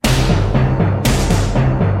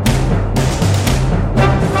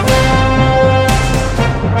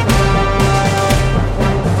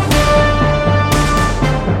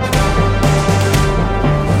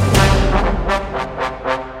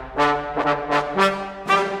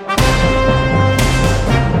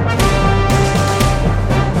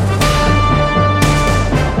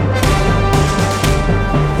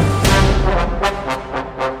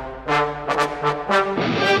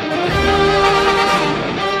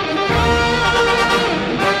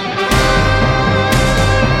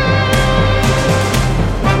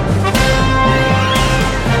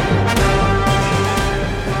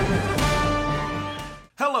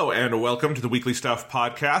welcome to the Weekly Stuff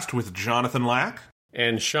podcast with Jonathan Lack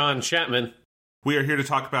and Sean Chapman. We are here to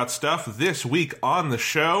talk about stuff. This week on the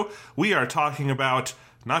show, we are talking about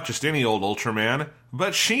not just any old Ultraman,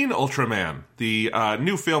 but Shin Ultraman. The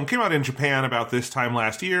new film came out in Japan about this time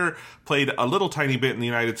last year, played a little tiny bit in the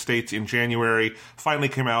United States in January, finally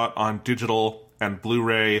came out on digital and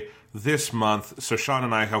Blu-ray this month. So Sean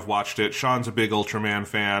and I have watched it. Sean's a big Ultraman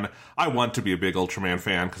fan. I want to be a big Ultraman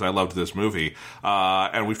fan because I loved this movie.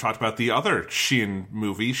 And we've talked about the other Shin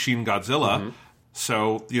movie, Shin Godzilla. Mm-hmm.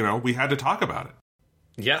 So, we had to talk about it.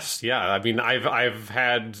 Yes, yeah. I mean, I've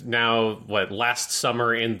had now, last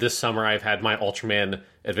summer and this summer I've had my Ultraman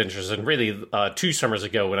adventures, and really 2 summers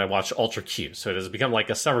ago when I watched Ultra Q. So it has become like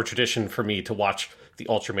a summer tradition for me to watch the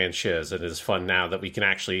Ultraman shows, and it is fun now that we can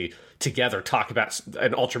actually together talk about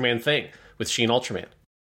an Ultraman thing with Shin Ultraman.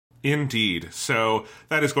 Indeed. So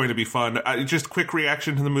that is going to be fun. Just quick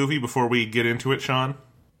reaction to the movie before we get into it, Sean?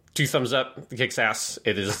 2 thumbs up. It kicks ass.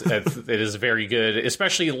 It is very good.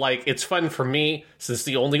 Especially, it's fun for me, since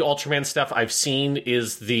the only Ultraman stuff I've seen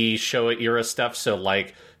is the Showa era stuff, so,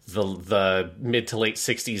 the mid to late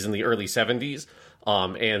 60s and the early 70s.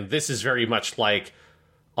 And this is very much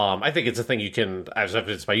I think it's a thing you can, as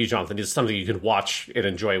evidenced by you, Jonathan, is something you can watch and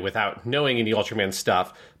enjoy without knowing any Ultraman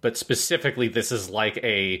stuff. But specifically, this is like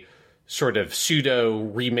a sort of pseudo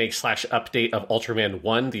remake / update of Ultraman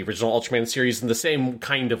 1, the original Ultraman series, in the same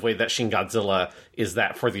kind of way that Shin Godzilla is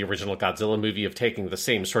that for the original Godzilla movie, of taking the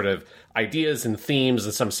same sort of ideas and themes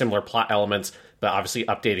and some similar plot elements, but obviously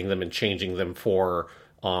updating them and changing them for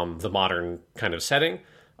the modern kind of setting.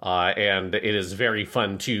 And it is very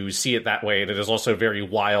fun to see it that way, and it is also very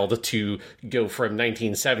wild to go from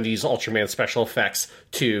 1970s Ultraman special effects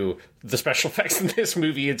to the special effects in this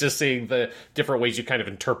movie, and just seeing the different ways you kind of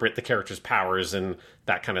interpret the character's powers and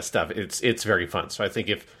that kind of stuff. It's very fun. So I think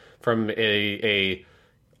if from a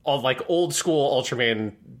old school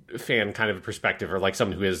Ultraman fan kind of a perspective, or like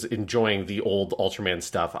someone who is enjoying the old Ultraman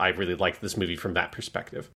stuff, I really like this movie from that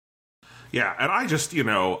perspective. Yeah, and I just,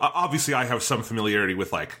 obviously I have some familiarity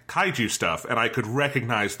with, kaiju stuff, and I could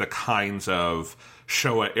recognize the kinds of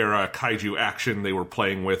Showa-era kaiju action they were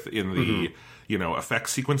playing with in the, effect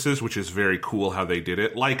sequences, which is very cool how they did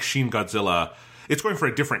it. Like Shin Godzilla, it's going for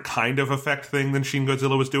a different kind of effect thing than Shin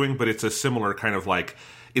Godzilla was doing, but it's a similar kind of,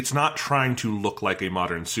 it's not trying to look like a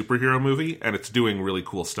modern superhero movie, and it's doing really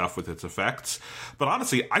cool stuff with its effects. But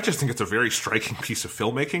honestly, I just think it's a very striking piece of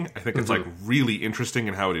filmmaking. I think it's really interesting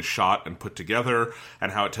in how it is shot and put together,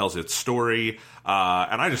 and how it tells its story.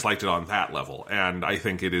 And I just liked it on that level. And I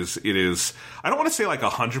think it is. I don't want to say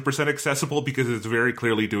 100% accessible, because it's very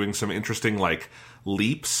clearly doing some interesting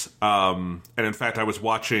leaps. And in fact, I was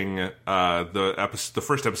watching the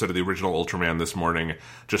first episode of the original Ultraman this morning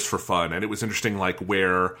just for fun, and it was interesting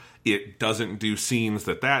where it doesn't do scenes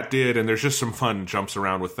that did, and there's just some fun jumps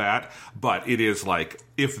around with that. But it is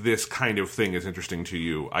if this kind of thing is interesting to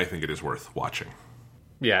you, I think it is worth watching.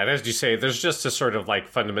 Yeah, and as you say, there's just a sort of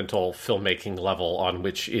fundamental filmmaking level on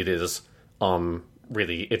which it is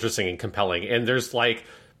really interesting and compelling. And there's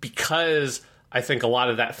because I think a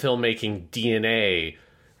lot of that filmmaking DNA,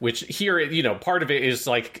 which here, part of it is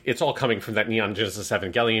it's all coming from that Neon Genesis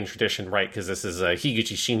Evangelion tradition, right? Because this is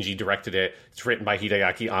Higuchi Shinji directed it. It's written by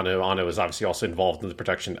Hideaki Anno. Anno is obviously also involved in the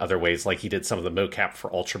production in other ways, he did some of the mocap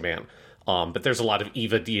for Ultraman. But there's a lot of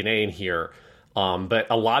EVA DNA in here. But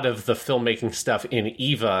a lot of the filmmaking stuff in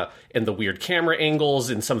EVA and the weird camera angles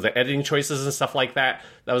and some of the editing choices and stuff like that,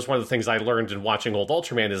 that was one of the things I learned in watching old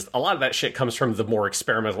Ultraman, is a lot of that shit comes from the more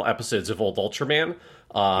experimental episodes of old Ultraman.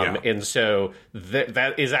 And so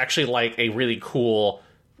that is actually a really cool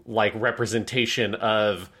representation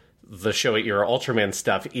of the Showa era Ultraman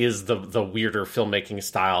stuff, is the weirder filmmaking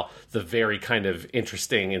style, the very kind of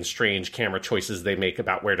interesting and strange camera choices they make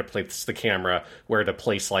about where to place the camera, where to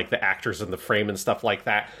place the actors in the frame and stuff like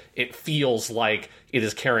that. It feels like it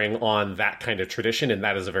is carrying on that kind of tradition, and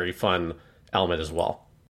that is a very fun element as well.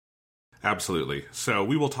 Absolutely. So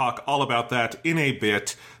we will talk all about that in a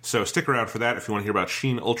bit. So stick around for that if you want to hear about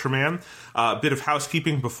Shin Ultraman. A bit of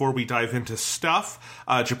housekeeping before we dive into stuff.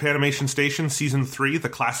 Japanimation Station Season 3, The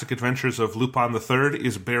Classic Adventures of Lupin III,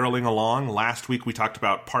 is barreling along. Last week we talked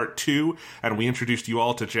about Part 2, and we introduced you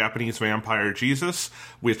all to Japanese Vampire Jesus,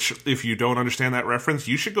 which, if you don't understand that reference,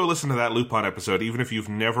 you should go listen to that Lupin episode, even if you've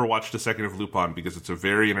never watched a second of Lupin, because it's a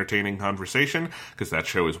very entertaining conversation, because that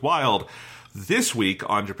show is wild. This week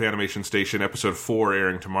on Japanimation Station, episode 4,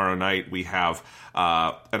 airing tomorrow night, we have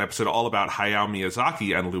an episode all about Hayao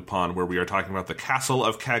Miyazaki and Lupin, where we are talking about The Castle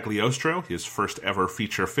of Cagliostro, his first ever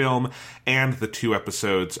feature film, and the 2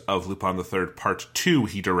 episodes of Lupin III Part 2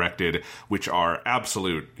 he directed, which are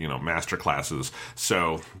absolute, masterclasses.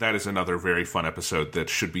 So that is another very fun episode that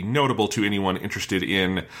should be notable to anyone interested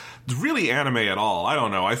in really anime at all. I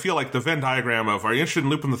don't know. I feel like the Venn diagram of, are you interested in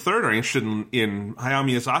Lupin III, or are you interested in Hayao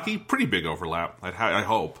Miyazaki? Pretty big overlap, I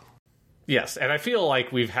hope. Yes, and I feel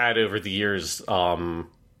like we've had over the years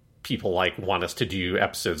people want us to do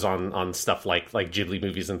episodes on stuff like Ghibli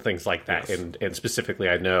movies and things like that. Yes. And specifically,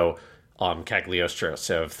 I know Cagliostro.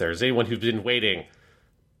 So if there's anyone who's been waiting,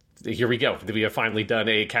 here we go. We have finally done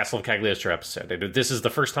a Castle of Cagliostro episode. And this is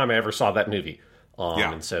the first time I ever saw that movie.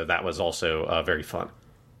 And so that was also very fun.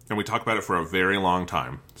 And we talked about it for a very long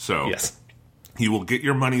time. So yes, you will get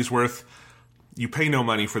your money's worth. You pay no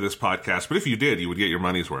money for this podcast, but if you did, you would get your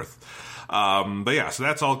money's worth. But yeah, so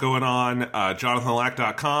that's all going on.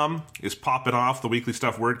 JonathanLack.com is popping off the Weekly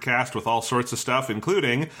Stuff Wordcast with all sorts of stuff,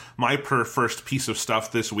 including my first piece of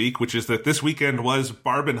stuff this week, which is that this weekend was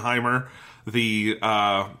Barbenheimer, the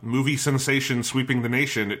movie sensation sweeping the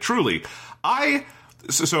nation. Truly,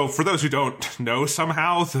 So for those who don't know,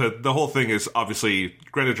 somehow, the whole thing is obviously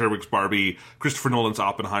Greta Gerwig's Barbie, Christopher Nolan's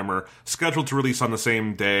Oppenheimer, scheduled to release on the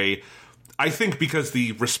same day. I think because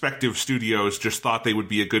the respective studios just thought they would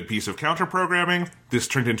be a good piece of counter-programming, this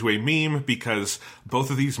turned into a meme because both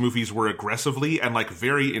of these movies were aggressively and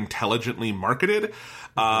very intelligently marketed.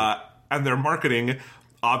 And their marketing,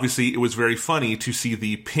 obviously, it was very funny to see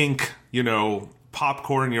the pink,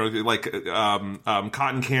 popcorn,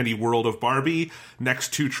 cotton candy world of Barbie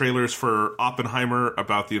next to trailers for Oppenheimer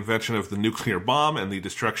about the invention of the nuclear bomb and the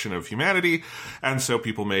destruction of humanity. And so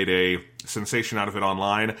people made a sensation out of it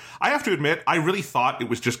online. I have to admit, I really thought it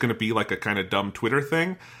was just going to be a kind of dumb Twitter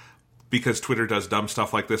thing, because Twitter does dumb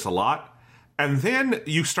stuff like this a lot. And then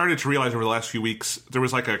you started to realize over the last few weeks, there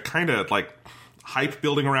was a kind of hype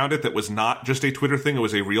building around it that was not just a Twitter thing, it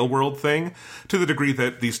was a real world thing, to the degree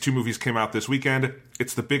that these 2 movies came out this weekend.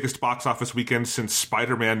 It's the biggest box office weekend since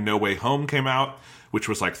Spider-Man No Way Home came out, which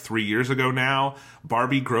was 3 years ago now.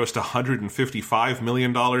 Barbie grossed $155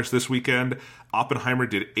 million this weekend. Oppenheimer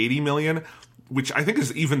did $80 million, which I think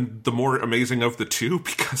is even the more amazing of the 2,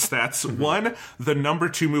 because that's one, the number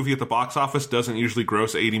 2 movie at the box office doesn't usually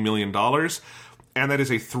gross $80 million, and that is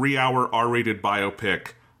a 3-hour R-rated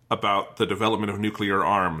biopic about the development of nuclear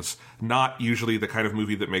arms, not usually the kind of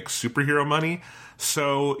movie that makes superhero money.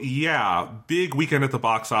 So, yeah, big weekend at the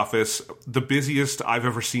box office, the busiest I've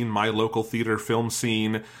ever seen my local theater film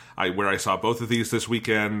scene, where I saw both of these this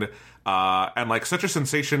weekend, and such a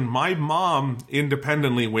sensation, my mom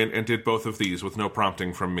independently went and did both of these with no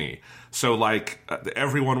prompting from me. So,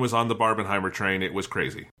 everyone was on the Barbenheimer train. It was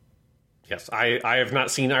crazy. Yes, I have not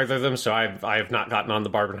seen either of them, so I have not gotten on the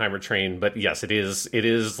Barbenheimer train. But yes, it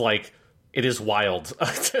is wild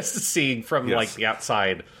to see from the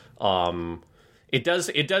outside. It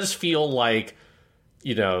does feel like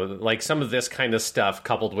some of this kind of stuff,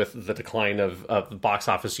 coupled with the decline of the box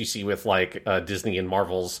office you see with Disney and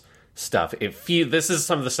Marvel's stuff. This is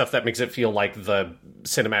some of the stuff that makes it feel like the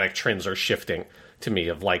cinematic trends are shifting to me,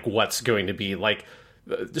 of what's going to be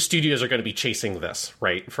the studios are going to be chasing this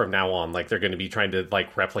right from now on. They're going to be trying to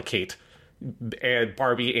replicate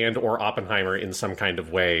Barbie and or Oppenheimer in some kind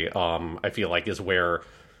of way. I feel is where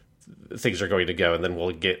things are going to go, and then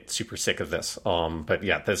we'll get super sick of this. But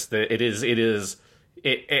yeah, it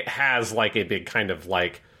has a big kind of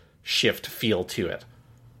shift feel to it.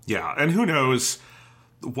 Yeah, and who knows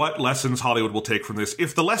what lessons Hollywood will take from this.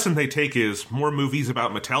 If the lesson they take is more movies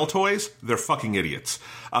about Mattel toys, they're fucking idiots.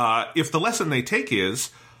 If the lesson they take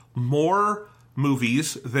is more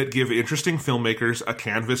movies that give interesting filmmakers a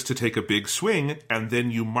canvas to take a big swing, and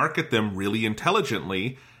then you market them really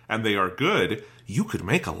intelligently, and they are good, you could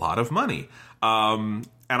make a lot of money. And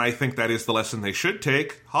I think that is the lesson they should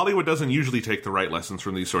take. Hollywood doesn't usually take the right lessons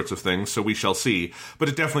from these sorts of things, so we shall see. But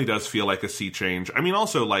it definitely does feel like a sea change. I mean,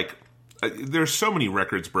 also, there's so many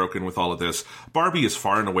records broken with all of this. Barbie is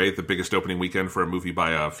far and away the biggest opening weekend for a movie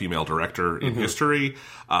by a female director in history.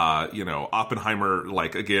 Oppenheimer,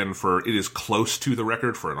 again, it is close to the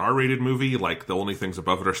record for an R-rated movie. The only things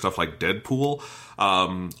above it are stuff like Deadpool.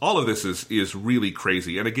 All of this is really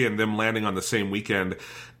crazy. And again, them landing on the same weekend,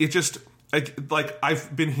 it just...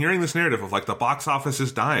 I've been hearing this narrative of the box office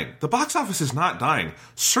is dying. The box office is not dying.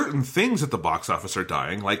 Certain things at the box office are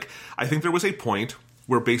dying. I think there was a point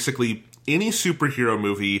where basically any superhero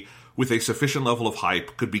movie with a sufficient level of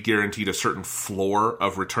hype could be guaranteed a certain floor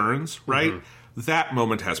of returns, right? That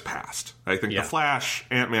moment has passed. I think The Flash,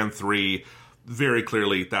 Ant-Man 3, very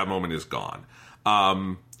clearly that moment is gone.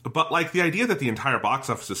 But, like, the idea that the entire box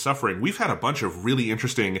office is suffering, we've had a bunch of really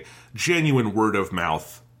interesting, genuine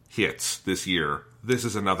word-of-mouth hits this year. This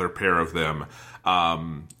is another pair of them.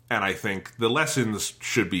 And I think the lessons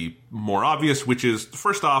should be more obvious, which is,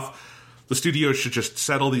 first off, the studios should just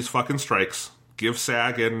settle these fucking strikes, give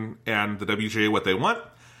SAG and the WGA what they want,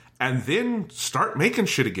 and then start making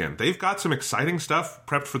shit again. They've got some exciting stuff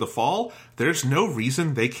prepped for the fall. There's no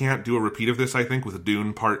reason they can't do a repeat of this, I think, with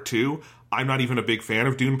Dune Part 2. I'm not even a big fan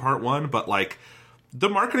of Dune Part 1, but, like, the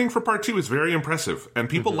marketing for Part 2 is very impressive, and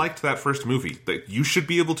people liked that first movie. That you should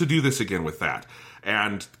be able to do this again with that,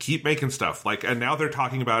 and keep making stuff. Like, and now they're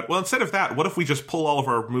talking about, well, instead of that, what if we just pull all of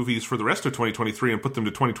our movies for the rest of 2023 and put them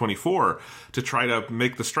to 2024 to try to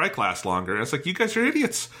make the strike last longer? And it's like, you guys are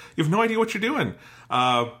idiots. You have no idea what you're doing.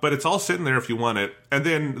 But it's all sitting there if you want it. And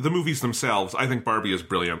then the movies themselves, I think Barbie is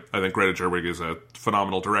brilliant. I think Greta Gerwig is a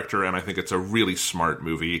phenomenal director, and I think it's a really smart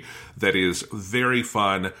movie that is very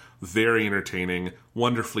fun, very entertaining,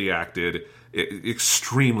 wonderfully acted,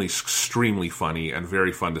 extremely, extremely funny, and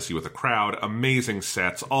very fun to see with a crowd. Amazing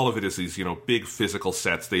sets. All of it is these, big physical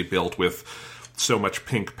sets they built with so much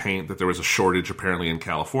pink paint that there was a shortage apparently in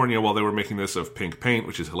California while they were making this of pink paint,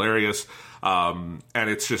 which is hilarious. And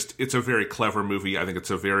it's a very clever movie. I think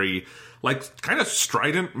it's a very, kind of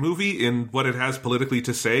strident movie in what it has politically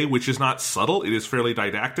to say, which is not subtle. It is fairly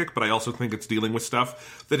didactic, but I also think it's dealing with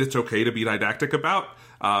stuff that it's okay to be didactic about.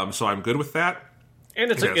 So I'm good with that. And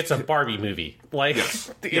it's a Barbie movie. Yes.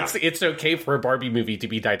 It's okay for a Barbie movie to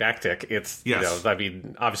be didactic. It's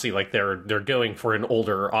obviously, like, they're going for an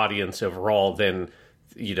older audience overall than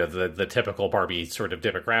the typical Barbie sort of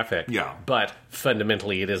demographic. Yeah. But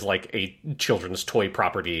fundamentally, it is like a children's toy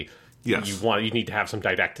property. Yes. You need to have some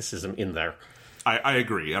didacticism in there. I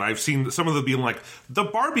agree, and I've seen some of them being like, the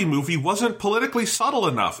Barbie movie wasn't politically subtle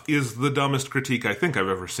enough, is the dumbest critique I think I've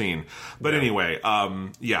ever seen. But anyway,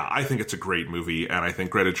 I think it's a great movie, and I think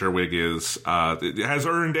Greta Gerwig has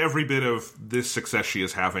earned every bit of this success she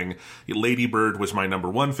is having. Lady Bird was my number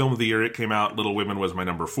 1 film of the year. It came out. Little Women was my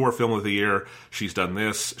number 4 film of the year. She's done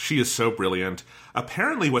this. She is so brilliant.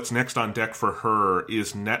 Apparently what's next on deck for her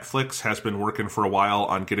is Netflix has been working for a while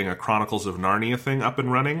on getting a Chronicles of Narnia thing up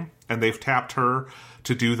and running, and they've tapped her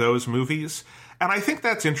to do those movies. And I think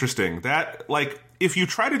that's interesting. That, if you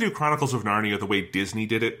try to do Chronicles of Narnia the way Disney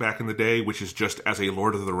did it back in the day, which is just as a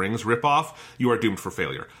Lord of the Rings ripoff, you are doomed for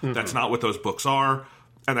failure. Mm-hmm. That's not what those books are,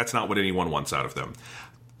 and that's not what anyone wants out of them.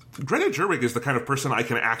 Greta Gerwig is the kind of person I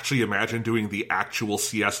can actually imagine doing the actual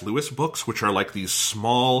C.S. Lewis books, which are like these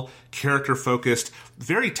small, character-focused,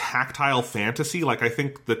 very tactile fantasy. Like, I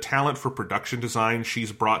think the talent for production design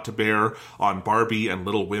she's brought to bear on Barbie and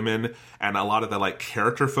Little Women, and a lot of the,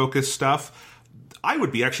 character-focused stuff, I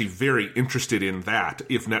would be actually very interested in that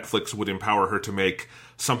if Netflix would empower her to make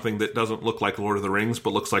something that doesn't look like Lord of the Rings,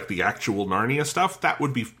 but looks like the actual Narnia stuff. That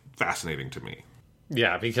would be fascinating to me.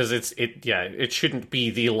 Yeah, because it shouldn't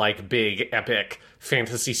be the big epic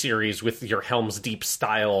fantasy series with your Helm's Deep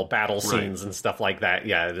style battle scenes and stuff like that.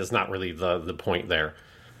 Yeah, it is not really the point there.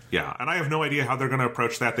 Yeah, and I have no idea how they're going to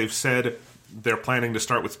approach that. They've said they're planning to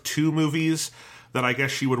start with 2 movies that I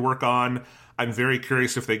guess she would work on. I'm very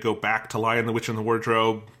curious if they go back to Lion, the Witch, and the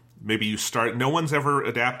Wardrobe. Maybe you start... No one's ever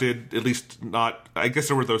adapted, at least not... I guess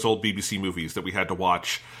there were those old BBC movies that we had to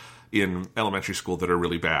watch in elementary school that are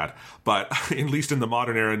really bad. But at least in the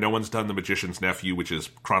modern era, no one's done The Magician's Nephew, which is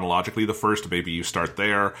chronologically the first. Maybe you start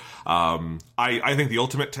there. I think the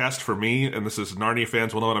ultimate test for me, and this is Narnia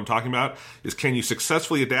fans will know what I'm talking about, is can you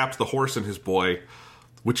successfully adapt The Horse and His Boy,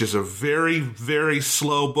 which is a very, very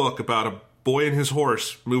slow book about a boy and his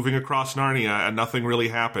horse moving across Narnia and nothing really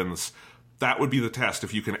happens. That would be the test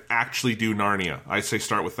if you can actually do Narnia. I say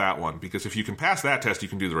start with that one, because if you can pass that test, you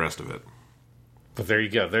can do the rest of it. Well, there you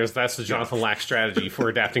go. That's the Jonathan Lack strategy for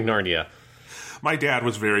adapting Narnia. My dad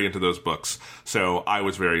was very into those books, so I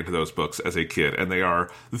was very into those books as a kid, and they are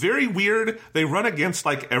very weird. They run against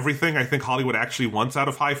everything I think Hollywood actually wants out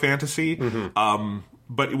of high fantasy. Mm-hmm.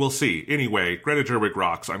 But we'll see. Anyway, Greta Gerwig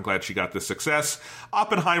rocks. I'm glad she got this success.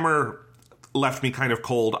 Oppenheimer left me kind of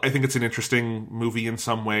cold. I think it's an interesting movie in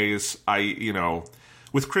some ways.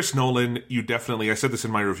 With Chris Nolan, you definitely, I said this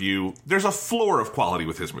in my review, there's a floor of quality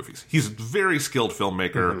with his movies. He's a very skilled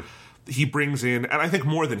filmmaker. Mm-hmm. He brings in, and I think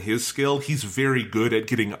more than his skill, he's very good at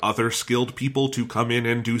getting other skilled people to come in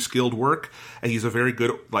and do skilled work. And he's a very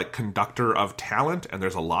good, conductor of talent, and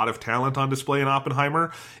there's a lot of talent on display in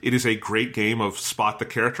Oppenheimer. It is a great game of spot the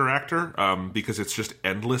character actor, because it's just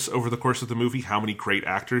endless over the course of the movie how many great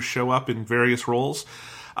actors show up in various roles.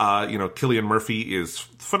 Cillian Murphy is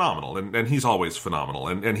phenomenal, and he's always phenomenal,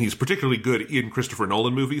 and he's particularly good in Christopher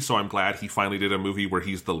Nolan movies, so I'm glad he finally did a movie where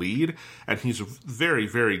he's the lead, and he's very,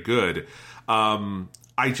 very good.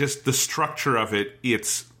 The structure of it,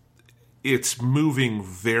 it's moving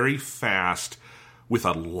very fast with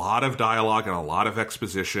a lot of dialogue and a lot of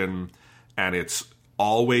exposition, and it's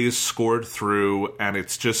always scored through, and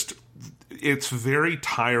it's very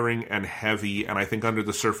tiring and heavy, and I think under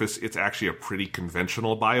the surface it's actually a pretty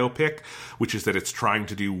conventional biopic, which is that it's trying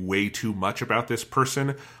to do way too much about this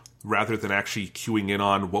person rather than actually cueing in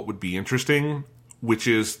on what would be interesting, which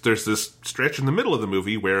is there's this stretch in the middle of the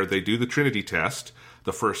movie where they do the Trinity test,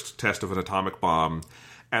 the first test of an atomic bomb,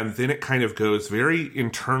 and then it kind of goes very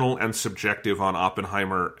internal and subjective on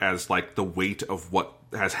Oppenheimer as like the weight of what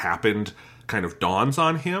has happened kind of dawns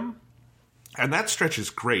on him. And that stretch is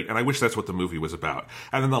great, and I wish that's what the movie was about.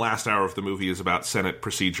 And then the last hour of the movie is about Senate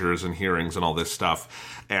procedures and hearings and all this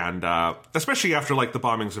stuff. And especially after like the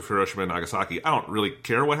bombings of Hiroshima and Nagasaki, I don't really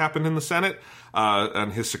care what happened in the Senate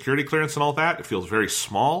and his security clearance and all that. It feels very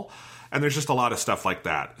small, and there's just a lot of stuff like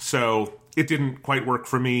that. So it didn't quite work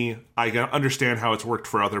for me. I understand how it's worked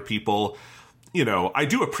for other people. I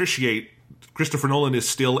do appreciate Christopher Nolan is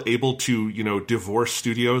still able to, divorce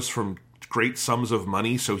studios from great sums of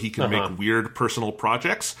money so he can make weird personal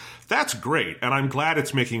projects. That's great, and I'm glad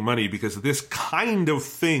it's making money because this kind of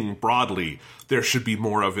thing, broadly, there should be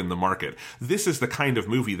more of in the market. This is the kind of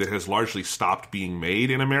movie that has largely stopped being made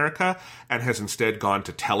in America and has instead gone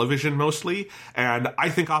to television mostly, and I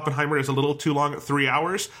think Oppenheimer is a little too long at 3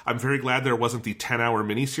 hours. I'm very glad there wasn't the 10-hour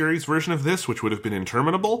miniseries version of this, which would have been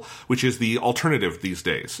interminable, which is the alternative these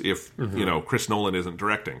days if, Chris Nolan isn't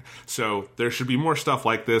directing. So there should be more stuff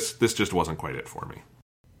like this. This just wasn't quite it for me.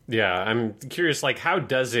 Yeah, I'm curious, how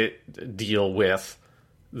does it deal with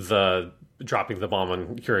the dropping the bomb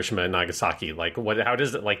on Hiroshima and Nagasaki? How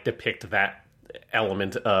does it, depict that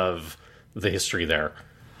element of the history there?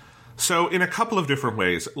 So, in a couple of different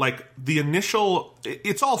ways. The initial...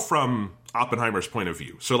 It's all from Oppenheimer's point of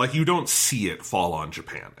view. So, you don't see it fall on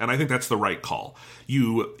Japan. And I think that's the right call.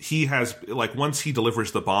 He has... once he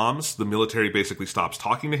delivers the bombs, the military basically stops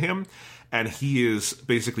talking to him, and he is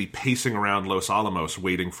basically pacing around Los Alamos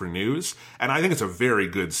waiting for news. And I think it's a very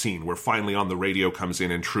good scene where finally on the radio comes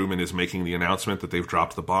in and Truman is making the announcement that they've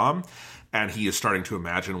dropped the bomb, and he is starting to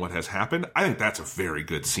imagine what has happened. I think that's a very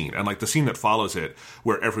good scene. And the scene that follows it,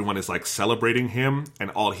 where everyone is celebrating him and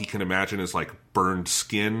all he can imagine is burned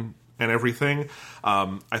skin and everything.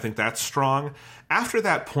 I think that's strong. After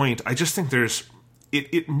that point, I just think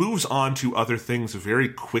it moves on to other things very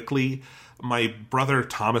quickly. My brother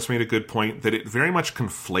Thomas made a good point that it very much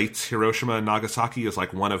conflates Hiroshima and Nagasaki as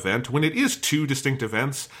one event, when it is two distinct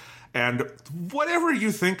events. And whatever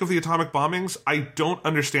you think of the atomic bombings, I don't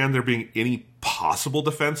understand there being any possible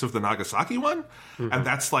defense of the Nagasaki one. Mm-hmm.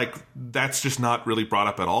 And that's just not really brought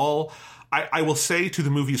up at all. I will say, to the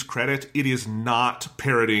movie's credit, it is not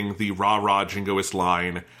parroting the rah-rah jingoist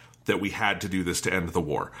line that we had to do this to end the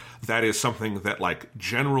war. That is something that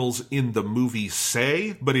generals in the movie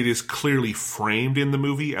say, but it is clearly framed in the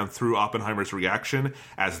movie and through Oppenheimer's reaction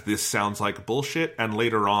as this sounds like bullshit, and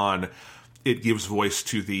later on it gives voice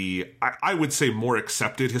to the, I would say, more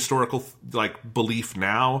accepted historical belief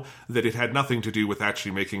now that it had nothing to do with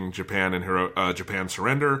actually making Japan and Japan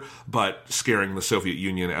surrender, but scaring the Soviet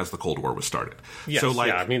Union as the Cold War was started. Yes,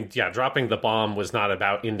 dropping the bomb was not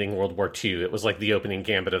about ending World War II. It was the opening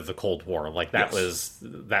gambit of the Cold War.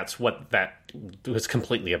 That's what that was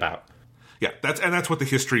completely about. Yeah, that's what the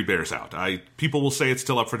history bears out. People will say it's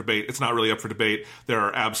still up for debate. It's not really up for debate. There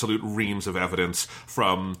are absolute reams of evidence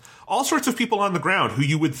from all sorts of people on the ground who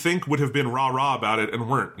you would think would have been rah-rah about it and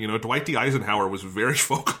weren't. Dwight D. Eisenhower was very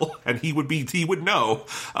vocal, and he would know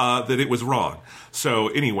that it was wrong. So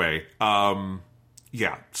anyway,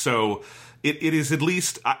 so it is at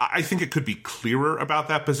least, I think it could be clearer about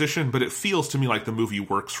that position, but it feels to me like the movie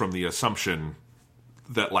works from the assumption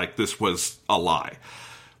that this was a lie.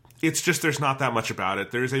 It's just there's not that much about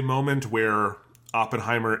it. There's a moment where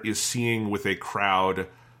Oppenheimer is seeing with a crowd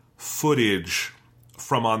footage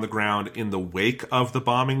from on the ground in the wake of the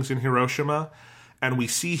bombings in Hiroshima, and we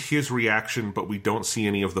see his reaction, but we don't see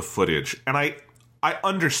any of the footage. And I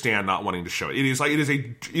understand not wanting to show it. It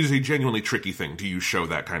is a genuinely tricky thing. Do you show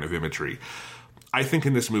that kind of imagery? I think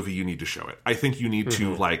in this movie you need to show it. I think you need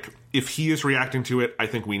to, if he is reacting to it, I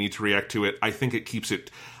think we need to react to it. I think it keeps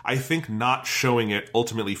it... I think not showing it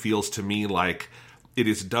ultimately feels to me like it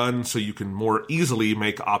is done so you can more easily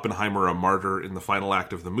make Oppenheimer a martyr in the final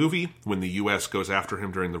act of the movie when the U.S. goes after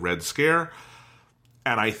him during the Red Scare.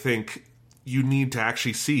 And I think you need to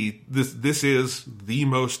actually see this is the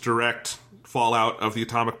most direct fallout of the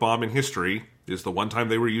atomic bomb in history is the one time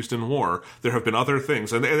they were used in war. There have been other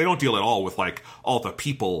things, and they don't deal at all with, like, all the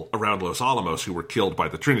people around Los Alamos who were killed by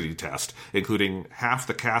the Trinity test, including half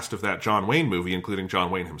the cast of that John Wayne movie, including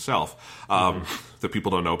John Wayne himself. The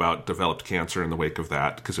people don't know about developed cancer in the wake of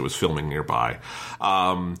that, because it was filming nearby.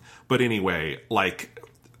 But anyway, like,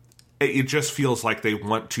 it just feels like they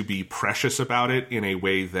want to be precious about it in a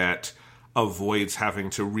way that avoids having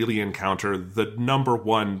to really encounter the number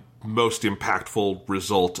one most impactful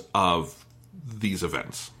result of these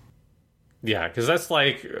events. Yeah, because that's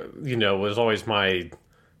like, was always my...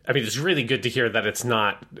 I mean, it's really good to hear that it's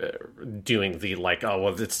not doing the, like, oh,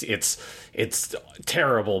 well, it's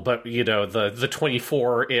terrible, but, the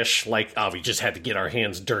 24-ish, like, oh, we just had to get our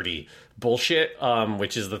hands dirty bullshit,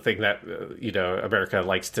 which is the thing that, America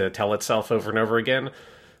likes to tell itself over and over again.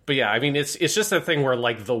 But yeah, I mean, it's just a thing where,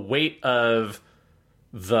 like, the weight of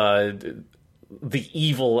the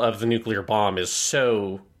evil of the nuclear bomb is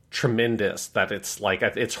so tremendous that it's like,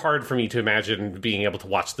 it's hard for me to imagine being able to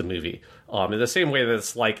watch the movie. In the same way that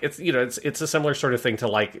it's like, it's a similar sort of thing to,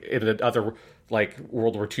 like, in other, like,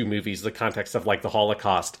 World War II movies, the context of, like, the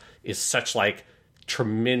Holocaust is such, like,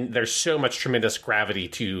 there's so much tremendous gravity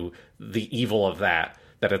to the evil of that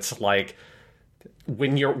it's like,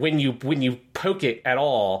 when you poke it at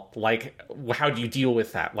all, like, how do you deal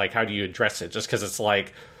with that? Like, how do you address it? Just because it's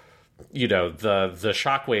like, the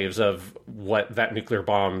shockwaves of what that nuclear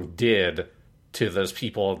bomb did to those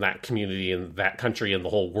people in that community and that country and the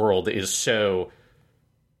whole world is so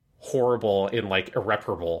horrible and, like,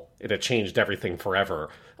 irreparable, and it changed everything forever.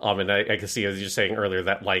 And I can see, as you're saying earlier,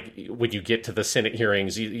 that, like, when you get to the Senate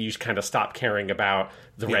hearings, you kind of stop caring about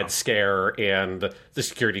the Red Scare and the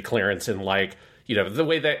security clearance and, like, the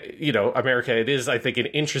way that, America, it is, I think, an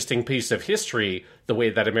interesting piece of history, the way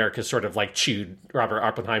that America sort of, like, chewed Robert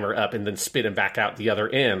Oppenheimer up and then spit him back out the other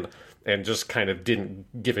end and just kind of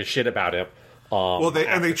didn't give a shit about him.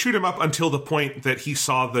 They chewed him up until the point that he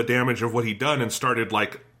saw the damage of what he'd done and started,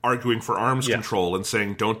 like, arguing for arms control and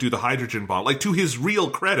saying, don't do the hydrogen bomb. Like, to his real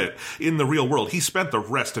credit, in the real world, he spent the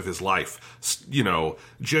rest of his life,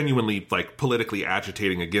 genuinely, like, politically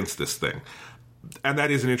agitating against this thing. And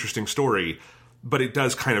that is an interesting story, but it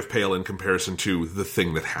does kind of pale in comparison to the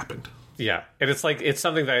thing that happened. Yeah, and it's like, it's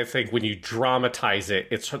something that I think when you dramatize it,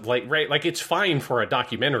 it's like, right, like, it's fine for a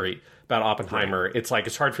documentary about Oppenheimer. Right. It's like,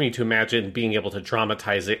 it's hard for me to imagine being able to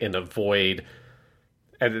dramatize it and avoid,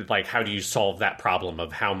 and, like, how do you solve that problem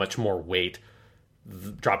of how much more weight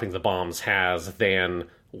dropping the bombs has than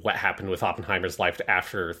what happened with Oppenheimer's life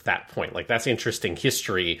after that point. Like, that's interesting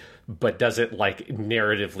history, but does it, like,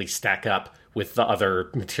 narratively stack up with the other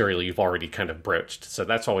material you've already kind of broached? So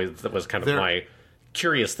that was kind of my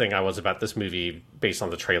curious thing I was about this movie based on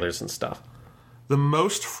the trailers and stuff. The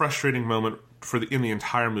most frustrating moment in the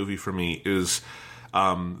entire movie for me is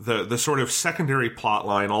the sort of secondary plot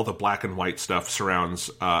line. All the black and white stuff surrounds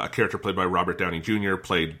a character played by Robert Downey Jr.,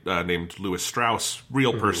 named Louis Strauss,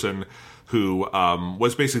 real person, who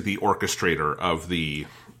was basically the orchestrator of the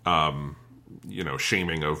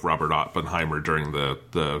shaming of Robert Oppenheimer during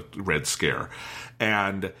the Red Scare.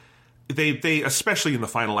 And they especially in the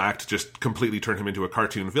final act just completely turn him into a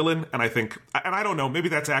cartoon villain. And I think, and I don't know, maybe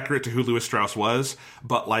that's accurate to who Louis Strauss was,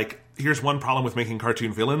 but, like, here's one problem with making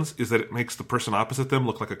cartoon villains, is that it makes the person opposite them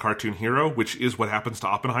look like a cartoon hero, which is what happens to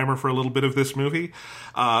Oppenheimer for a little bit of this movie.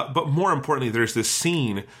 But more importantly, there's this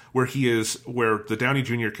scene where the Downey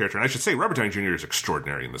Jr. character, and I should say Robert Downey Jr. is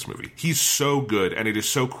extraordinary in this movie. He's so good, and it is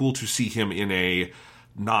so cool to see him in a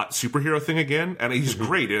not superhero thing again, and he's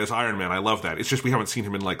great as Iron Man. I love that. It's just we haven't seen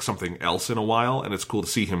him in, like, something else in a while, and it's cool to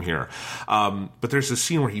see him here. But there's this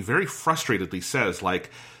scene where he very frustratedly says,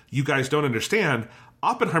 like, you guys don't understand,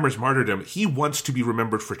 Oppenheimer's martyrdom, he wants to be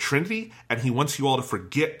remembered for Trinity, and he wants you all to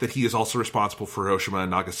forget that he is also responsible for Hiroshima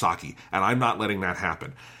and Nagasaki, and I'm not letting that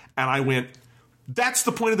happen. And I went, that's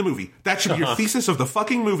the point of the movie. That should be your thesis of the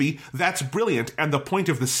fucking movie. That's brilliant, and the point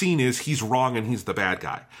of the scene is he's wrong and he's the bad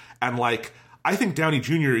guy. And, like, I think Downey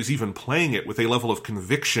Jr. is even playing it with a level of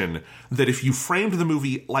conviction that if you framed the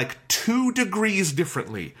movie, like, 2 degrees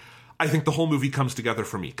differently, I think the whole movie comes together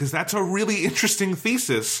for me. Because that's a really interesting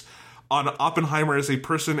thesis on Oppenheimer as a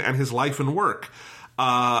person and his life and work.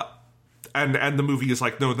 And the movie is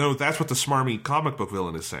like, no, that's what the smarmy comic book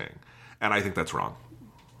villain is saying. And I think that's wrong.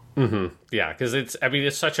 Mm-hmm. Yeah, because it's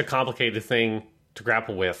such a complicated thing to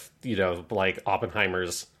grapple with, like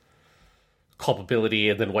Oppenheimer's culpability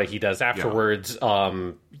and then what he does afterwards.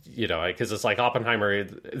 Because it's like Oppenheimer,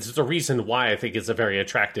 it's the reason why I think it's a very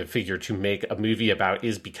attractive figure to make a movie about,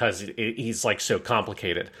 is because he's, like, so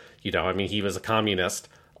complicated. He was a communist,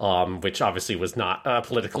 which obviously was not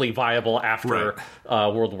politically viable after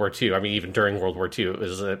World War II. I mean, even during World War II, it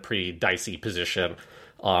was a pretty dicey position.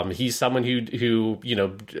 He's someone who, you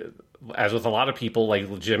know, as with a lot of people, like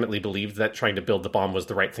legitimately believed that trying to build the bomb was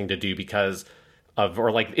the right thing to do because of,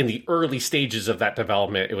 or like in the early stages of that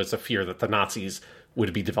development, it was a fear that the Nazis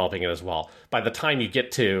would be developing it as well. By the time you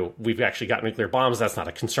get to, we've actually got nuclear bombs, that's not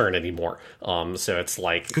a concern anymore. So it's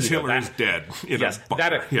like... Because Hitler is dead. Yes,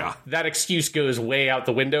 that excuse goes way out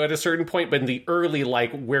the window at a certain point, but in the early,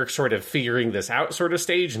 like, we're sort of figuring this out sort of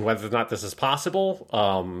stage, and whether or not this is possible,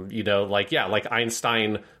 you know, like, yeah, like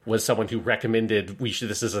Einstein was someone who recommended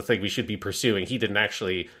this is a thing we should be pursuing. He didn't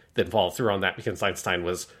actually then follow through on that because Einstein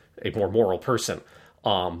was a more moral person.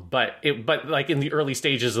 But like in the early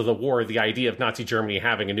stages of the war, the idea of Nazi Germany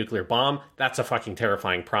having a nuclear bomb, that's a fucking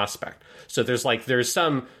terrifying prospect. So there's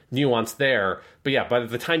some nuance there. But yeah, by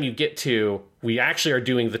the time you get to, we actually are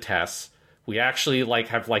doing the tests, we actually like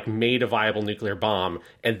have like made a viable nuclear bomb,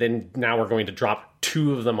 and then now we're going to drop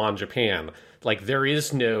 2 of them on Japan. Like there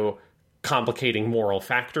is no complicating moral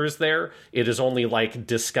factors there. It is only like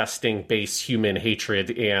disgusting base human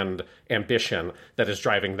hatred and ambition that is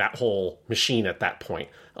driving that whole machine at that point.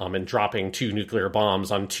 And dropping 2 nuclear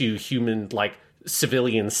bombs on 2 human, like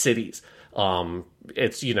civilian cities.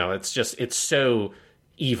 It's, you know, it's so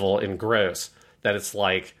evil and gross that it's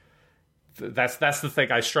like, that's the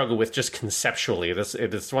thing I struggle with just conceptually.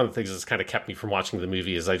 It's one of the things that's kind of kept me from watching the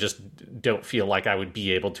movie is I just don't feel like I would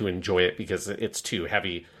be able to enjoy it because it's too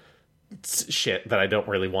heavy shit that I don't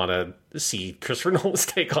really want to see Christopher Nolan's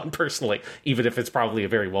take on personally, even if it's probably a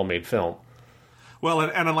very well-made film. Well,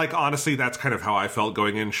 and like, honestly, that's kind of how I felt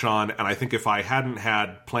going in, Sean, and I think if I hadn't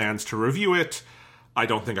had plans to review it, I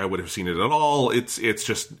don't think I would have seen it at all.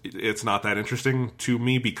 It's not that interesting to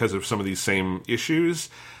me because of some of these same issues.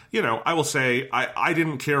 You know, I will say, I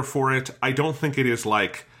didn't care for it. I don't think it is,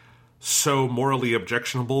 like, so morally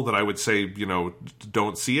objectionable that I would say, you know,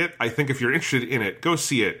 don't see it. I think if you're interested in it, go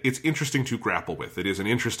see it. It's interesting to grapple with. It is an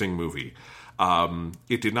interesting movie.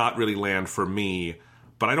 It did not really land for me,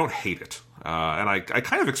 but I don't hate it. And I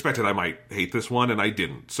kind of expected I might hate this one, and I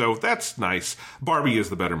didn't. So that's nice. Barbie is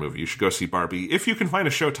the better movie. You should go see Barbie. If you can find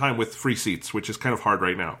a showtime with free seats, which is kind of hard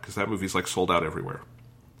right now, because that movie's like sold out everywhere.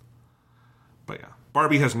 But yeah,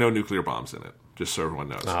 Barbie has no nuclear bombs in it, just so everyone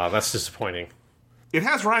knows. Oh, that's disappointing. It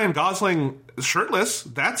has Ryan Gosling shirtless.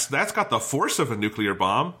 That's got the force of a nuclear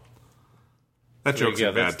bomb. That joke's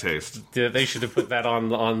in bad taste. They should have put that on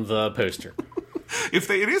the poster. It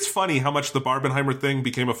is funny how much the Barbenheimer thing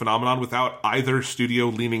became a phenomenon without either studio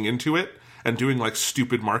leaning into it and doing like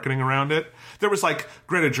stupid marketing around it. There was like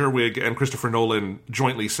Greta Gerwig and Christopher Nolan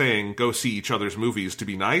jointly saying go see each other's movies to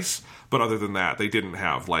be nice, but other than that, they didn't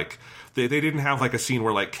have like they didn't have like a scene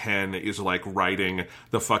where like Ken is like riding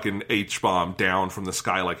the fucking H-bomb down from the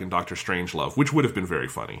sky like in Doctor Strangelove, which would have been very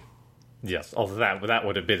funny. Yes, although that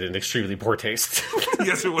would have been in extremely poor taste.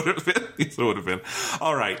 Yes, it would have been. Yes, it would have been.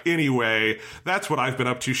 All right. Anyway, that's what I've been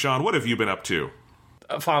up to, Sean. What have you been up to?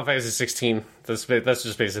 Final Fantasy 16. That's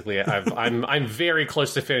just basically it. I'm very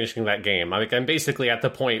close to finishing that game. I'm basically at the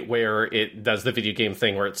point where it does the video game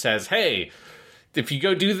thing where it says, "Hey, if you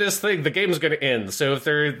go do this thing, the game's going to end. So if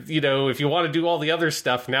if you want to do all the other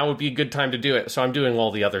stuff, now would be a good time to do it." So I'm doing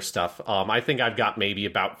all the other stuff. I think I've got maybe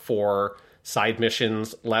about 4 side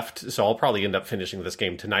missions left, so I'll probably end up finishing this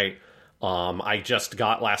game tonight.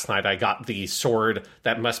 Last night I got the sword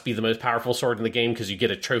that must be the most powerful sword in the game because you get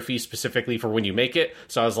a trophy specifically for when you make it.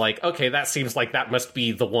 So I was like, okay, that seems like that must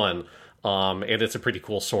be the one. And it's a pretty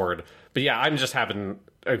cool sword. But yeah, I'm just having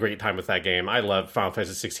a great time with that game. I love Final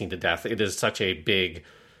Fantasy 16 to death. It is such a big,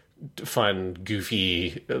 fun,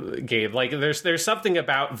 goofy game. Like there's something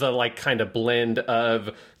about the like kind of blend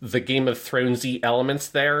of the Game of Thronesy elements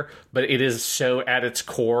there, but it is so at its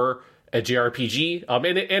core a JRPG.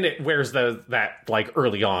 And it wears that like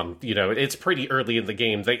early on. You know, it's pretty early in the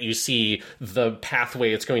game that you see the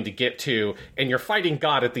pathway it's going to get to, and you're fighting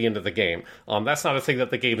God at the end of the game. That's not a thing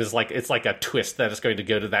that the game is like. It's like a twist that is going to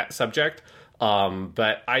go to that subject.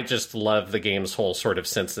 But I just love the game's whole sort of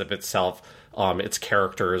sense of itself. Its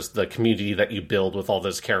characters, the community that you build with all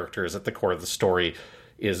those characters at the core of the story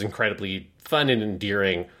is incredibly fun and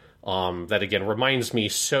endearing. That again reminds me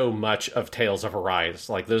so much of Tales of Arise.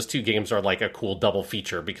 Like those two games are like a cool double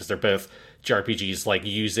feature because they're both JRPGs, like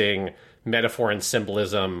using metaphor and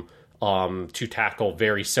symbolism to tackle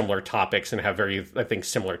very similar topics and have very, I think,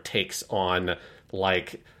 similar takes on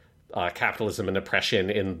like capitalism and oppression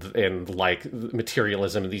and like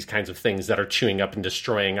materialism and these kinds of things that are chewing up and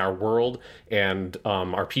destroying our world and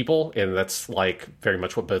our people. And that's like very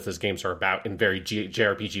much what both those games are about in very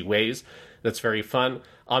JRPG ways. That's very fun.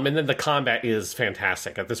 And then the combat is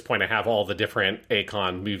fantastic. At this point, I have all the different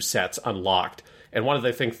Akon move sets unlocked. And one of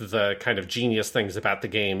the kind of genius things about the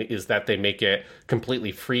game is that they make it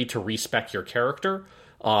completely free to respec your character,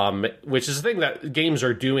 which is a thing that games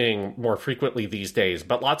are doing more frequently these days.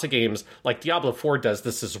 But lots of games, like Diablo 4 does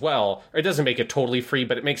this as well. Or it doesn't make it totally free,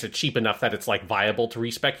 but it makes it cheap enough that it's like viable to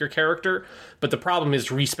respec your character. But the problem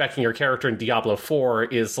is respecing your character in Diablo 4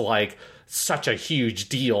 is like such a huge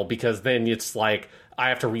deal, because then it's like I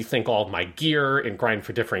have to rethink all of my gear and grind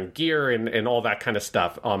for different gear and all that kind of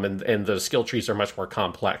stuff. And the skill trees are much more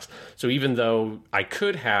complex. So even though I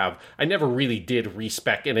never really did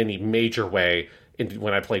respec in any major way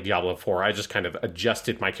when I played Diablo 4. I just kind of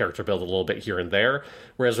adjusted my character build a little bit here and there.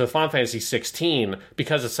 Whereas with Final Fantasy 16,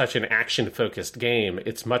 because it's such an action-focused game,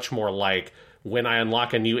 it's much more like when I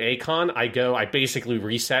unlock a new Akon, I basically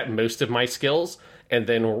reset most of my skills and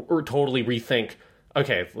then totally rethink,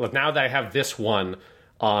 okay, well, now that I have this one,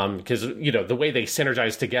 because, the way they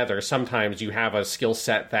synergize together, sometimes you have a skill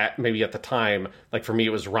set that maybe at the time, like for me,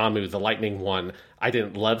 it was Ramuh, the lightning one, I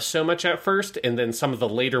didn't love so much at first. And then some of the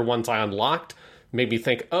later ones I unlocked made me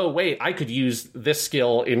think, oh, wait, I could use this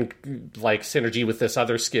skill in like synergy with this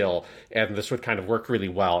other skill, and this would kind of work really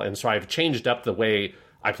well. And so I've changed up the way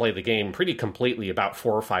I play the game pretty completely about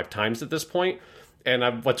 4 or 5 times at this point.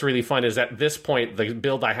 And what's really fun is at this point, the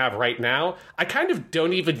build I have right now, I kind of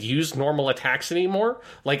don't even use normal attacks anymore.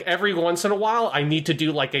 Like every once in a while, I need to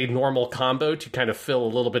do like a normal combo to kind of fill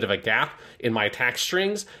a little bit of a gap in my attack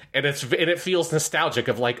strings. And it feels nostalgic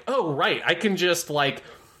of like, oh, right, I can just like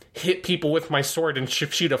hit people with my sword and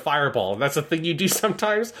shoot a fireball. And that's a thing you do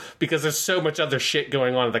sometimes because there's so much other shit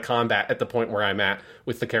going on in the combat at the point where I'm at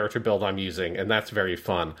with the character build I'm using. And that's very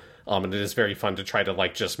fun. And it is very fun to try to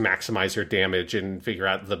like just maximize your damage and figure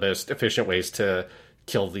out the most efficient ways to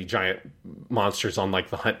kill the giant monsters on like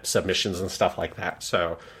the hunt submissions and stuff like that.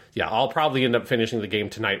 So yeah, I'll probably end up finishing the game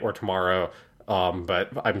tonight or tomorrow. But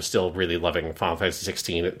I'm still really loving Final Fantasy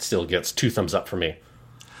 16. It still gets 2 thumbs up for me.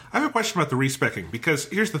 I have a question about the respecing, because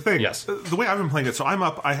here's the thing. Yes. The way I've been playing it, so I'm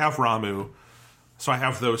up, I have Ramuh, so I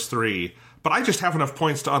have those 3, but I just have enough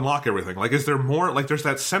points to unlock everything. Like, is there more? Like, there's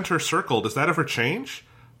that center circle. Does that ever change?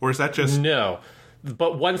 Or is that just... No.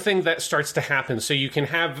 But one thing that starts to happen, so you can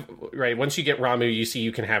have, right, once you get Ramuh,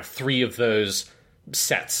 you can have 3 of those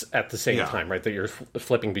sets at the same time, right, that you're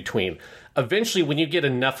flipping between. Eventually, when you get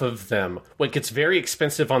enough of them, what gets very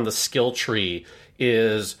expensive on the skill tree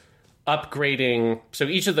is upgrading. So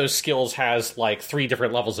each of those skills has like 3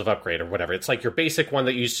 different levels of upgrade or whatever. It's like your basic one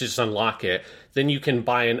that you just unlock it. Then you can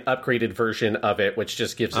buy an upgraded version of it, which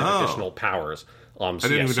just gives it additional powers. So I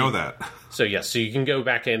didn't even know that. So yes, so you can go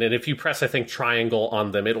back in, and if you press, I think, triangle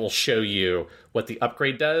on them, it will show you what the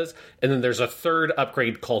upgrade does. And then there's a third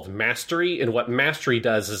upgrade called Mastery, and what Mastery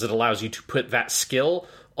does is it allows you to put that skill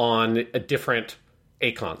on a different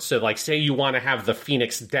Akon. So like, say you want to have the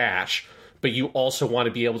Phoenix Dash, but you also want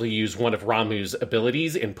to be able to use one of Ramuh's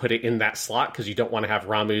abilities and put it in that slot because you don't want to have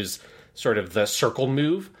Ramuh's sort of the circle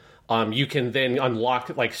move. You can then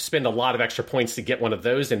unlock, like spend a lot of extra points to get one of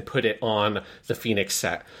those and put it on the Phoenix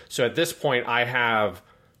set. So at this point, I have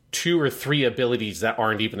 2 or 3 abilities that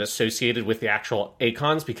aren't even associated with the actual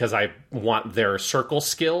Akons because I want their circle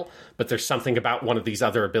skill, but there's something about one of these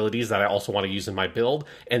other abilities that I also want to use in my build,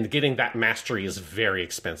 and getting that mastery is very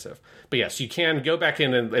expensive. But yes, you can go back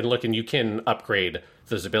in and look, and you can upgrade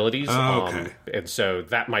those abilities. Okay. And so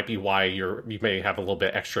that might be why you may have a little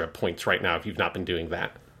bit extra points right now if you've not been doing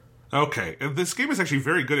that. Okay, this game is actually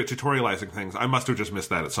very good at tutorializing things. I must have just missed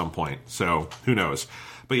that at some point, so who knows.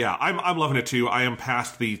 But yeah, I'm loving it too. I am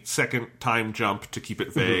past the second time jump to keep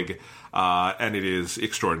it vague, and it is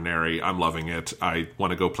extraordinary. I'm loving it. I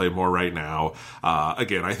want to go play more right now.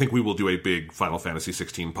 Again, I think we will do a big Final Fantasy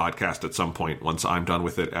 16 podcast at some point once I'm done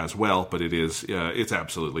with it as well, but it's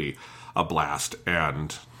absolutely a blast,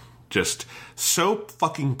 and just so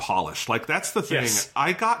fucking polished. Like, that's the thing. Yes.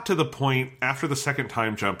 I got to the point after the second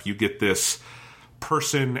time jump, you get this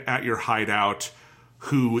person at your hideout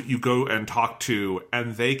who you go and talk to,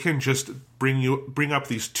 and they can just bring up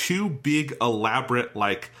these 2 big, elaborate,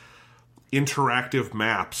 like, interactive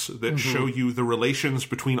maps that show you the relations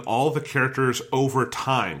between all the characters over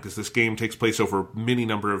time, because this game takes place over many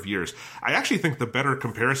number of years. I actually think the better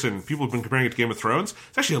comparison, people have been comparing it to Game of Thrones,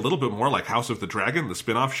 it's actually a little bit more like House of the Dragon, the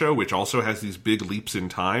spin-off show, which also has these big leaps in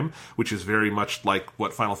time, which is very much like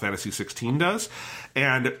what Final Fantasy 16 does.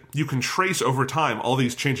 And you can trace over time all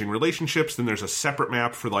these changing relationships. Then there's a separate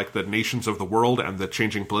map for like the nations of the world and the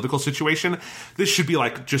changing political situation. This should be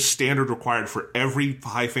like just standard required for every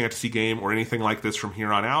high fantasy game or anything like this from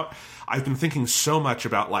here on out. I've been thinking so much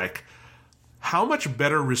about like how much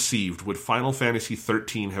better received would Final Fantasy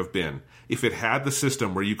XIII have been if it had the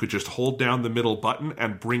system where you could just hold down the middle button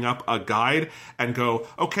and bring up a guide and go,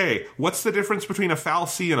 okay, what's the difference between a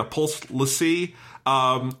fal'C and a pulse l'C?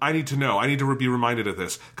 I need to know. I need to be reminded of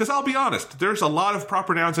this. Because I'll be honest, there's a lot of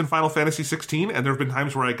proper nouns in Final Fantasy XVI, and there have been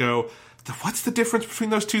times where I go, what's the difference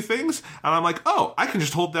between those two things? And I'm like, oh, I can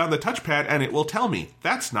just hold down the touchpad and it will tell me.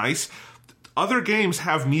 That's nice. Other games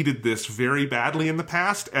have needed this very badly in the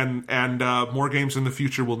past, and more games in the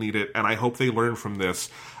future will need it, and I hope they learn from this.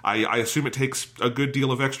 I assume it takes a good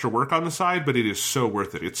deal of extra work on the side, but it is so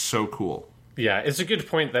worth it. It's so cool. Yeah, it's a good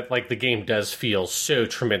point that, like, the game does feel so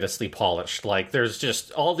tremendously polished. Like, there's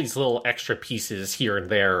just all these little extra pieces here and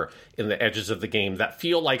there in the edges of the game that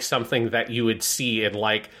feel like something that you would see in,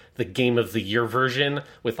 like, the Game of the Year version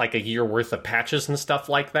with, like, a year worth of patches and stuff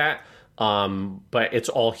like that. But it's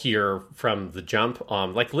all here from the jump.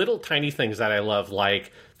 Like little tiny things that I love,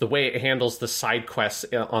 like the way it handles the side quests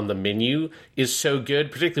on the menu is so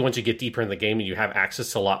good, particularly once you get deeper in the game and you have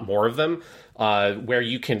access to a lot more of them, where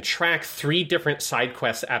you can track 3 different side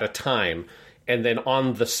quests at a time. And then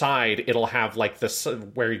on the side, it'll have like this,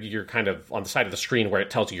 where you're kind of on the side of the screen where it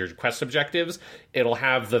tells you your quest objectives. It'll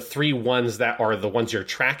have the 3 ones that are the ones you're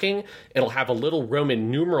tracking. It'll have a little Roman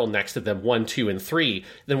numeral next to them, 1, 2, and 3.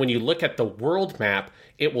 Then when you look at the world map,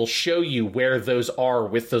 it will show you where those are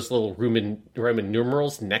with those little Roman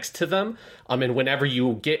numerals next to them. And whenever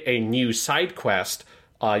you get a new side quest,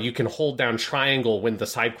 you can hold down triangle when the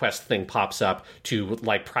side quest thing pops up to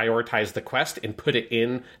like prioritize the quest and put it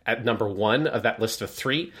in at number 1 of that list of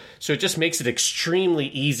 3. So it just makes it extremely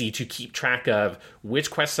easy to keep track of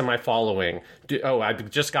which quests am I following. I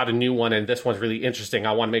just got a new one and this one's really interesting.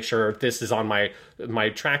 I want to make sure this is on my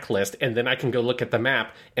track list, and then I can go look at the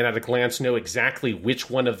map and at a glance know exactly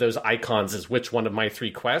which one of those icons is which one of my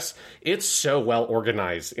 3 quests. It's so well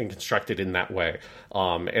organized and constructed in that way.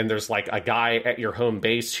 And there's like a guy at your home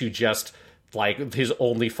base who just, like, his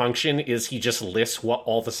only function is he just lists what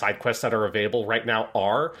all the side quests that are available right now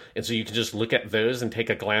are. And so you can just look at those and take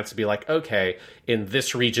a glance and be like, okay, in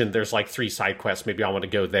this region, there's like 3 side quests. Maybe I want to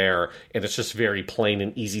go there. And it's just very plain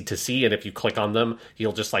and easy to see. And if you click on them,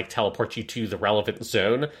 he'll just like teleport you to the relevant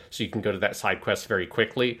zone. So you can go to that side quest very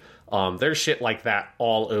quickly. There's shit like that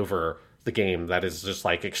all over the game that is just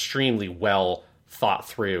like extremely well thought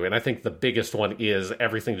through. And I think the biggest one is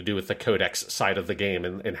everything to do with the codex side of the game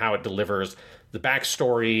and how it delivers the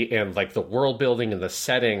backstory and like the world building and the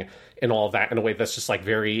setting and all of that in a way that's just like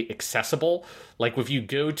very accessible. Like if you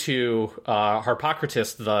go to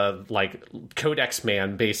Harpocrates, the like codex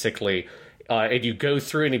man basically, and you go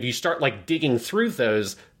through, and if you start like digging through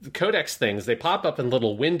those codex things, they pop up in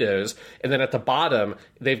little windows, and then at the bottom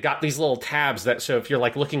they've got these little tabs that, so if you're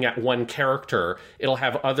like looking at one character, it'll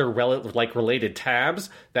have other related tabs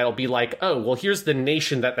that'll be like, oh well, here's the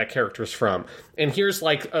nation that character's from, and here's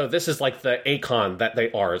like, oh, this is like the Acon that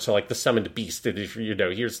they are, so like the summoned beast,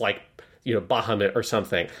 here's like, Bahamut or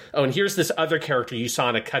something. Oh, and here's this other character you saw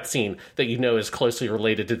in a cutscene that you know is closely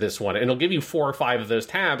related to this one. And it'll give you 4 or 5 of those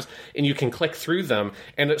tabs, and you can click through them,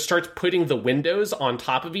 and it starts putting the windows on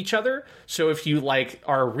top of each other. So if you, like,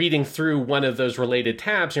 are reading through one of those related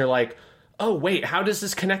tabs, and you're like, oh, wait, how does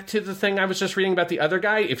this connect to the thing I was just reading about the other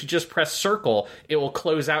guy? If you just press circle, it will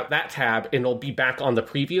close out that tab, and it'll be back on the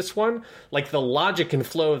previous one. Like, the logic and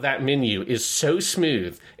flow of that menu is so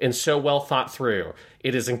smooth and so well thought through.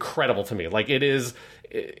 It is incredible to me. Like, it's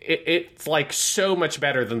like so much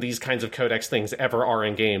better than these kinds of codex things ever are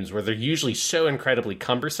in games, where they're usually so incredibly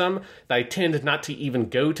cumbersome that I tend not to even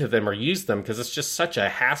go to them or use them because it's just such a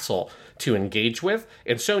hassle to engage with.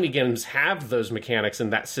 And Sony games have those mechanics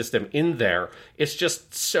and that system in there. It's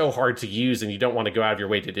just so hard to use, and you don't want to go out of your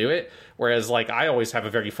way to do it. Whereas, like, I always have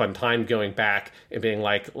a very fun time going back and being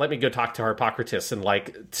like, let me go talk to Harpocrates and,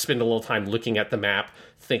 like, spend a little time looking at the map,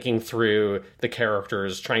 thinking through the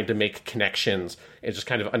characters, trying to make connections, and just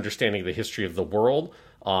kind of understanding the history of the world.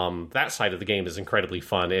 That side of the game is incredibly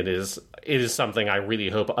fun. It is something I really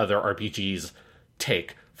hope other RPGs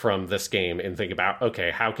take from this game and think about, okay,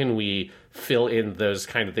 how can we fill in those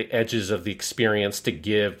kind of the edges of the experience to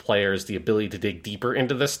give players the ability to dig deeper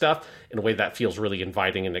into this stuff in a way that feels really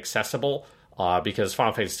inviting and accessible, because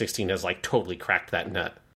Final Fantasy 16 has like totally cracked that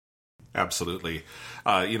nut. Absolutely.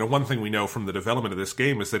 One thing we know from the development of this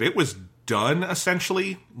game is that it was done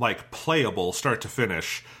essentially, like playable start to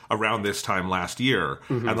finish, around this time last year.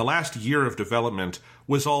 Mm-hmm. And the last year of development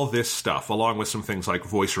was all this stuff, along with some things like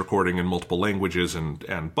voice recording in multiple languages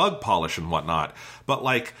and bug polish and whatnot. But,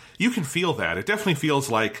 like, you can feel that. It definitely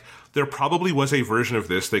feels like there probably was a version of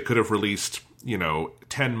this they could have released,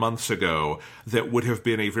 10 months ago that would have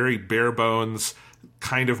been a very bare bones,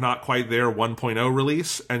 kind of not quite there 1.0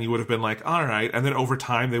 release, and you would have been like, all right, and then over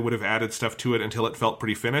time they would have added stuff to it until it felt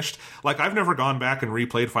pretty finished. Like, I've never gone back and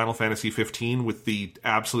replayed Final Fantasy 15 with the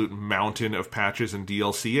absolute mountain of patches and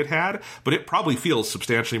DLC it had, but it probably feels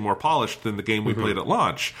substantially more polished than the game we played at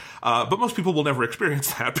launch. But most people will never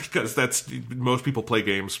experience that, because most people play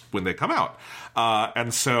games when they come out.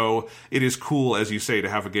 And so it is cool, as you say, to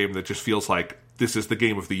have a game that just feels like this is the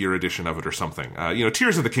Game of the Year edition of it or something.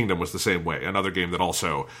 Tears of the Kingdom was the same way, another game that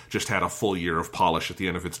also just had a full year of polish at the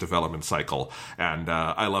end of its development cycle. And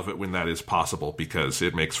I love it when that is possible, because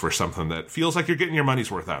it makes for something that feels like you're getting your money's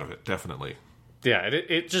worth out of it, definitely. Yeah,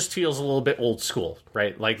 it just feels a little bit old school,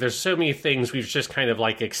 right? Like, there's so many things we've just kind of,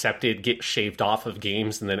 like, accepted, get shaved off of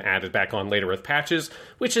games and then added back on later with patches,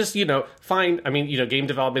 which is, fine. I mean, game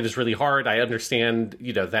development is really hard. I understand,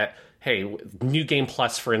 that, hey, New Game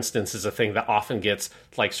Plus, for instance, is a thing that often gets,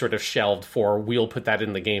 like, sort of shelved for, we'll put that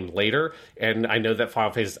in the game later. And I know that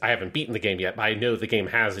Final Fantasy, I haven't beaten the game yet, but I know the game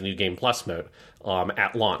has a New Game Plus mode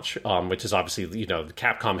at launch, which is obviously,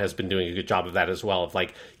 Capcom has been doing a good job of that as well, of,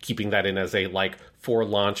 like, keeping that in as a, like, for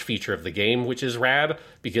launch feature of the game, which is rad,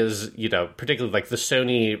 because, particularly, like, the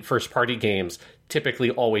Sony first-party games typically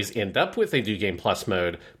always end up with a New Game Plus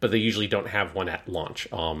mode, but they usually don't have one at launch.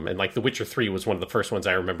 And like The Witcher 3 was one of the first ones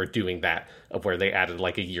I remember doing that, of where they added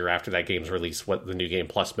like a year after that game's release what the New Game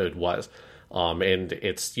Plus mode was. And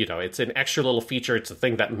it's, it's an extra little feature. It's a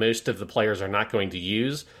thing that most of the players are not going to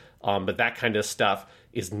use. But that kind of stuff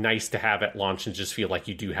is nice to have at launch and just feel like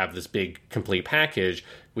you do have this big complete package,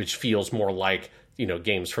 which feels more like,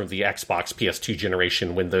 games from the Xbox PS2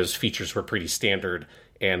 generation, when those features were pretty standard.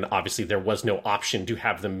 And obviously there was no option to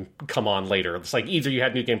have them come on later. It's like either you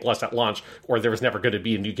had New Game Plus at launch, or there was never going to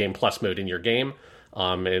be a New Game Plus mode in your game.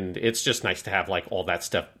 And it's just nice to have like all that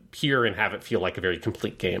stuff here and have it feel like a very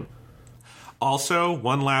complete game. Also,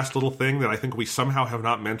 one last little thing that I think we somehow have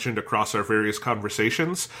not mentioned across our various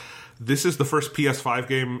conversations. This is the first PS5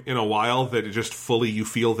 game in a while that it just fully, you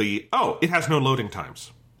feel it has no loading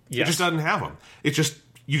times. Yes. It just doesn't have them.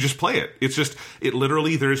 You just play it. It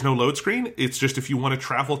literally, there is no load screen. It's just, if you want to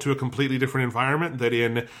travel to a completely different environment, that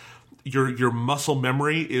in your muscle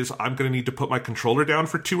memory is, I'm going to need to put my controller down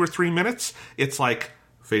for 2 or 3 minutes. It's like,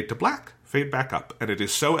 fade to black, fade back up. And it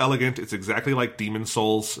is so elegant. It's exactly like Demon's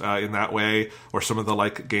Souls in that way, or some of the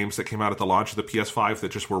like games that came out at the launch of the PS5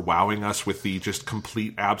 that just were wowing us with the just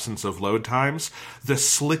complete absence of load times. The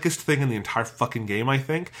slickest thing in the entire fucking game, I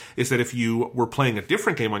think, is that if you were playing a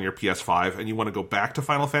different game on your PS5 and you want to go back to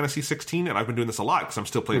Final Fantasy 16, and I've been doing this a lot because I'm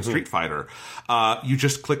still playing Street Fighter, you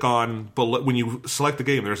just click on, when you select the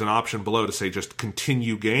game, there's an option below to say just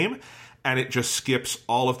continue game, and it just skips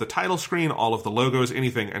all of the title screen, all of the logos,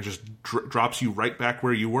 anything, and just drops you right back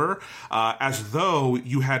where you were, as though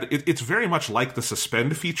you had... It's very much like the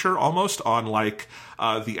suspend feature, almost, on, like,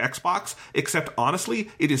 the Xbox, except,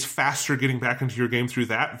 honestly, it is faster getting back into your game through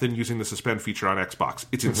that than using the suspend feature on Xbox.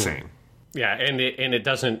 It's insane. Yeah, and it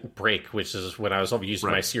doesn't break, which is when I was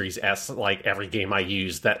using my Series S, like every game I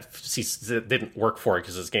used that didn't work for it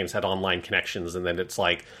because those games had online connections, and then it's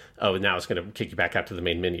like, oh, now it's going to kick you back out to the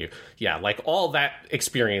main menu. Yeah, like all that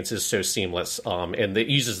experience is so seamless, and it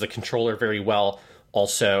uses the controller very well.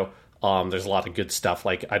 Also, there's a lot of good stuff.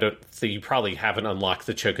 Like, I don't think you probably haven't unlocked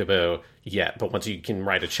the Chocobo yet, but once you can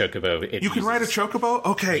ride a Chocobo, you can ride a Chocobo?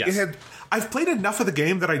 Okay. Yes. I've played enough of the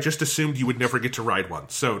game that I just assumed you would never get to ride one,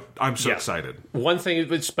 so I'm so excited. One thing,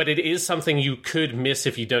 but it is something you could miss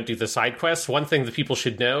if you don't do the side quests. One thing that people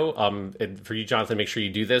should know, and for you, Jonathan, make sure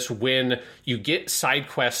you do this, when you get side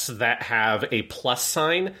quests that have a plus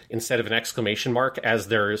sign instead of an exclamation mark as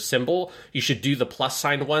their symbol, you should do the plus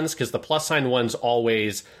sign ones, because the plus sign ones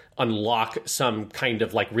always unlock some kind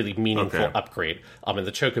of like really meaningful upgrade. And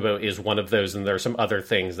the Chocobo is one of those, and there are some other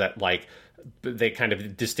things that like they kind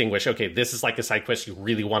of distinguish, okay, this is like a side quest you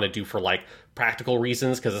really want to do for like practical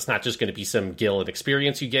reasons, because it's not just going to be some gil and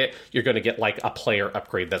experience you get. You're going to get like a player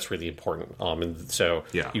upgrade that's really important. And so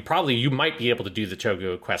you might be able to do the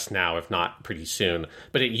Chocobo quest now, if not pretty soon,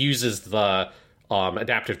 but it uses the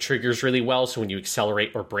adaptive triggers really well. So when you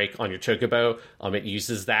accelerate or brake on your Chocobo, it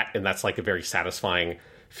uses that, and that's like a very satisfying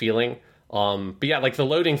feeling. But yeah, like the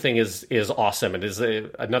loading thing is awesome. It is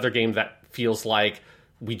another game that feels like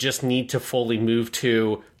we just need to fully move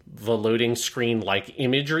to the loading screen, like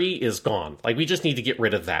imagery is gone. Like we just need to get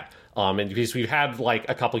rid of that. And because we've had like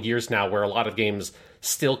a couple years now where a lot of games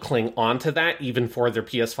still cling on to that, even for their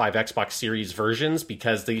PS5, Xbox Series versions,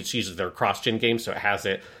 because it's usually their cross-gen game, so it has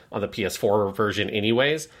it on the PS4 version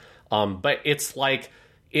anyways. But it's like,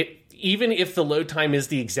 even if the load time is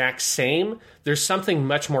the exact same, there's something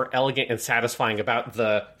much more elegant and satisfying about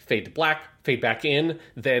the fade to black, fade back in,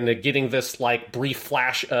 than getting this like brief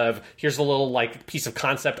flash of here's a little like piece of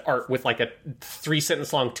concept art with like a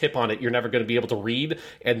 3-sentence long tip on it you're never going to be able to read,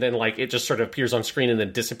 and then like it just sort of appears on screen and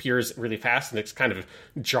then disappears really fast, and it's kind of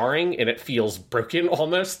jarring and it feels broken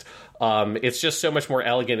almost. It's just so much more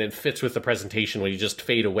elegant and fits with the presentation when you just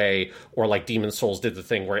fade away, or like Demon's Souls did the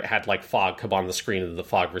thing where it had like fog come on the screen and the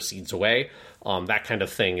fog recedes away. That kind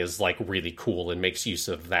of thing is like really cool and makes use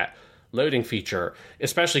of that loading feature,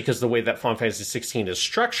 especially because the way that Final Fantasy 16 is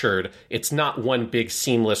structured, it's not one big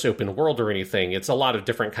seamless open world or anything. It's a lot of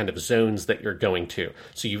different kind of zones that you're going to.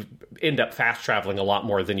 So you end up fast traveling a lot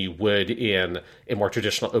more than you would in a more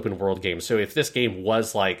traditional open world game. So if this game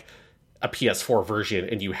was like a PS4 version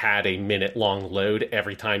and you had a minute-long load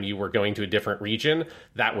every time you were going to a different region,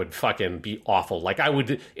 that would fucking be awful. Like, I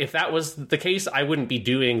would, if that was the case, I wouldn't be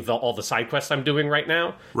doing all the side quests I'm doing right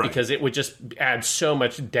now, because it would just add so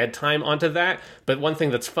much dead time onto that. But one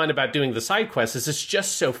thing that's fun about doing the side quests is it's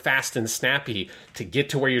just so fast and snappy to get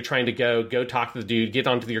to where you're trying to go talk to the dude, get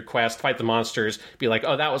onto your quest, fight the monsters, be like,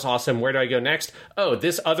 oh, that was awesome, where do I go next? Oh,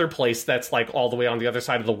 this other place that's like all the way on the other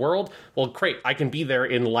side of the world? Well, great, I can be there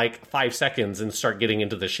in like 5 seconds and start getting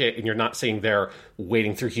into the shit, and you're not sitting there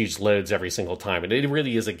waiting through huge loads every single time. And it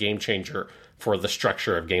really is a game changer for the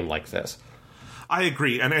structure of a game like this. I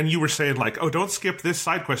agree. And you were saying, like, oh, don't skip this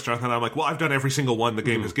side quest, Jonathan. And I'm like, well, I've done every single one the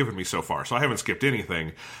game has given me so far, so I haven't skipped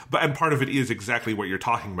anything. And part of it is exactly what you're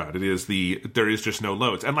talking about. It is there is just no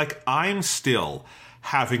loads. And, like, I'm still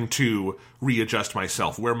having to readjust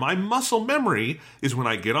myself, where my muscle memory is when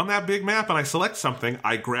I get on that big map and I select something,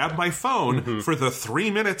 I grab my phone for the 3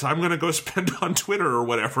 minutes I'm going to go spend on Twitter or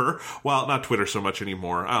whatever. Well, not Twitter so much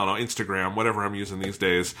anymore. I don't know, Instagram, whatever I'm using these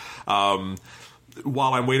days.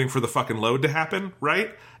 While I'm waiting for the fucking load to happen, right?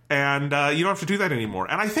 And you don't have to do that anymore.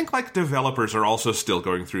 And I think, like, developers are also still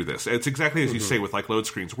going through this. It's exactly as you say with, like, load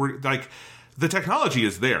screens. We're, like, the technology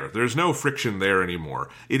is there. There's no friction there anymore.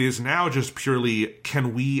 It is now just purely,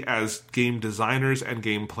 can we as game designers and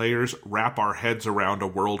game players wrap our heads around a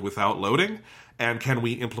world without loading? And can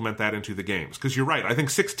we implement that into the games? Because you're right. I think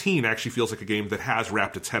 16 actually feels like a game that has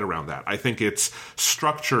wrapped its head around that. I think its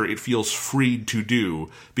structure, it feels freed to do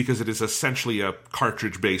because it is essentially a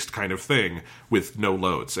cartridge-based kind of thing with no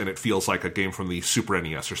loads. And it feels like a game from the Super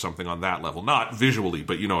NES or something on that level. Not visually,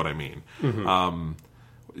 but you know what I mean.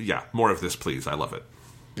 Yeah, more of this, please. I love it.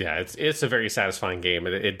 Yeah, it's a very satisfying game.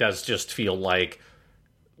 It does just feel like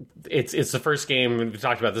it's the first game, we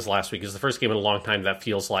talked about this last week, it's the first game in a long time that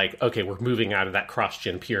feels like, okay, we're moving out of that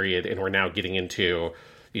cross-gen period and we're now getting into,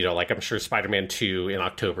 you know, like I'm sure Spider-Man 2 in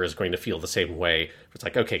October is going to feel the same way. It's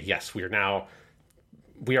like, okay, yes, we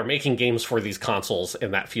are making games for these consoles,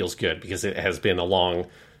 and that feels good because it has been a long,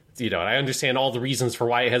 you know, I understand all the reasons for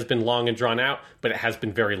why it has been long and drawn out, but it has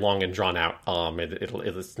been very long and drawn out.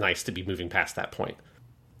 It's nice to be moving past that point.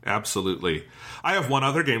 Absolutely. I have one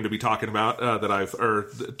other game to be talking about that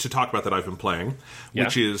I've been playing,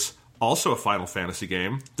 which is also a Final Fantasy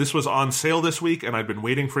game. This was on sale this week, and I'd been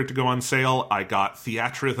waiting for it to go on sale. I got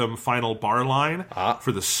Theatrhythm Final Bar Line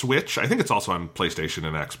for the Switch. I think it's also on PlayStation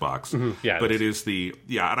and Xbox. Yeah, but it is and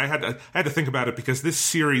I had to think about it because this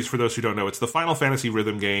series, for those who don't know, it's the Final Fantasy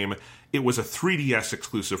rhythm game. It was a 3DS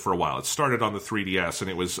exclusive for a while. It started on the 3DS, and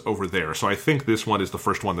it was over there. So I think this one is the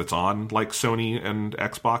first one that's on, like, Sony and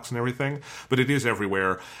Xbox and everything. But it is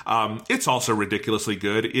everywhere. It's also ridiculously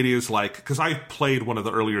good. It is, like, because I played one of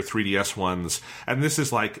the earlier 3DS ones, and this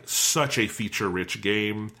is, like, such a feature-rich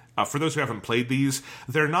game. For those who haven't played these,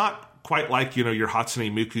 they're not quite like, you know, your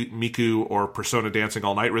Hatsune Miku or Persona Dancing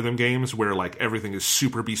All Night rhythm games where, like, everything is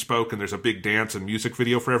super bespoke and there's a big dance and music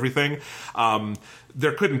video for everything.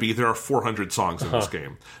 There couldn't be. There are 400 songs in this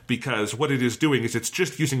game, because what it is doing is it's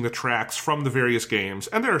just using the tracks from the various games,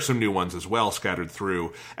 and there are some new ones as well scattered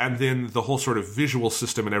through, and then the whole sort of visual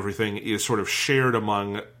system and everything is sort of shared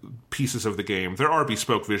among pieces of the game. There are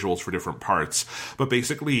bespoke visuals for different parts, but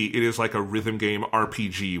basically it is like a rhythm game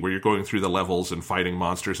RPG where you're going through the levels and fighting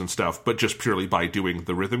monsters and stuff, but just purely by doing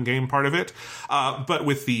the rhythm game part of it, but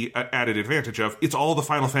with the added advantage of it's all the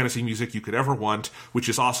Final Fantasy music you could ever want, which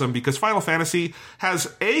is awesome because Final Fantasy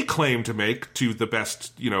has a claim to make to the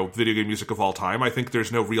best, you know, video game music of all time. I think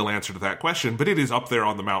there's no real answer to that question, but it is up there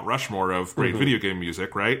on the Mount Rushmore of great video game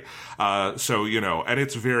music, right? So, you know, and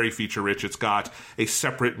it's very feature rich. It's got a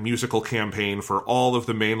separate musical campaign for all of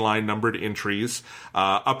the mainline numbered entries,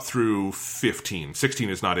 up through 15. 16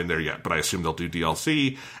 is not in there yet, but I assume they'll do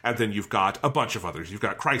DLC. And then you've got a bunch of others. You've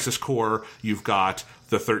got Crisis Core, you've got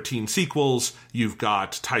the 13 sequels, you've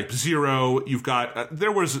got Type 0, you've got...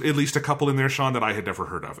 there was at least a couple in there, Sean, that I had never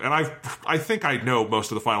heard of. And I think I know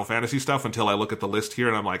most of the Final Fantasy stuff until I look at the list here,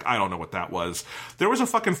 and I'm like, I don't know what that was. There was a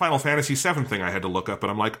fucking Final Fantasy VII thing I had to look up,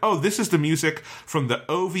 and I'm like, oh, this is the music from the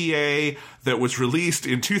OVA that was released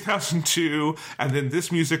in 2002, and then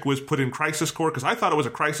this music was put in Crisis Core, because I thought it was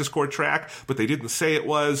a Crisis Core track, but they didn't say it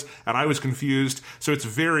was, and I was confused. So it's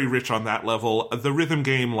very rich on that level. The rhythm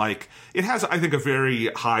game, like, it has, I think, a very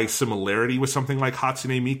high similarity with something like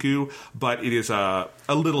Hatsune Miku, but it is a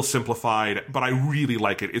little simplified, but I really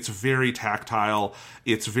like it. It's very tactile.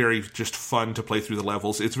 It's very just fun to play through the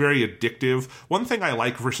levels. It's very addictive. One thing I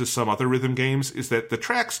like versus some other rhythm games is that the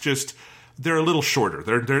tracks just... they're a little shorter.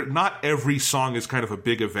 They're not every song is kind of a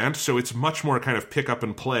big event, so it's much more kind of pick up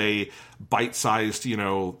and play, bite-sized,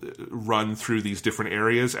 run through these different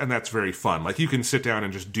areas, and that's very fun. Like, you can sit down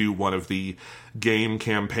and just do one of the game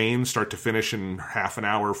campaigns, start to finish in half an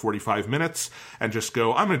hour, 45 minutes, and just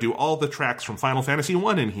go, I'm going to do all the tracks from Final Fantasy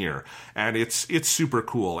 1 in here. And it's super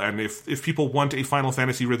cool. And if people want a Final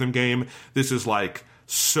Fantasy rhythm game, this is like...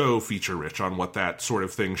 so feature-rich on what that sort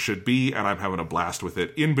of thing should be, and I'm having a blast with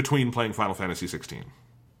it in between playing Final Fantasy 16.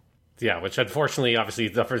 Yeah, which unfortunately, obviously,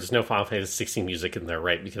 there's no Final Fantasy 16 music in there,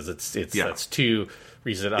 right? Because that's too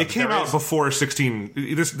recent. It came out before 16.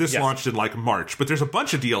 This launched in, like, March, but there's a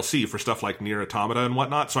bunch of DLC for stuff like Nier Automata and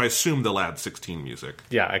whatnot, so I assume they'll add 16 music.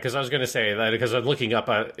 Yeah, because I was going to say that, because I'm looking up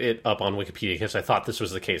it up on Wikipedia, because I thought this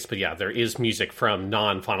was the case, but yeah, there is music from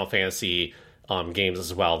non-Final Fantasy games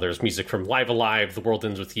as well. There's music from Live Alive, The World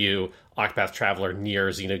Ends With You, Octopath Traveler, Nier,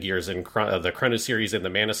 Xenogears, and the Chrono series and the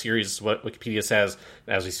Mana series is what Wikipedia says.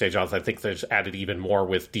 As we say, Jonathan, I think there's added even more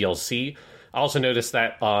with DLC. I also noticed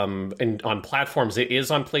that on platforms, it is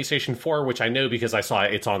on PlayStation 4, which I know because I saw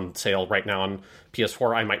it's on sale right now on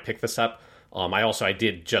PS4. I might pick this up. I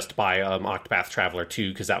did just buy Octopath Traveler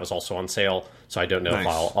 2 because that was also on sale, so I don't know if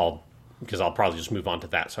I'll because I'll probably just move on to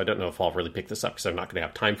that. So I don't know if I'll really pick this up because I'm not going to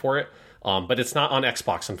have time for it. But it's not on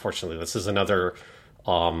Xbox, unfortunately. This is another...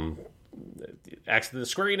 the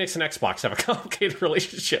Square Enix and Xbox have a complicated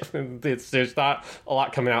relationship. And there's not a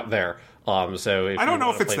lot coming out there. So I don't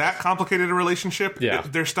know if it's that complicated a relationship. Yeah.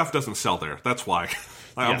 Their stuff doesn't sell there. That's why.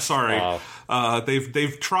 I'm sorry.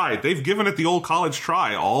 They've tried. They've given it the old college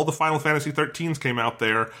try. All the Final Fantasy 13s came out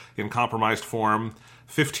there in compromised form.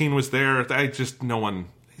 15 was there. No one...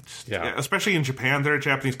 Yeah, especially in Japan, they're a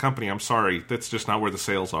Japanese company. I'm sorry, that's just not where the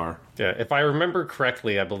sales are. Yeah, if I remember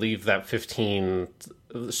correctly, I believe that 15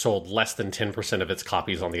 sold less than 10% of its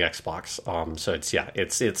copies on the Xbox. So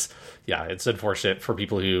it's unfortunate for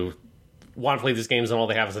people who want to play these games and all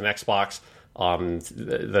they have is an Xbox.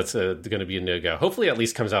 That's going to be a no-go. Hopefully, it at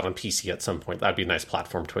least comes out on PC at some point. That'd be a nice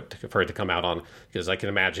platform for it to come out on, because I can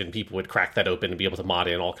imagine people would crack that open and be able to mod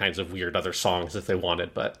in all kinds of weird other songs if they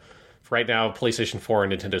wanted, but. Right now, PlayStation 4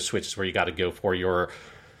 and Nintendo Switch is where you got to go for your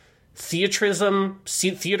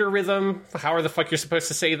theater rhythm. However the fuck you're supposed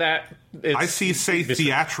to say that. Say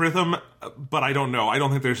theatrhythm, but I don't know. I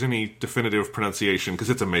don't think there's any definitive pronunciation because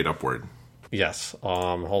it's a made-up word. Yes.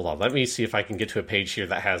 Hold on. Let me see if I can get to a page here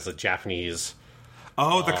that has a Japanese...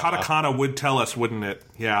 Oh, the katakana would tell us, wouldn't it?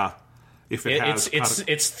 Yeah. If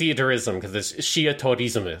it's theaterism, because it's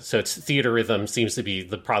shiatorism. So it's theaterism seems to be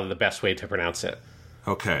probably the best way to pronounce it.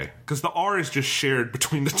 Okay, because the R is just shared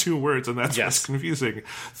between the two words, and that's what's confusing.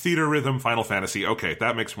 Theater rhythm, Final Fantasy. Okay,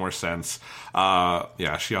 that makes more sense.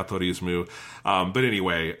 Shiatorismu. But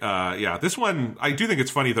anyway, this one, I do think it's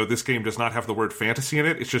funny, though, this game does not have the word fantasy in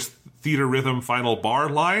it. It's just theater rhythm final bar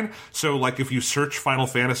line. So, like, if you search Final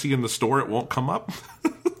Fantasy in the store, it won't come up.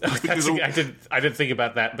 I didn't think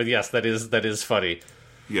about that, but yes, that is funny.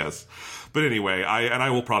 Yes. But anyway, I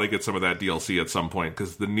will probably get some of that DLC at some point,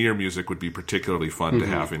 because the Nier music would be particularly fun to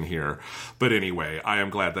have in here. But anyway, I am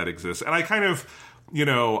glad that exists. And I kind of,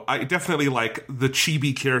 I definitely like the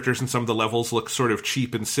chibi characters in some of the levels look sort of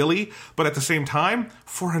cheap and silly, but at the same time,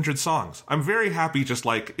 400 songs. I'm very happy, just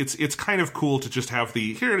like, it's kind of cool to just have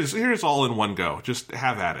here's all in one go. Just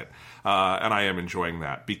have at it. And I am enjoying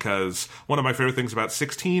that, because one of my favorite things about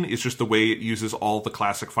 16 is just the way it uses all the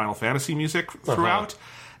classic Final Fantasy music throughout.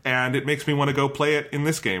 And it makes me want to go play it in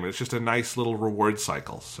this game. It's just a nice little reward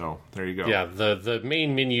cycle. So there you go. Yeah, the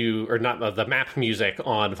main menu, or not the map music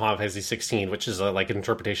on Final Fantasy 16, which is like an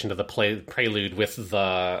interpretation of the prelude with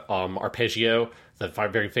the arpeggio, the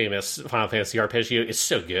very famous Final Fantasy arpeggio, is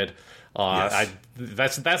so good. Yes.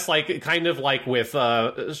 That's like kind of like with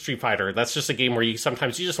Street Fighter. That's just a game where you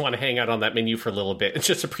sometimes just want to hang out on that menu for a little bit and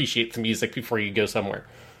just appreciate the music before you go somewhere.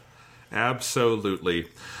 Absolutely.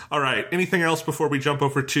 All right. Anything else before we jump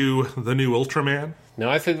over to the new Ultraman? No,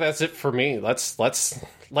 I think that's it for me. Let's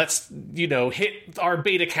let's hit our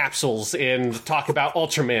beta capsules and talk about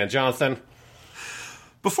Ultraman, Jonathan.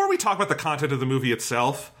 Before we talk about the content of the movie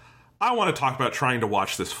itself, I want to talk about trying to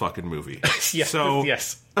watch this fucking movie. Yes.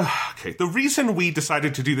 Okay, the reason we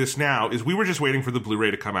decided to do this now is we were just waiting for the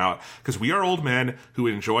Blu-ray to come out, because we are old men who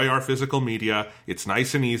enjoy our physical media. It's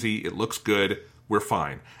nice and easy. It looks good. We're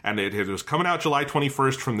fine. And it was coming out July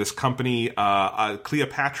 21st from this company.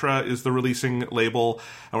 Cleopatra is the releasing label.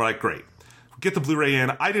 And we're like, great. Get the Blu-ray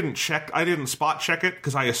in. I didn't spot check it,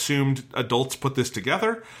 because I assumed adults put this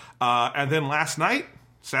together. And then last night,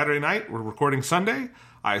 Saturday night, we're recording Sunday,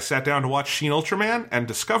 I sat down to watch Shin Ultraman and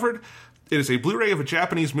discovered it is a Blu-ray of a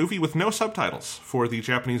Japanese movie with no subtitles for the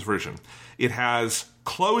Japanese version. It has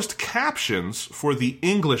closed captions for the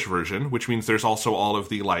English version, which means there's also all of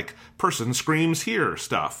the, person screams here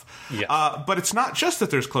stuff. Yes. But it's not just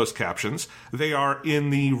that there's closed captions. They are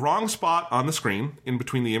in the wrong spot on the screen, in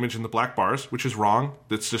between the image and the black bars, which is wrong.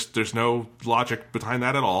 It's just, there's no logic behind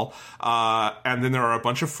that at all. And then there are a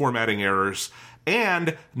bunch of formatting errors.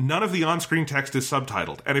 And none of the on-screen text is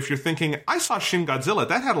subtitled. And if you're thinking, I saw Shin Godzilla,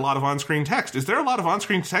 that had a lot of on-screen text. Is there a lot of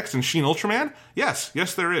on-screen text in Shin Ultraman? Yes,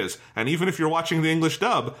 there is. And even if you're watching the English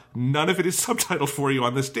dub, none of it is subtitled for you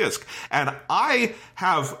on this disc. And I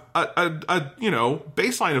have a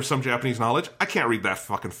baseline of some Japanese knowledge. I can't read that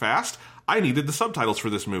fucking fast. I needed the subtitles for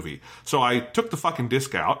this movie. So I took the fucking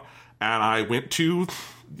disc out, and I went to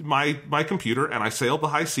my computer, and I sailed the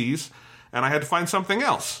high seas, and I had to find something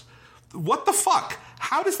else. What the fuck?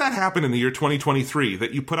 How does that happen in the year 2023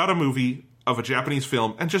 that you put out a movie of a Japanese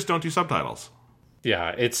film and just don't do subtitles?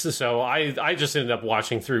 Yeah, I just ended up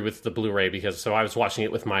watching through with the Blu-ray because I was watching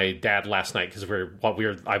it with my dad last night because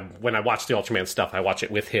when I watched the Ultraman stuff, I watch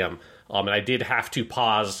it with him. And I did have to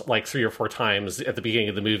pause 3 or 4 times at the beginning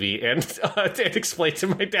of the movie and explain to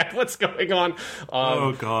my dad what's going on.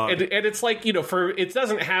 Oh God! And it's it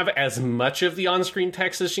doesn't have as much of the on-screen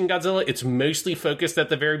text as Shin Godzilla. It's mostly focused at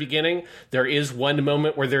the very beginning. There is one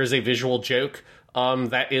moment where there is a visual joke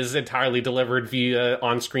that is entirely delivered via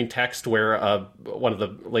on-screen text, where one of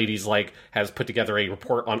the ladies has put together a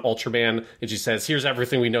report on Ultraman, and she says, "Here's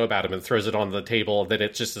everything we know about him," and throws it on the table. Then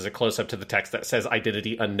it just is a close-up to the text that says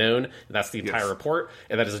 "identity unknown." And that's the entire report,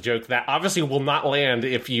 and that is a joke that obviously will not land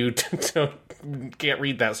if you can't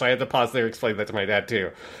read that. So I had to pause there and explain that to my dad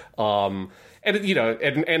too.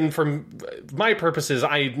 And from my purposes,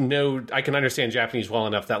 I know I can understand Japanese well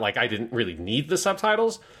enough that I didn't really need the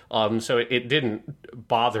subtitles, so it didn't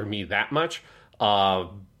bother me that much.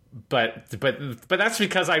 But that's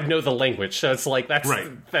because I know the language, so it's that's right.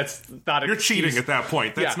 That's not. You're cheating at that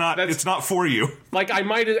point. It's not for you. I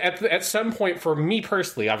might at some point, for me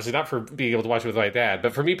personally, obviously not for being able to watch it with my dad,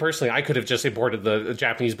 but for me personally, I could have just imported the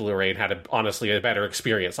Japanese Blu-ray and had honestly a better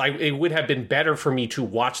experience. It would have been better for me to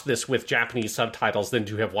watch this with Japanese subtitles than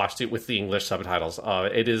to have watched it with the English subtitles.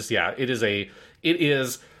 It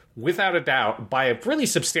is without a doubt, by a really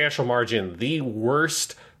substantial margin, the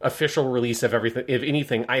worst official release of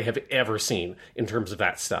anything I have ever seen in terms of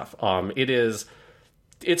that stuff.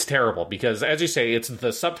 It's terrible because, as you say, it's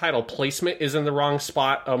the subtitle placement is in the wrong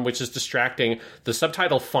spot, which is distracting. The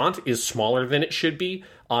subtitle font is smaller than it should be,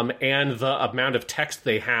 and the amount of text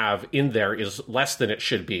they have in there is less than it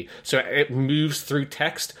should be. So it moves through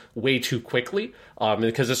text way too quickly,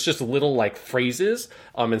 because it's just little phrases,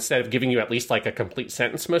 instead of giving you at least a complete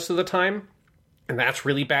sentence most of the time. And that's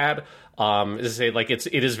really bad. As I say,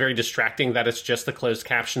 it is very distracting that it's just the closed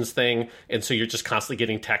captions thing, and so you're just constantly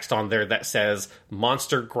getting text on there that says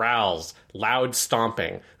 "monster growls, loud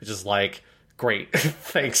stomping," which is great.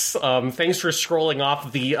 Thanks. Thanks for scrolling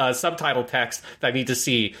off the subtitle text that I need to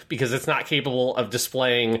see, because it's not capable of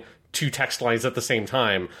displaying 2 text lines at the same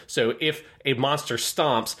time. So if a monster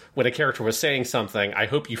stomps when a character was saying something, I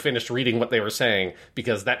hope you finished reading what they were saying,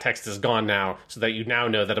 because that text is gone now, so that you now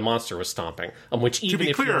know that a monster was stomping. Which, even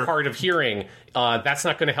if you're hard of hearing, that's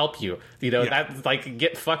not going to help you. That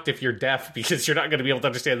get fucked if you're deaf, because you're not going to be able to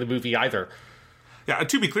understand the movie either. Yeah,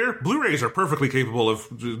 to be clear, Blu-rays are perfectly capable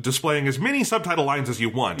of displaying as many subtitle lines as you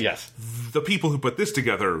want. Yes. The people who put this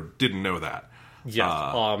together didn't know that.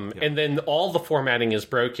 Yeah. And then all the formatting is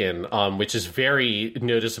broken, which is very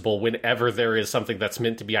noticeable whenever there is something that's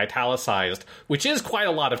meant to be italicized, which is quite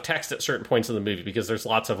a lot of text at certain points in the movie, because there's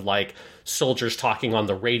lots of soldiers talking on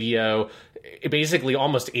the radio. Basically,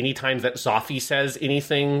 almost any time that Zoffy says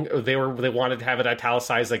anything, they wanted to have it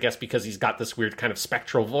italicized, I guess, because he's got this weird kind of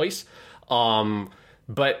spectral voice.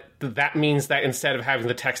 But that means that instead of having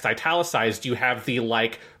the text italicized, you have the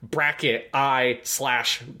bracket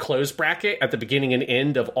I/close bracket at the beginning and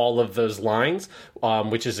end of all of those lines,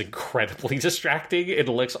 which is incredibly distracting. It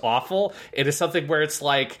looks awful. It is something where it's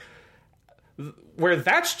where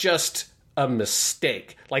that's just a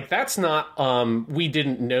mistake. Like, that's not, we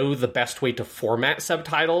didn't know the best way to format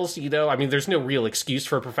subtitles, you know? I mean, there's no real excuse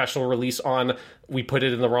for a professional release on we put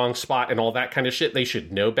it in the wrong spot and all that kind of shit. They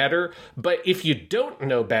should know better. But if you don't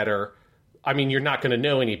know better, I mean, you're not going to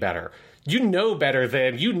know any better. You know better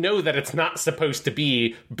than, you know that it's not supposed to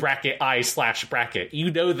be bracket I/bracket.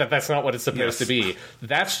 You know that that's not what it's supposed to be.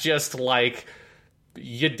 That's just like,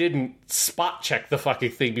 you didn't spot check the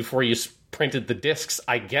fucking thing before you printed the discs,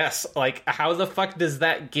 I guess. Like, how the fuck does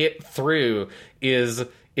that get through is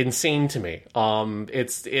insane to me.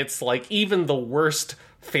 It's like, even the worst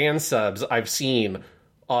fan subs I've seen,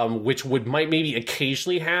 which might maybe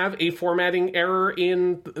occasionally have a formatting error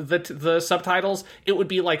in the subtitles, it would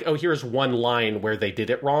be like, oh, here's one line where they did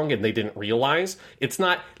it wrong and they didn't realize. It's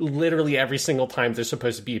not literally every single time there's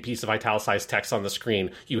supposed to be a piece of italicized text on the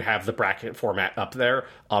screen, you have the bracket format up there.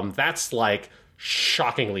 That's like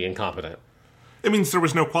shockingly incompetent. It means there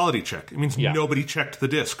was no quality check. It means nobody checked the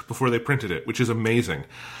disc before they printed it, which is amazing.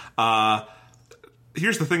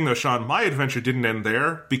 Here's the thing, though, Sean. My adventure didn't end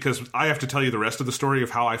there, because I have to tell you the rest of the story of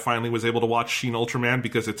how I finally was able to watch Shin Ultraman,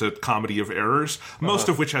 because it's a comedy of errors, most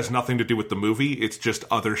of which has nothing to do with the movie. It's just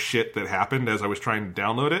other shit that happened as I was trying to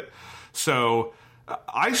download it. So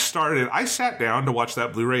I sat down to watch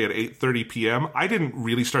that Blu-ray at 8:30 p.m. I didn't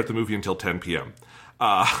really start the movie until 10 p.m.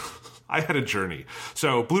 I had a journey.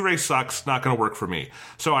 So Blu-ray sucks, not going to work for me.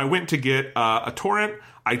 So I went to get a torrent.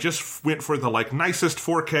 I just went for the nicest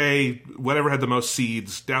 4K, whatever had the most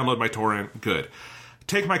seeds, download my torrent, good.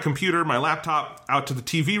 Take my computer, my laptop, out to the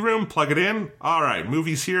TV room, plug it in. All right,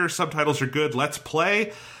 movie's here, subtitles are good, let's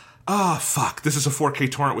play. Fuck, this is a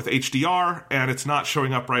 4K torrent with HDR, and it's not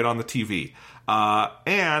showing up right on the TV.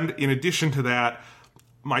 And in addition to that,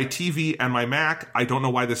 my TV and my Mac, I don't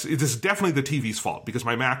know why this is definitely the TV's fault, because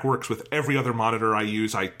my Mac works with every other monitor I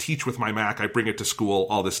use. I teach with my Mac, I bring it to school,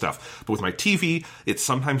 all this stuff. But with my TV, it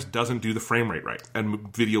sometimes doesn't do the frame rate right,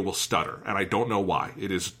 and video will stutter, and I don't know why.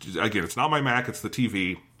 It is, again, it's not my Mac, it's the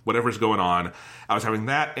TV, whatever's going on. I was having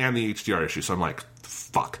that and the HDR issue, so I'm like,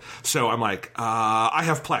 fuck. So I'm like, I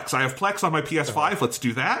have Plex on my PS5, let's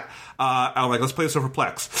do that. I'm like, let's play this over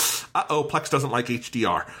Plex. Plex doesn't like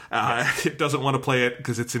HDR. It doesn't want to play it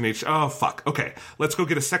because it's in Oh, fuck. Okay, let's go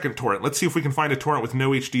get a second torrent. Let's see if we can find a torrent with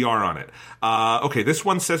no HDR on it. Okay, this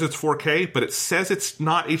one says it's 4K, but it says it's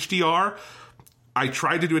not HDR. I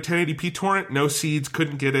tried to do a 1080p torrent, no seeds,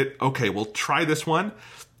 couldn't get it. Okay, we'll try this one.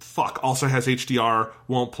 Fuck, also has HDR,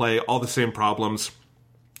 won't play, all the same problems.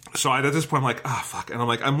 So at this point, I'm like, fuck. And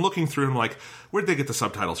I'm looking through and I'm like, where'd they get the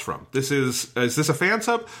subtitles from? Is this a fan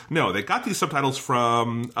sub? No, they got these subtitles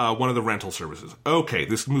from one of the rental services. Okay,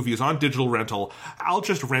 this movie is on digital rental. I'll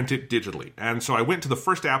just rent it digitally. And so I went to the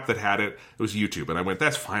first app that had it. It was YouTube. And I went,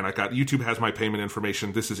 that's fine. YouTube has my payment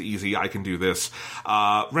information. This is easy. I can do this.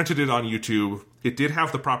 Rented it on YouTube. It did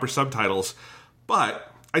have the proper subtitles, but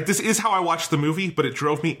this is how I watched the movie, but it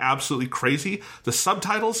drove me absolutely crazy. The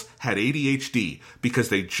subtitles had ADHD because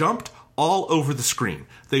they jumped all over the screen.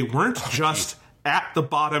 They weren't just at the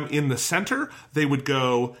bottom in the center. They would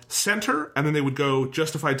go center, and then they would go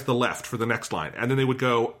justified to the left for the next line. And then they would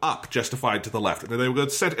go up, justified to the left. And then they would go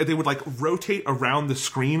center, and they would rotate around the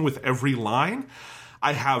screen with every line.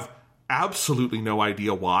 I have absolutely no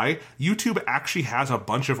idea why. YouTube actually has a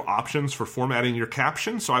bunch of options for formatting your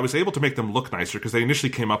captions, so I was able to make them look nicer, because they initially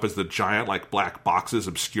came up as the giant black boxes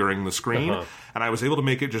obscuring the screen, and I was able to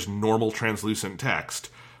make it just normal translucent text,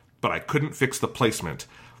 but I couldn't fix the placement.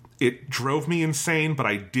 It drove me insane, but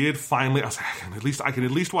I did finally, I was like, I can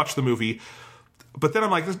at least watch the movie. But then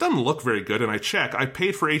I'm like, this doesn't look very good, and I check. I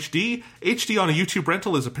paid for HD. HD on a YouTube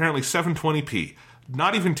rental is apparently 720p.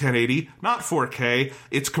 Not even 1080, not 4K.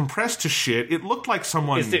 It's compressed to shit. It looked like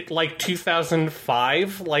someone... Is it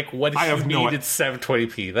 2005? What if you needed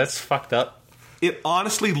 720p? That's fucked up. It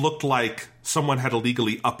honestly looked like someone had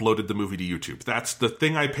illegally uploaded the movie to YouTube. That's the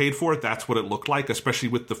thing I paid for. That's what it looked like, especially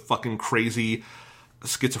with the fucking crazy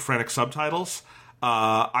schizophrenic subtitles.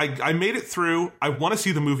 I made it through. I want to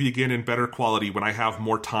see the movie again in better quality when I have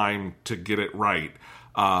more time to get it right.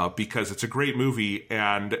 Because it's a great movie,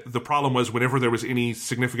 and the problem was whenever there was any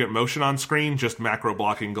significant motion on screen, just macro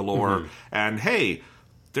blocking galore, and hey,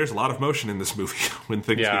 there's a lot of motion in this movie when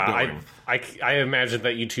things get going. I imagine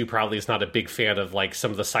that YouTube probably is not a big fan of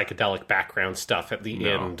some of the psychedelic background stuff at the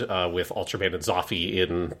end with Ultraman and Zoffy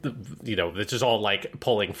it's just all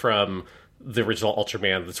pulling from the original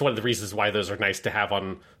Ultraman. That's one of the reasons why those are nice to have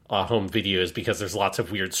on home videos, because there's lots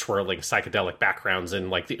of weird swirling psychedelic backgrounds in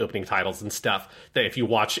the opening titles and stuff that if you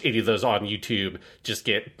watch any of those on YouTube just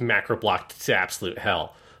get macro blocked to absolute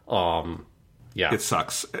hell. Yeah. It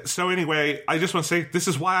sucks. So anyway, I just want to say this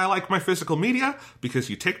is why I like my physical media, because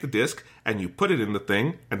you take the disc and you put it in the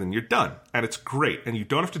thing and then you're done. And it's great. And you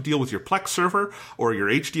don't have to deal with your Plex server or your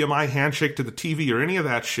HDMI handshake to the TV or any of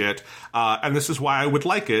that shit. And this is why I would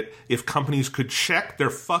like it if companies could check their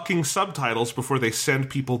fucking subtitles before they send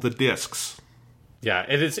people the discs. Yeah,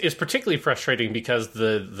 it's particularly frustrating because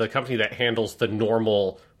the company that handles the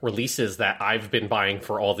normal releases that I've been buying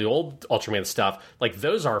for all the old Ultraman stuff, like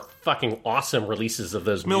those are fucking awesome releases of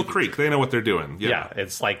those Mill movies. Creek, they know what they're doing. Yeah,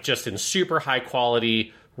 it's like just in super high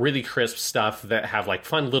quality, really crisp stuff that have like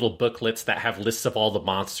fun little booklets that have lists of all the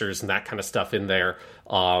monsters and that kind of stuff in there.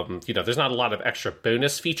 There's not a lot of extra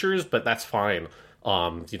bonus features, but that's fine.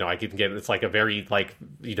 I can get, it's like a very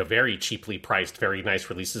very cheaply priced, very nice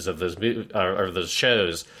releases of those or those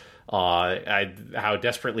shows. How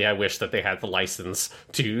desperately I wish that they had the license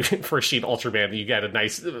for Shin Ultraman. You get a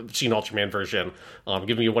nice Shin Ultraman version.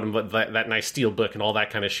 Give me one of that nice steel book and all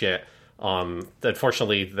that kind of shit.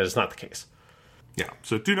 Unfortunately, that is not the case. Yeah,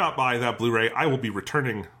 so do not buy that Blu-ray. I will be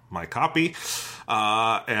returning my copy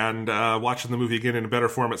and watching the movie again in a better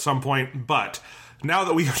form at some point. But now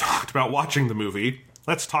that we have talked about watching the movie,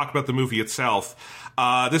 let's talk about the movie itself.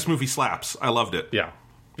 This movie slaps. I loved it. Yeah.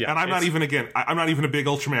 And I'm not even a big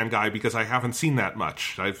Ultraman guy because I haven't seen that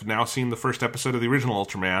much. I've now seen the first episode of the original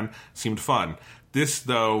Ultraman. Seemed fun. This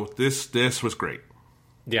was great.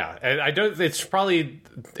 Yeah, and I don't.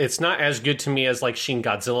 It's not as good to me as like Shin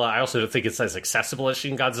Godzilla. I also don't think it's as accessible as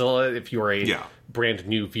Shin Godzilla if you are a brand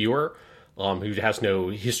new viewer who has no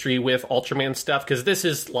history with Ultraman stuff. Because this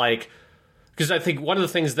is because I think one of the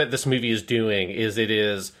things that this movie is doing is it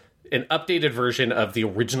is an updated version of the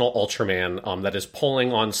original Ultraman that is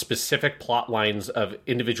pulling on specific plot lines of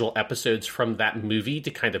individual episodes from that movie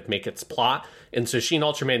to kind of make its plot. And so Shin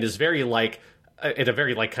Ultraman is very in a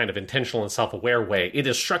very kind of intentional and self-aware way, it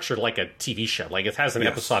is structured like a TV show. Like it has an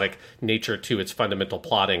episodic nature to its fundamental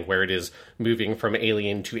plotting, where it is moving from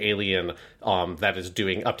alien to alien, that is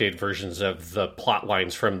doing updated versions of the plot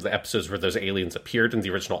lines from the episodes where those aliens appeared in the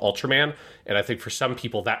original Ultraman. And I think for some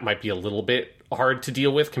people that might be a little bit hard to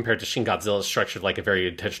deal with compared to Shin Godzilla, structured like a very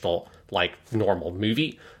intentional, normal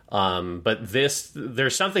movie. But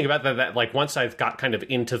there's something about that like once I've got kind of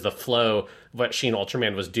into the flow of what Shin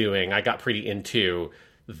Ultraman was doing, I got pretty into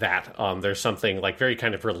that. There's something very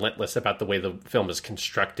kind of relentless about the way the film is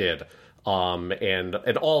constructed.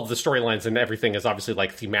 And all of the storylines and everything is obviously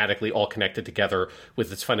thematically all connected together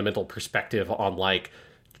with its fundamental perspective on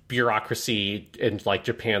bureaucracy and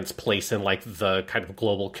Japan's place in the kind of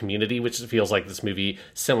global community, which feels like this movie,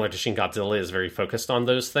 similar to Shin Godzilla, is very focused on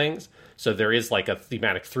those things. So there is a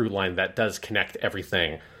thematic through line that does connect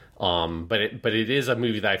everything. But it is a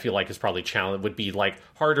movie that I feel is probably would be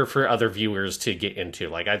harder for other viewers to get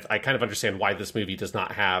into. I kind of understand why this movie does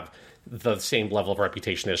not have the same level of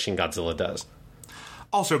reputation as Shin Godzilla does.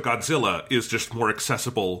 Also, Godzilla is just more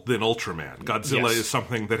accessible than Ultraman. Godzilla is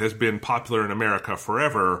something that has been popular in America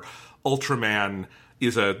forever. Ultraman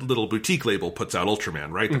is a little boutique label, puts out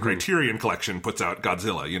Ultraman, right? The Criterion Collection puts out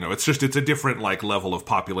Godzilla. It's a different level of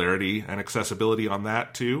popularity and accessibility on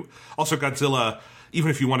that too. Also, Godzilla,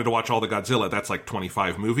 even if you wanted to watch all the Godzilla, that's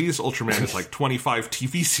 25 movies. Ultraman is 25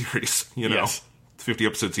 TV series, Yes. 50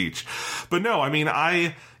 episodes each. But no, I mean,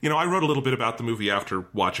 I wrote a little bit about the movie after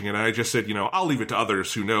watching it, and I just said, I'll leave it to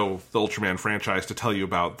others who know the Ultraman franchise to tell you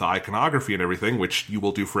about the iconography and everything, which you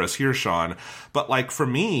will do for us here, Sean. But for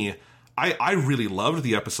me, I really loved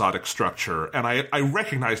the episodic structure, and I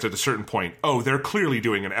recognized at a certain point, oh, they're clearly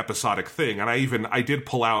doing an episodic thing, and I did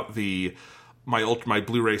pull out my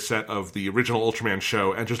Blu-ray set of the original Ultraman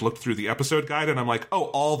show and just looked through the episode guide, and I'm like, oh,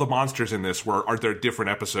 all the monsters in this are there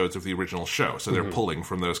different episodes of the original show, so they're pulling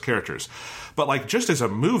from those characters. But just as a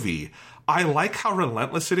movie, I like how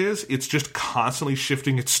relentless it is. It's just constantly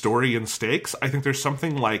shifting its story and stakes. I think there's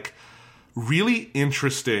something really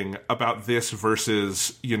interesting about this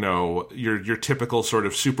versus, your typical sort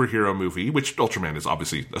of superhero movie, which Ultraman is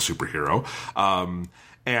obviously a superhero,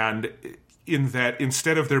 and in that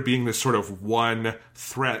instead of there being this sort of one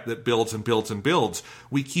threat that builds and builds and builds,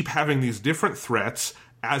 we keep having these different threats.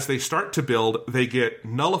 As they start to build, they get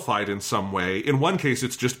nullified in some way. In one case,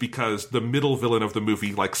 it's just because the middle villain of the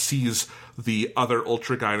movie sees the other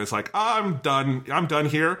Ultra guy and is like, I'm done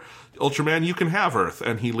here. Ultraman, you can have Earth.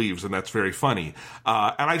 And he leaves, and that's very funny.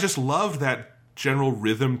 And I just love that general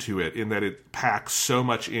rhythm to it, in that it packs so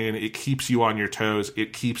much in. It keeps you on your toes.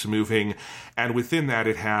 It keeps moving. And within that,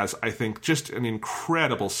 it has, I think, just an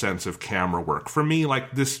incredible sense of camera work. For me,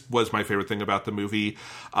 this was my favorite thing about the movie.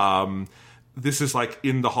 this is like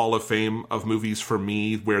in the Hall of Fame of movies for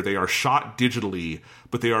me, where they are shot digitally,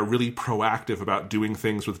 but they are really proactive about doing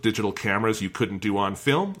things with digital cameras you couldn't do on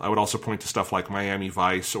film. I would also point to stuff like Miami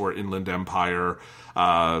Vice or Inland Empire.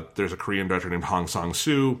 There's a Korean director named Hong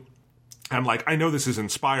Sang-soo. And, like, I know this is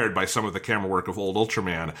inspired by some of the camera work of old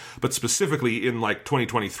Ultraman, but specifically in, like,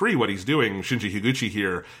 2023, what he's doing, Shinji Higuchi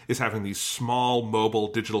here, is having these small mobile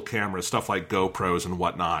digital cameras, stuff like GoPros and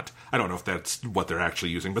whatnot. I don't know if that's what they're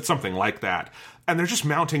actually using, but something like that. And they're just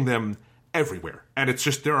mounting them everywhere. And it's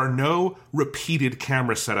just, there are no repeated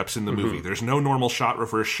camera setups in the movie. There's no normal shot,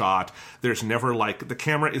 reverse shot. There's never, like, the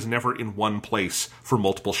camera is never in one place for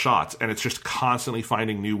multiple shots. And it's just constantly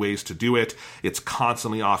finding new ways to do it. It's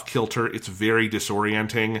constantly off kilter. It's very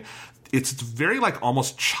disorienting. It's very, like,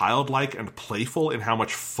 almost childlike and playful in how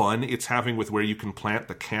much fun it's having with where you can plant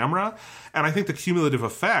the camera. And I think the cumulative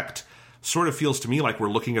effect sort of feels to me like we're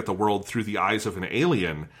looking at the world through the eyes of an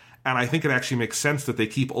alien. And I think it actually makes sense that they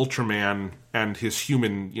keep Ultraman and his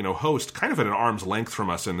human, host kind of at an arm's length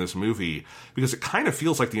from us in this movie, because it kind of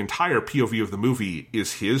feels like the entire POV of the movie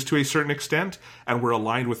is his to a certain extent, and we're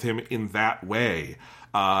aligned with him in that way.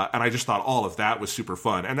 And I just thought all of that was super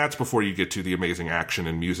fun. And that's before you get to the amazing action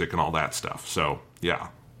and music and all that stuff. So, yeah.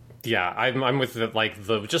 Yeah, I'm with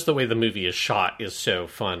just the way the movie is shot is so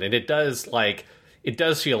fun. And it does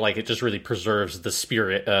feel like it just really preserves the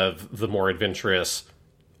spirit of the more adventurous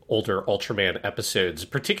older Ultraman episodes,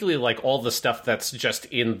 particularly like all the stuff that's just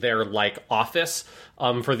in their like office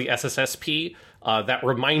for the SSSP. That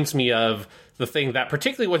reminds me of the thing that,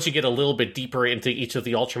 particularly once you get a little bit deeper into each of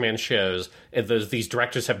the Ultraman shows, and these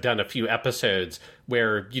directors have done a few episodes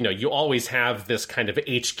where, you always have this kind of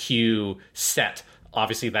HQ set.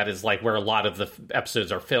 Obviously, that is like where a lot of the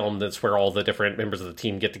episodes are filmed. That's where all the different members of the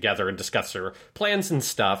team get together and discuss their plans and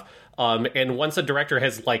stuff. And once a director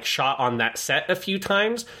has like shot on that set a few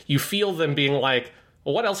times, you feel them being like,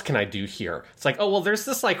 well, what else can I do here? It's like, oh, well, there's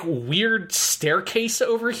this like weird staircase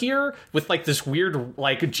over here with like this weird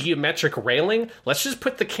like geometric railing. Let's just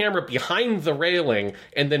put the camera behind the railing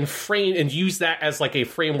and then frame and use that as like a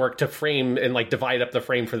framework to frame and like divide up the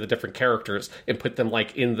frame for the different characters and put them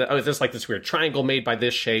like in there's like this weird triangle made by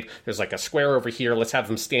this shape. There's like a square over here. Let's have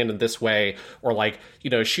them stand in this way, or like,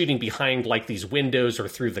 shooting behind like these windows or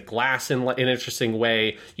through the glass in an interesting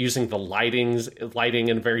way, using the lighting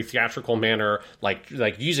in a very theatrical manner, like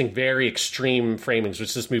using very extreme framings,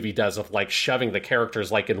 which this movie does, of like shoving the characters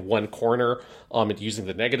like in one corner, and using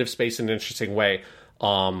the negative space in an interesting way.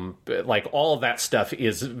 Like all of that stuff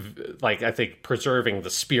is like, I think, preserving the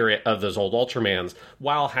spirit of those old Ultramans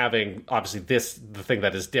while having obviously the thing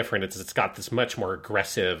that is different is it's got this much more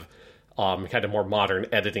aggressive, kind of more modern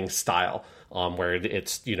editing style. Where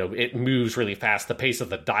it's, it moves really fast. The pace of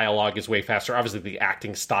the dialogue is way faster. Obviously, the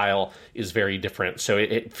acting style is very different. So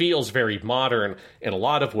it feels very modern in a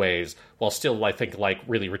lot of ways, while still, I think, like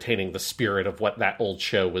really retaining the spirit of what that old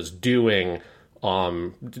show was doing,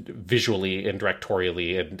 visually and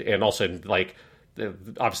directorially, and also like,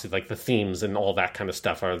 obviously, like the themes and all that kind of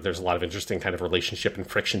stuff there's a lot of interesting kind of relationship and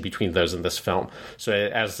friction between those in this film. So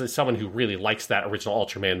as someone who really likes that original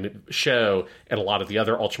Ultraman show and a lot of the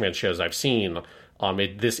other Ultraman shows I've seen,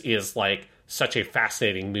 this is like such a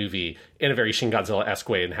fascinating movie in a very Shin Godzilla-esque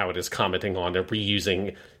way in how it is commenting on and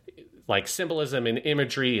reusing like symbolism and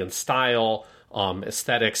imagery and style,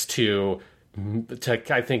 aesthetics to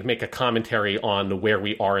I think make a commentary on where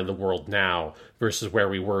we are in the world now versus where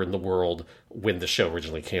we were in the world when the show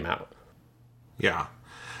originally came out. Yeah.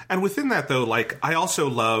 And within that, though, like, I also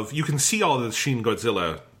love, you can see all the Shin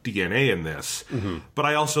Godzilla DNA in this, but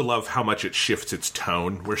I also love how much it shifts its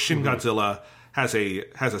tone, where Shin Godzilla has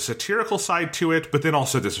a satirical side to it, but then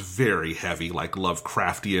also this very heavy, like,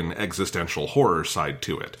 Lovecraftian existential horror side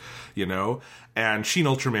to it, And Shin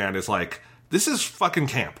Ultraman is like, this is fucking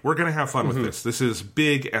camp. We're going to have fun with this. This is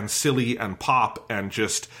big and silly and pop and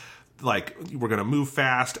just, like, we're going to move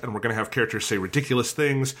fast and we're going to have characters say ridiculous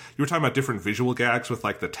things. You were talking about different visual gags with,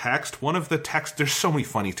 like, the text. One of the text, there's so many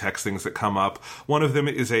funny text things that come up. One of them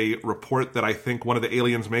is a report that I think one of the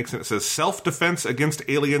aliens makes, and it says, self-defense against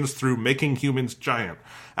aliens through making humans giant.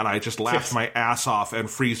 And I just laughed my ass off and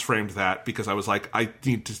freeze-framed that because I was like, I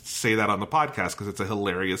need to say that on the podcast because it's a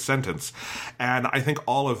hilarious sentence. And I think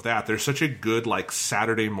all of that, there's such a good, like,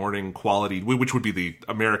 Saturday morning quality, which would be the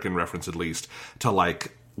American reference at least, to,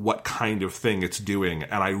 like, what kind of thing it's doing.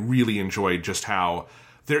 And I really enjoyed just how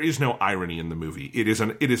there is no irony in the movie. It is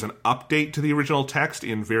an update to the original text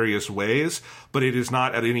in various ways, but it is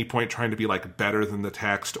not at any point trying to be, like, better than the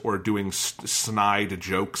text or doing snide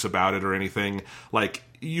jokes about it or anything. Like,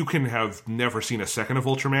 you can have never seen a second of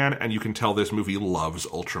Ultraman, and you can tell this movie loves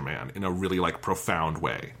Ultraman in a really, like, profound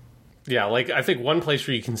way. Yeah, like, I think one place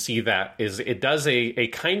where you can see that is it does a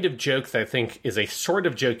kind of joke that I think is a sort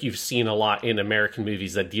of joke you've seen a lot in American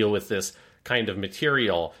movies that deal with this kind of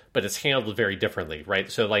material, but it's handled very differently,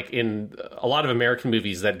 right? So, like, in a lot of American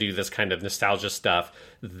movies that do this kind of nostalgia stuff,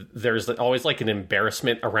 there's always, like, an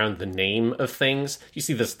embarrassment around the name of things. You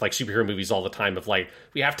see this, like, superhero movies all the time of, like,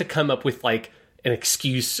 we have to come up with, like, an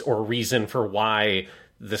excuse or a reason for why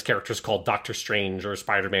this character is called Doctor Strange or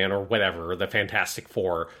Spider-Man or whatever, or the Fantastic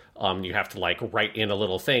Four. You have to, like, write in a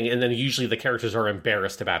little thing, and then usually the characters are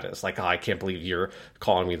embarrassed about it. It's like, oh, I can't believe you're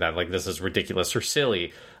calling me that. Like, this is ridiculous or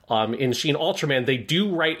silly. In Shin Ultraman, they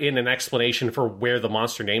do write in an explanation for where the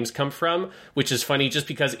monster names come from, which is funny just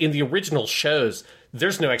because in the original shows,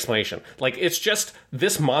 there's no explanation. Like, it's just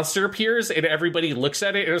this monster appears, and everybody looks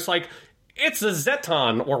at it, and it's like, it's a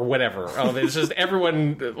Zeton or whatever. It's just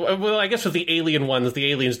everyone. Well, I guess with the alien ones, the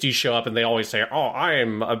aliens do show up and they always say, "Oh, I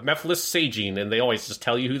am a Mephiles Sagine," and they always just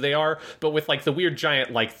tell you who they are. But with, like, the weird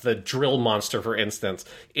giant, like the drill monster, for instance,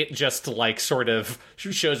 it just, like, sort of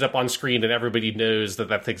shows up on screen and everybody knows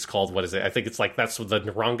that thing's called, what is it? I think it's like, that's the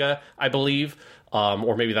Naranga, I believe,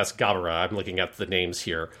 or maybe that's Gabara. I'm looking at the names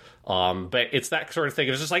here. But it's that sort of thing.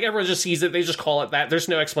 It's just like everyone just sees it. They just call it that. There's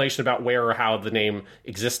no explanation about where or how the name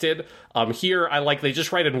existed. Here, they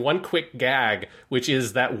just write in one quick gag, which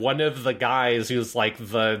is that one of the guys who's like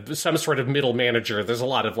some sort of middle manager. There's a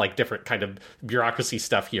lot of, like, different kind of bureaucracy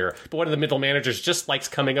stuff here. But one of the middle managers just likes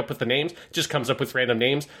coming up with the names, just comes up with random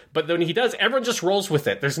names. But when he does, everyone just rolls with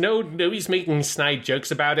it. There's nobody's making snide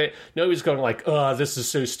jokes about it. Nobody's going like, oh, this is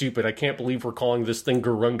so stupid. I can't believe we're calling this thing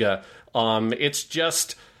Garunga. It's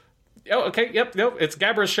just... Oh, okay, yep, nope, it's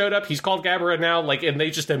Gabara showed up, he's called Gabara now, like, and they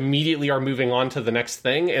just immediately are moving on to the next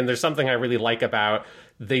thing, and there's something I really like about,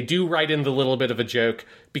 they do write in the little bit of a joke,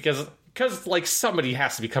 because, like, somebody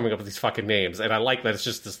has to be coming up with these fucking names, and I like that it's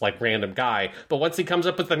just this, like, random guy, but once he comes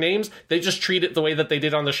up with the names, they just treat it the way that they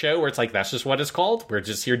did on the show, where it's like, that's just what it's called, we're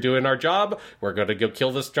just here doing our job, we're gonna go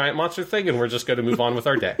kill this giant monster thing, and we're just gonna move on with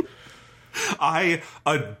our day. I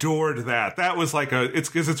adored that. That was like it's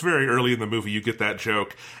because it's very early in the movie you get that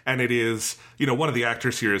joke, and it is, one of the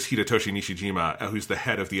actors here is Hidetoshi Nishijima, who's the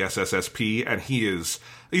head of the SSSP, and he's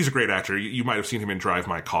a great actor. You might have seen him in Drive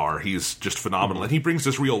My Car. He's just phenomenal, and he brings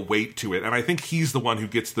this real weight to it, and I think he's the one who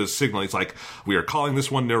gets the signal. He's like, we are calling this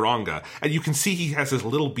one Naranga, and you can see he has this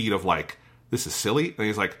little beat of, like, this is silly. And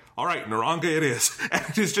he's like, all right, Naranga it is. And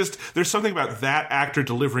it is just, there's something about that actor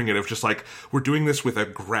delivering it of just like, we're doing this with a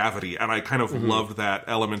gravity. And I kind of loved that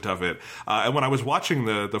element of it. And when I was watching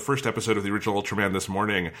the first episode of the original Ultraman this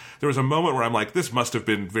morning, there was a moment where I'm like, this must have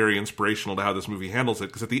been very inspirational to how this movie handles it.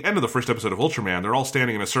 Because at the end of the first episode of Ultraman, they're all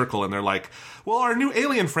standing in a circle and they're like, well, our new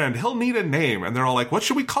alien friend, he'll need a name. And they're all like, what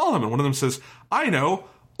should we call him? And one of them says, I know,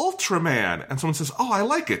 Ultraman. And someone says, oh, I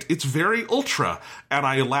like it. It's very ultra. And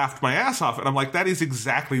I laughed my ass off. And I'm like, that is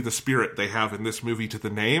exactly the spirit they have in this movie to the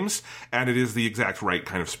names. And it is the exact right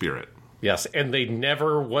kind of spirit. Yes, and they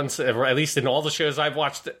never once ever, at least in all the shows I've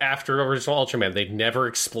watched after original Ultraman, they never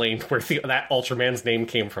explained where that Ultraman's name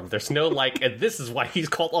came from. There's no, like, and this is why he's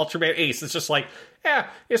called Ultraman Ace. It's just like,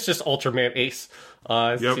 it's just Ultraman Ace.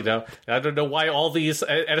 Yep. I don't know why all these,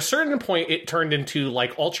 at a certain point, it turned into,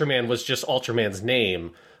 like, Ultraman was just Ultraman's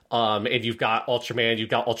name. And you've got Ultraman, you've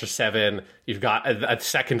got Ultra 7, you've got a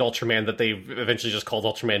second Ultraman that they eventually just called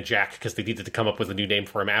Ultraman Jack because they needed to come up with a new name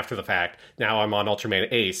for him after the fact. Now I'm on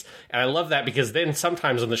Ultraman Ace. And I love that because then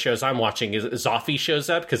sometimes on the shows I'm watching, Zophy shows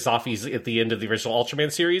up because Zophy's at the end of the original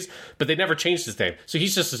Ultraman series, but they never changed his name. So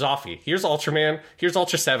he's just Zophy. Here's Ultraman, here's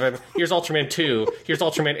Ultra 7, here's Ultraman 2, here's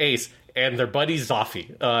Ultraman Ace, and their buddy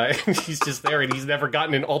Zophy. And he's just there, and he's never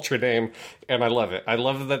gotten an Ultra name, and I love it. I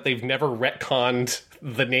love that they've never retconned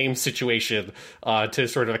the name situation to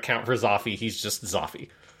sort of account for Zophy. He's just Zophy.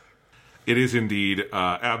 It is indeed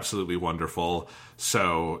absolutely wonderful.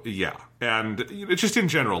 So, yeah. And just in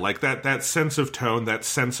general, like that sense of tone, that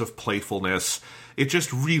sense of playfulness, it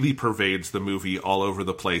just really pervades the movie all over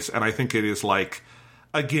the place. And I think it is like,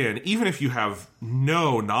 again, even if you have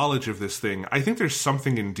no knowledge of this thing, I think there's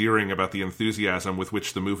something endearing about the enthusiasm with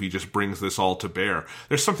which the movie just brings this all to bear.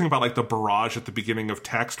 There's something about, like, the barrage at the beginning of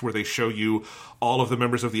text where they show you all of the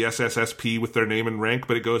members of the SSSP with their name and rank,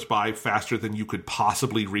 but it goes by faster than you could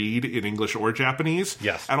possibly read in English or Japanese.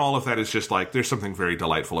 Yes. And all of that is just, like, there's something very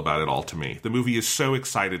delightful about it all to me. The movie is so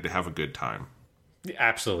excited to have a good time.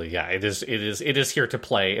 Absolutely, yeah. It is here to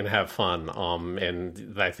play and have fun.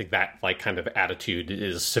 And I think that, like, kind of attitude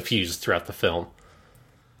is suffused throughout the film.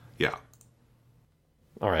 Yeah.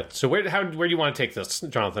 All right. So where do you want to take this,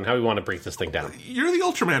 Jonathan? How do you want to break this thing down? You're the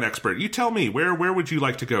Ultraman expert. You tell me, where would you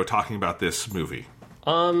like to go talking about this movie?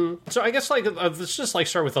 So I guess let's just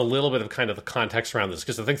start with a little bit of kind of the context around this,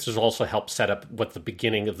 because I think this will also help set up what the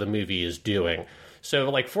beginning of the movie is doing.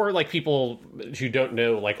 So for people who don't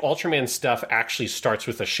know, Ultraman stuff actually starts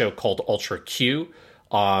with a show called Ultra Q,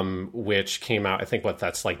 which came out, I think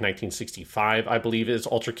that's 1965, I believe is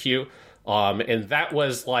Ultra Q. And that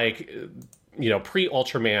was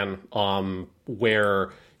pre-Ultraman, where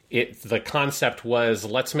the concept was,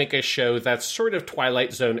 let's make a show that's sort of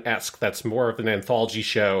Twilight Zone-esque, that's more of an anthology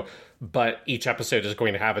show, but each episode is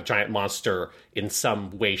going to have a giant monster in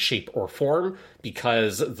some way, shape, or form,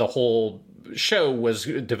 because the whole show was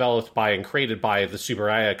developed by and created by the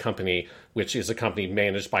Tsuburaya Company, which is a company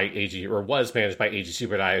managed by was managed by Eiji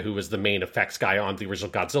Tsuburaya, who was the main effects guy on the original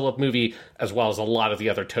Godzilla movie, as well as a lot of the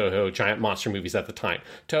other Toho giant monster movies at the time.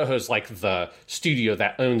 Toho's the studio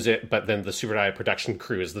that owns it, but then the Tsuburaya production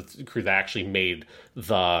crew is the crew that actually made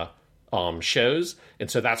the shows,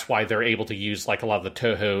 and so that's why they're able to use a lot of the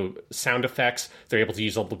Toho sound effects. They're able to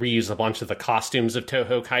reuse a bunch of the costumes of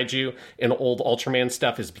Toho kaiju in old Ultraman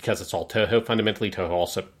stuff, is because it's all Toho. Fundamentally, Toho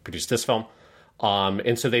also produced this film,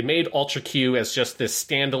 and so they made Ultra Q as just this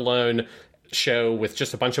standalone show with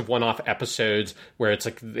just a bunch of one-off episodes, where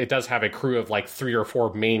it does have a crew of 3 or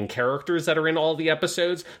 4 main characters that are in all the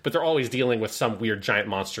episodes, but they're always dealing with some weird giant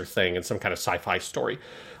monster thing and some kind of sci-fi story.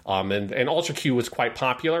 And Ultra Q was quite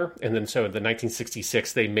popular, and then so in the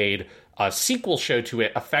 1966 they made a sequel show to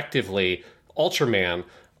it, effectively Ultraman.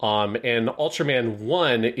 And Ultraman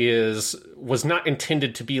 1 was not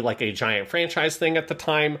intended to be a giant franchise thing at the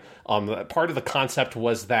time. Part of the concept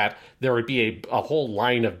was that there would be a whole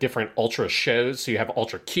line of different Ultra shows. So you have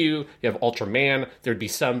Ultra Q, you have Ultraman. There'd be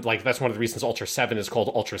some, that's one of the reasons Ultra 7 is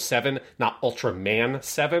called Ultra 7, not Ultraman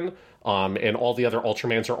 7. And all the other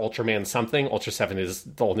Ultramans are Ultraman something. Ultra 7 is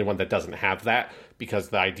the only one that doesn't have that, because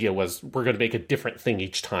the idea was we're going to make a different thing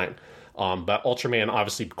each time. But Ultraman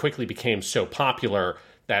obviously quickly became so popular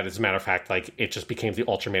that, as a matter of fact, it just became the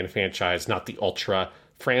Ultraman franchise, not the Ultra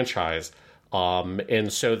franchise.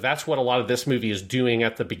 And so that's what a lot of this movie is doing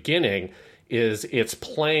at the beginning, is it's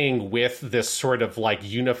playing with this sort of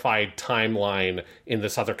unified timeline in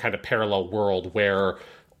this other kind of parallel world, where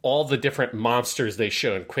all the different monsters they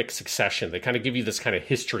show in quick succession, they kind of give you this kind of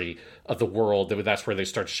history of the world. That's where they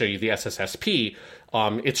start to show you the SSSP.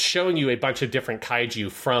 It's showing you a bunch of different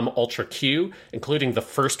kaiju from Ultra Q, including the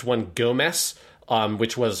first one, Gomez,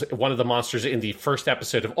 which was one of the monsters in the first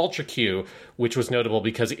episode of Ultra Q, which was notable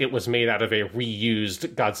because it was made out of a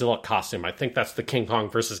reused Godzilla costume. I think that's the King Kong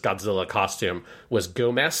versus Godzilla costume, was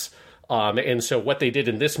Gomez. And so what they did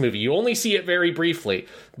in this movie, you only see it very briefly,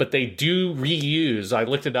 but they do reuse, I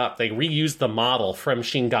looked it up, they reused the model from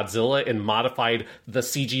Shin Godzilla and modified the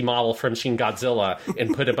CG model from Shin Godzilla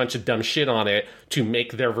and put a bunch of dumb shit on it to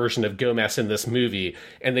make their version of Gomez in this movie.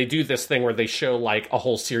 And they do this thing where they show a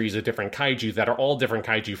whole series of different kaiju that are all different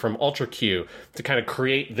kaiju from Ultra Q to kind of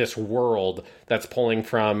create this world that's pulling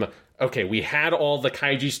from, okay, we had all the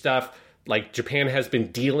kaiju stuff. Japan has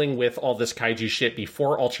been dealing with all this kaiju shit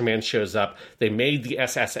before Ultraman shows up. They made the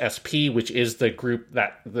SSSP, which is the group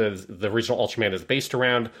that the original Ultraman is based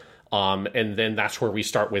around. And then that's where we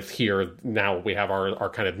start with here. Now we have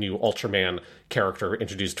our kind of new Ultraman character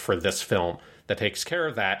introduced for this film that takes care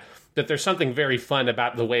of that. But there's something very fun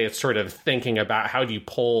about the way it's sort of thinking about how do you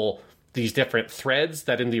pull these different threads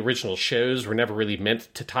that in the original shows were never really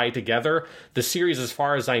meant to tie together. The series, as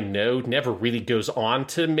far as I know, never really goes on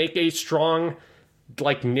to make a strong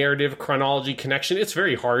narrative chronology connection. It's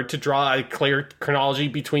very hard to draw a clear chronology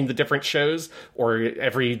between the different shows, or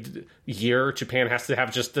every year Japan has to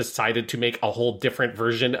have just decided to make a whole different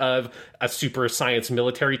version of a super science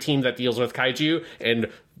military team that deals with kaiju, and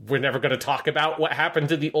we're never going to talk about what happened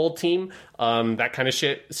to the old team, that kind of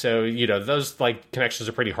shit. So, those connections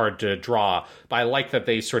are pretty hard to draw, but I like that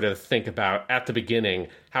they sort of think about at the beginning,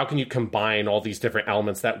 how can you combine all these different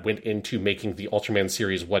elements that went into making the Ultraman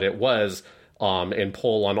series what it was, and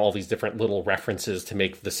pull on all these different little references to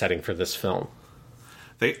make the setting for this film.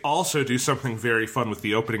 They also do something very fun with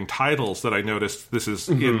the opening titles that I noticed. This is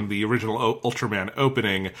in the original Ultraman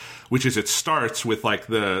opening, which is it starts with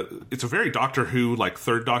it's a very Doctor Who,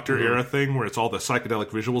 Third Doctor era thing, where it's all the psychedelic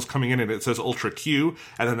visuals coming in, and it says Ultra Q,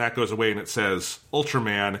 and then that goes away and it says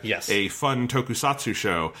Ultraman, yes, a fun tokusatsu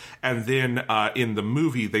show. And then in the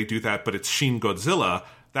movie they do that, but it's Shin Godzilla.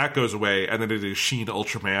 That goes away, and then it is Shin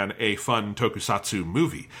Ultraman, a fun tokusatsu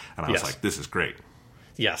movie. And I was like, this is great.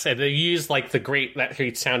 Yes, and they use that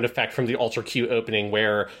great sound effect from the Ultra Q opening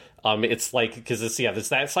where it's because it's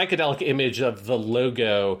that psychedelic image of the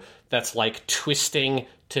logo that's like twisting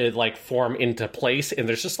to like form into place, and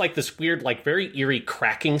there's just like this weird, like very eerie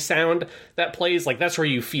cracking sound that plays. Like that's where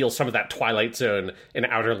you feel some of that Twilight Zone and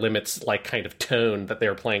Outer Limits like kind of tone that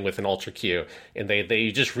they're playing with in Ultra Q, and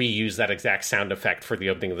they just reuse that exact sound effect for the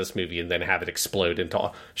opening of this movie and then have it explode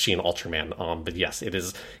into Shin Ultraman. But yes,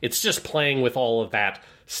 it's just playing with all of that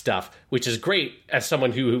stuff, which is great as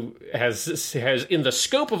someone who has in the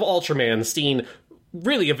scope of Ultraman seen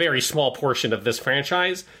really a very small portion of this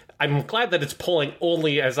franchise. I'm glad that it's pulling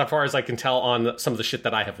only, as far as I can tell, on some of the shit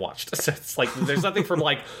that I have watched. So it's like, there's nothing from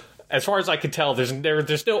like, as far as I can tell, there's no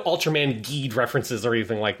Ultraman Geed references or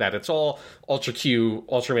anything like that. It's all Ultra Q,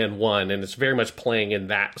 Ultraman 1, and it's very much playing in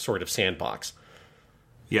that sort of sandbox.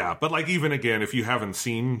 Yeah, but like even again, if you haven't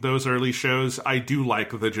seen those early shows, I do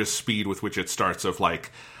like the just speed with which it starts of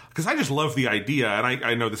like, because I just love the idea, and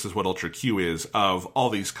I know this is what Ultra Q is, of all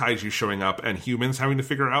these kaiju showing up and humans having to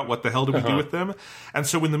figure out what the hell do we do with them. And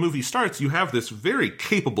so when the movie starts, you have this very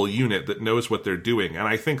capable unit that knows what they're doing. And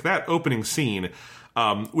I think that opening scene,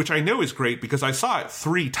 which I know is great because I saw it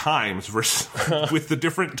 3 times versus with the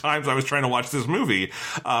different times I was trying to watch this movie,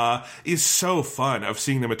 is so fun of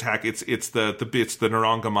seeing them attack. It's the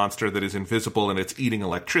Naranga monster that is invisible and it's eating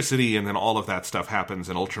electricity, and then all of that stuff happens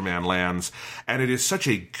and Ultraman lands. And it is such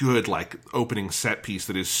a good like opening set piece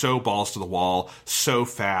that is so balls to the wall, so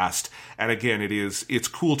fast. And again, it's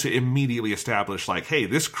cool to immediately establish like, hey,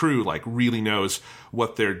 this crew like really knows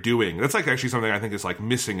what they're doing. That's like actually something I think is like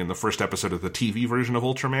missing in the first episode of the TV version of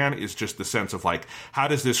Ultraman, is just the sense of like, how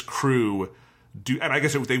does this crew do? And I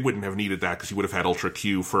guess they wouldn't have needed that because you would have had Ultra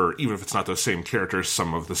Q for, even if it's not those same characters,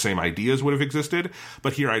 some of the same ideas would have existed.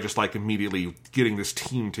 But here I just like immediately getting this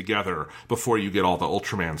team together before you get all the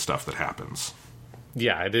Ultraman stuff that happens.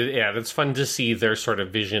 Yeah, it's fun to see their sort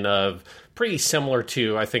of vision of, pretty similar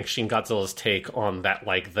to, I think, Shin Godzilla's take on that,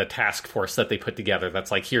 like, the task force that they put together. That's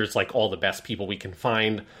like, here's, like, all the best people we can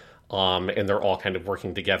find, and they're all kind of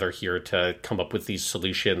working together here to come up with these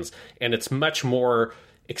solutions. And it's much more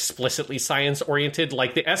explicitly science-oriented.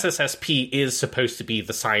 Like, the SSSP is supposed to be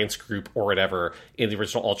the science group or whatever in the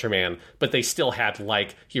original Ultraman, but they still had,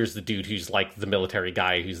 like, here's the dude who's, like, the military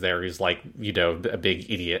guy who's there, who's, like, you know, a big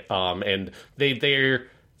idiot. And they're...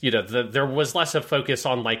 You know, there was less of focus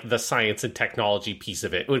on, like, the science and technology piece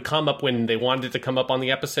of it. It would come up when they wanted it to come up on the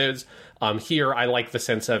episodes. Here, I like the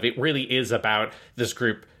sense of it really is about this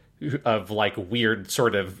group of, like, weird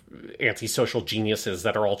sort of antisocial geniuses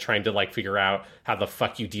that are all trying to, like, figure out how the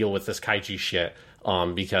fuck you deal with this kaiju shit.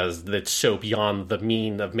 Because it's so beyond the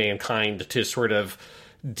mean of mankind to sort of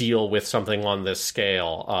deal with something on this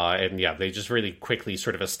scale. And yeah, they just really quickly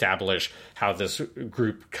sort of establish how this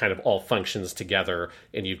group kind of all functions together.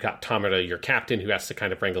 And you've got Tamura, your captain, who has to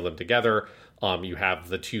kind of wrangle them together. You have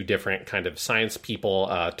the 2 different kind of science people,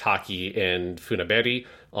 Taki and Funaberi,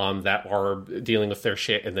 that are dealing with their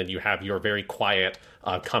shit. And then you have your very quiet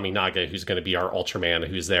Kaminaga, who's going to be our Ultraman,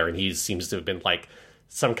 who's there. And he seems to have been like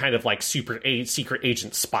some kind of like secret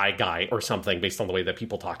agent spy guy or something based on the way that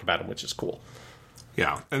people talk about him, which is cool.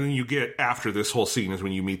 Yeah, and then you get, after this whole scene is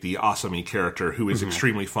when you meet the Asami character, who is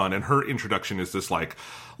extremely fun, and her introduction is this, like,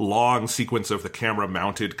 long sequence of the camera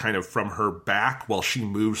mounted kind of from her back while she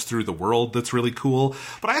moves through the world that's really cool.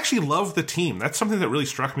 But I actually love the team. That's something that really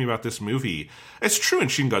struck me about this movie. It's true in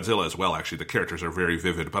Shin Godzilla as well, actually. The characters are very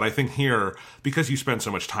vivid. But I think here, because you spend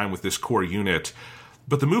so much time with this core unit...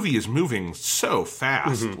 But the movie is moving so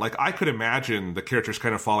fast. Like, I could imagine the characters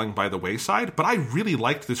kind of falling by the wayside, but I really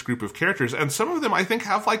liked this group of characters, and some of them, I think,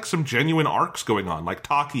 have, like, some genuine arcs going on. Like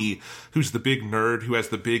Taki, who's the big nerd who has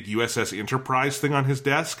the big USS Enterprise thing on his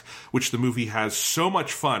desk, which the movie has so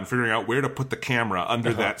much fun figuring out where to put the camera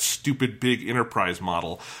under that stupid big Enterprise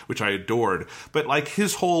model, which I adored. But, like,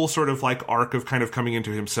 his whole sort of, like, arc of kind of coming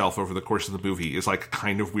into himself over the course of the movie is, like,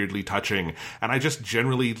 kind of weirdly touching, and I just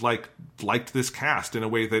generally, like, liked this cast in a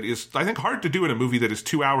way that is, I think, hard to do in a movie that is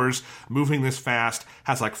 2 hours, moving this fast,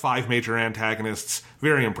 has like 5 major antagonists.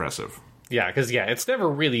 Very impressive. Yeah, because, it's never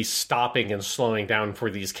really stopping and slowing down for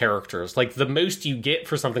these characters. Like, the most you get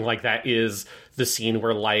for something like that is the scene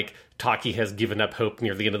where, like, Taki has given up hope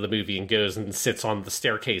near the end of the movie and goes and sits on the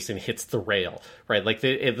staircase and hits the rail, right? Like,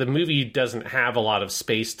 the movie doesn't have a lot of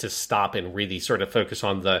space to stop and really sort of focus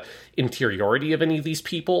on the interiority of any of these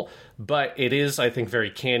people, but it is, I think, very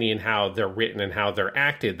canny in how they're written and how they're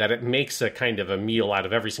acted, that it makes a kind of a meal out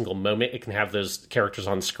of every single moment it can have those characters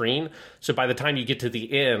on screen. So by the time you get to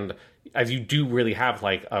the end, as you do really have,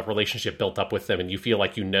 like, a relationship built up with them, and you feel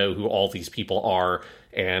like you know who all these people are,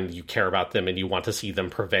 and you care about them, and you want to see them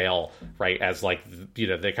prevail, right? As, like, you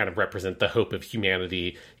know, they kind of represent the hope of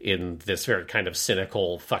humanity in this very kind of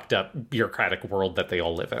cynical, fucked up, bureaucratic world that they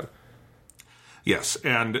all live in. Yes,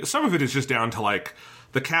 and some of it is just down to, like,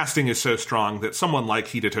 the casting is so strong that someone like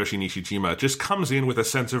Hidetoshi Nishijima just comes in with a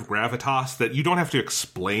sense of gravitas that you don't have to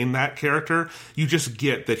explain that character. You just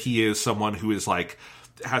get that he is someone who is, like,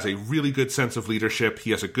 has a really good sense of leadership.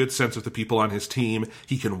 He has a good sense of the people on his team.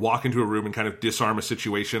 He can walk into a room and kind of disarm a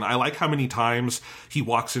situation. I like how many times he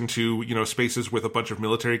walks into, spaces with a bunch of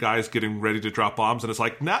military guys getting ready to drop bombs, and it's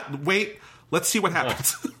like, wait, let's see what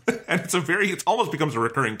happens. And it almost becomes a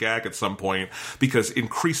recurring gag at some point, because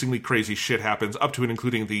increasingly crazy shit happens, up to and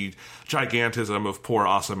including the gigantism of poor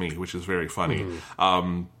Asami, which is very funny.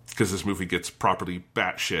 Because this movie gets properly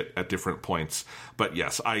batshit at different points. But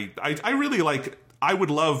yes, I really like... I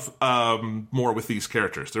would love more with these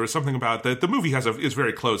characters. There was something about the movie is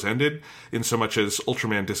very close-ended in so much as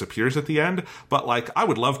Ultraman disappears at the end. But, like, I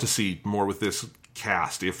would love to see more with this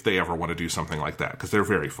cast if they ever want to do something like that, because they're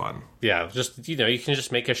very fun. Yeah, just, you can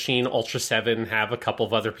just make a Shin Ultra 7, have a couple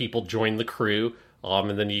of other people join the crew,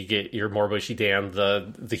 and then you get your Moroboshi Dan,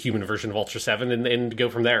 the human version of Ultra 7, and go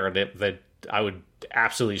from there. And I would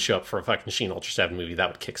absolutely show up for a fucking Shin Ultra 7 movie. That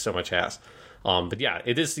would kick so much ass. But yeah,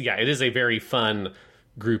 it is a very fun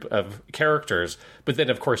group of characters. But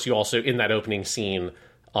then, of course, you also, in that opening scene,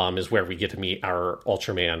 is where we get to meet our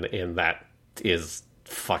Ultraman, and that is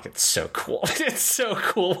fucking so cool. It's so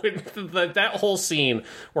cool with that whole scene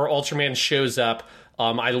where Ultraman shows up.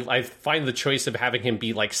 I find the choice of having him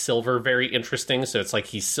be like silver very interesting. So it's like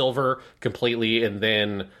he's silver completely, and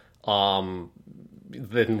then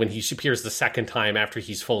when he appears the second time after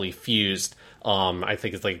he's fully fused, I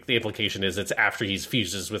think it's like the implication is it's after he's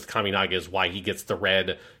fuses with Kaminaga is why he gets the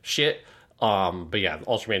red shit. But yeah,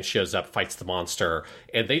 Ultraman shows up, fights the monster,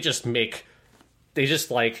 and they just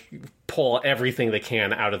like pull everything they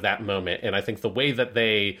can out of that moment. And I think the way that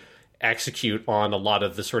they execute on a lot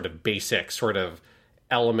of the sort of basic sort of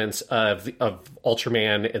elements of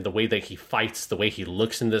Ultraman and the way that he fights, the way he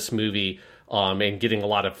looks in this movie, and getting a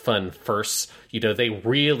lot of fun firsts. They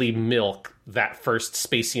really milk that first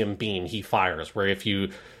spacium beam he fires, where if you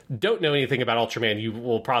don't know anything about Ultraman, you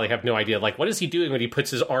will probably have no idea, like, what is he doing when he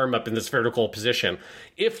puts his arm up in this vertical position?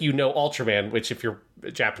 If you know Ultraman, which if you're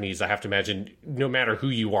Japanese, I have to imagine, no matter who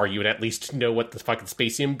you are, you would at least know what the fucking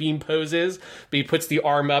spacium beam pose is. But he puts the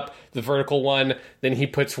arm up, the vertical one, then he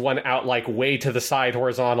puts one out, like, way to the side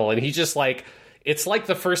horizontal, and he just, like... It's like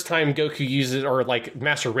the first time Goku uses, or like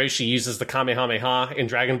Master Roshi uses the Kamehameha in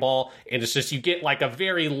Dragon Ball, and it's just you get like a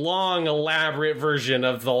very long, elaborate version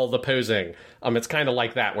of all the posing. It's kind of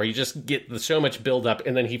like that, where you just get so much buildup,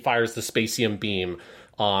 and then he fires the spacium beam.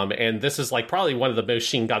 And this is like probably one of the most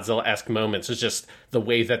Shin Godzilla-esque moments, is just the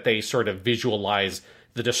way that they sort of visualize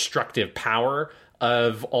the destructive power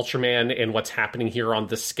of Ultraman and what's happening here on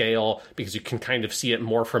this scale, because you can kind of see it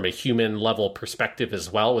more from a human level perspective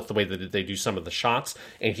as well, with the way that they do some of the shots.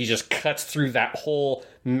 And he just cuts through that whole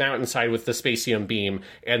mountainside with the spacium beam,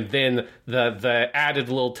 and then the added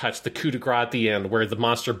little touch, the coup de grace at the end, where the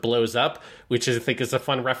monster blows up, which I think is a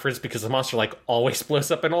fun reference, because the monster like always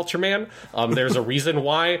blows up in Ultraman. There's a reason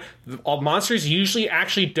why monsters usually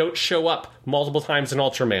actually don't show up multiple times in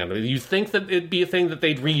Ultraman. You think that it'd be a thing that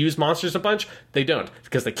they'd reuse monsters a bunch? They don't,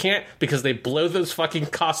 because they can't, because they blow those fucking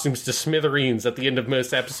costumes to smithereens at the end of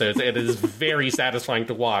most episodes, and it is very satisfying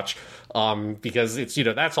to watch. Because it's,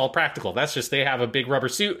 that's all practical. That's just, they have a big rubber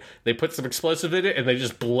suit, they put some explosive in it, and they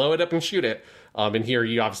just blow it up and shoot it. And here,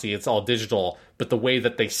 obviously, it's all digital, but the way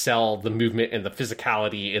that they sell the movement and the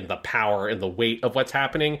physicality and the power and the weight of what's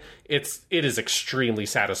happening, it is extremely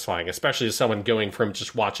satisfying, especially as someone going from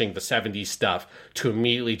just watching the 70s stuff to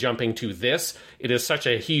immediately jumping to this. It is such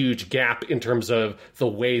a huge gap in terms of the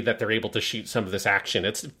way that they're able to shoot some of this action.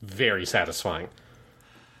 It's very satisfying.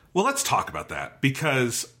 Well, let's talk about that,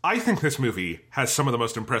 because I think this movie has some of the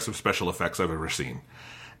most impressive special effects I've ever seen.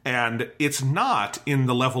 And it's not in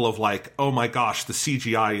the level of like, oh my gosh, the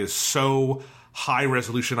CGI is so high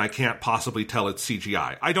resolution I can't possibly tell it's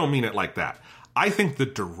CGI. I don't mean it like that. I think the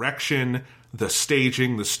direction, the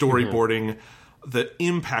staging, the storyboarding, the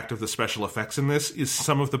impact of the special effects in this is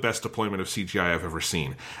some of the best deployment of CGI I've ever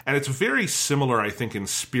seen. And it's very similar, I think, in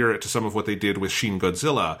spirit to some of what they did with Shin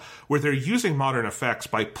Godzilla, where they're using modern effects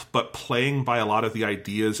but playing by a lot of the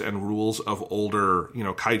ideas and rules of older,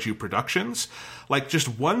 kaiju productions. Like,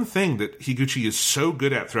 just one thing that Higuchi is so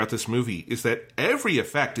good at throughout this movie is that every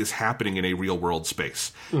effect is happening in a real-world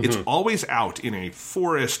space. It's always out in a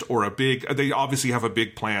forest or they obviously have a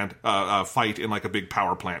big plant, fight in like a big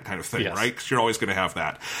power plant kind of thing, right? 'Cause you're always always going to have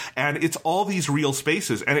that. And it's all these real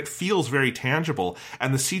spaces, and it feels very tangible.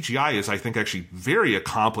 And the CGI is, I think, actually very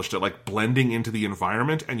accomplished at like blending into the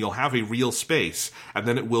environment, and you'll have a real space, and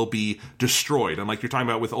then it will be destroyed. And like you're talking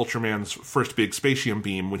about with Ultraman's first big spatium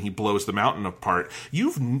beam when he blows the mountain apart,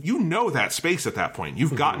 you know that space at that point.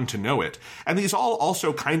 You've gotten to know it. And these all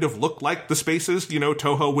also kind of look like the spaces,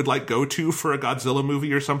 Toho would like go to for a Godzilla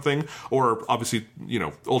movie or something. Or obviously,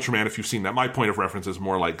 Ultraman, if you've seen that. My point of reference is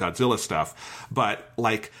more like Godzilla stuff. But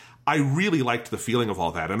like, I really liked the feeling of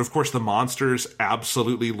all that. And of course, the monsters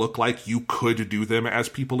absolutely look like you could do them as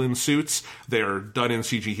people in suits. They're done in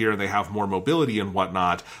CG here, and they have more mobility and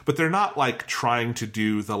whatnot. But they're not like trying to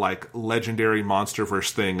do the like legendary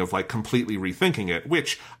Monsterverse thing of like completely rethinking it,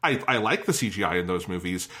 which I like the CGI in those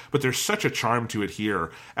movies, but there's such a charm to it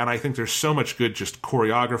here. And I think there's so much good just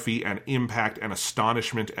choreography and impact and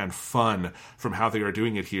astonishment and fun from how they are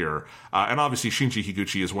doing it here. And obviously, Shinji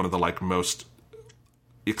Higuchi is one of the like most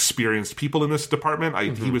experienced people in this department.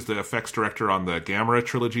 He was the effects director on the Gamera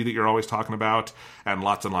trilogy that you're always talking about, and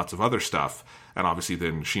lots of other stuff. And obviously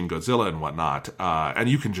then Shin Godzilla and whatnot. And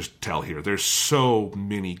you can just tell here, there's so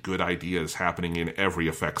many good ideas happening in every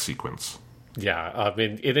effect sequence. Yeah, I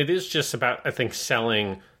mean, it is just about, I think,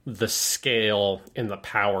 selling the scale and the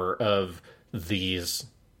power of these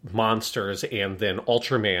monsters and then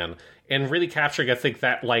Ultraman, and really capturing, I think,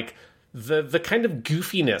 that, like, the kind of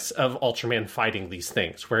goofiness of Ultraman fighting these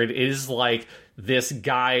things, where it is like this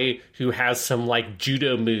guy who has some like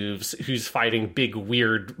judo moves who's fighting big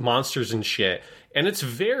weird monsters and shit, and it's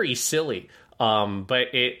very silly. But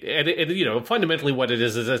it fundamentally what it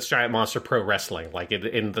is it's giant monster pro wrestling, like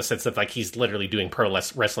in the sense that like he's literally doing pro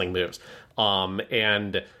wrestling moves.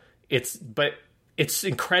 And it's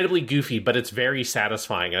incredibly goofy, but it's very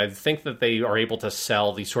satisfying. And I think that they are able to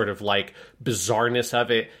sell the sort of like bizarreness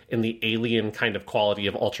of it and the alien kind of quality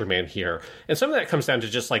of Ultraman here. And some of that comes down to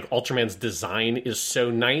just like Ultraman's design is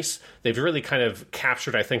so nice. They've really kind of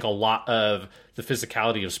captured, I think, a lot of the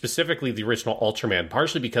physicality of specifically the original Ultraman,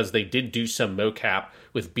 partially because they did do some mocap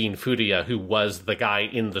with Bean Furia, who was the guy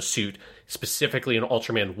in the suit, specifically in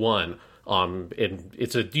Ultraman 1. And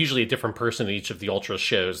it's usually a different person in each of the Ultra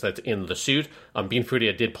shows that's in the suit. Bean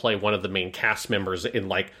Furia did play one of the main cast members in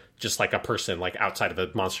like just like a person like outside of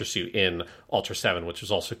the monster suit in Ultra 7, which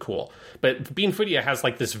was also cool. But Bean Furia has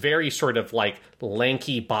like this very sort of like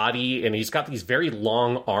lanky body, and he's got these very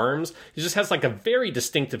long arms. He just has like a very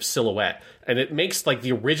distinctive silhouette, and it makes like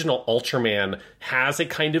the original Ultraman has a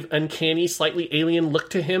kind of uncanny, slightly alien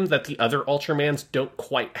look to him that the other Ultramans don't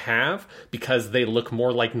quite have, because they look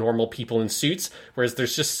more like normal people in suits, whereas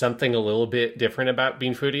there's just something a little bit different about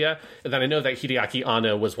Bean Furia. And then I know that Hideaki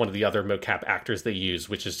Anno was one of the other mocap actors they used,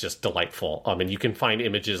 which is just delightful. And you can find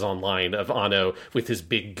images online of Anno with his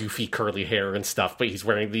big goofy curly hair and stuff, but he's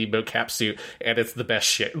wearing the mocap suit, and it's the best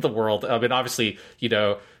shit in the world. And obviously,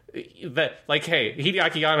 that, like, hey,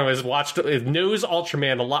 Hideaki Anno knows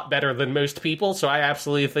Ultraman a lot better than most people, so I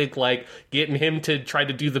absolutely think like getting him to try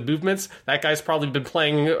to do the movements, that guy's probably been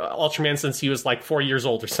playing Ultraman since he was like 4 years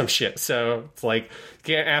old or some shit. So it's like,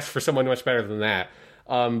 can't ask for someone much better than that.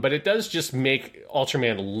 But it does just make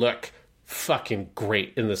Ultraman look fucking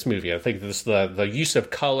great in this movie. I think this the use of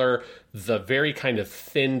color, the very kind of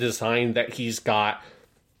thin design that he's got.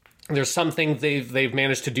 There's something they've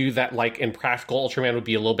managed to do that, like, in practical Ultraman would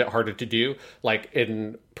be a little bit harder to do. Like,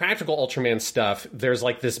 in practical Ultraman stuff, there's,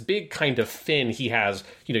 like, this big kind of fin he has.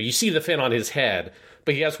 You see the fin on his head,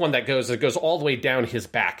 but he has one that goes all the way down his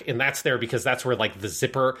back, and that's there because that's where, like, the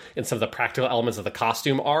zipper and some of the practical elements of the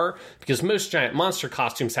costume are, because most giant monster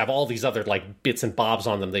costumes have all these other, like, bits and bobs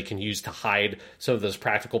on them they can use to hide some of those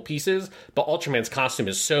practical pieces, but Ultraman's costume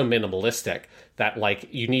is so minimalistic that,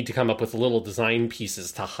 like, you need to come up with little design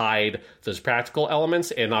pieces to hide those practical elements,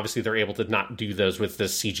 and obviously they're able to not do those with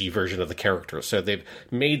this CG version of the character. So they've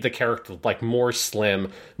made the character, like, more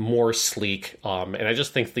slim, more sleek, and I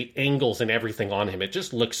just think the angles and everything on him, it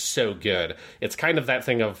just looks so good. It's kind of that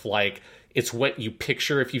thing of, like, it's what you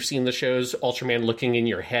picture if you've seen the shows, Ultraman looking in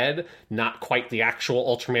your head, not quite the actual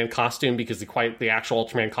Ultraman costume, because the actual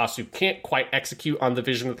Ultraman costume can't quite execute on the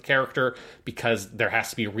vision of the character, because there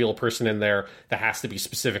has to be a real person in there. There has to be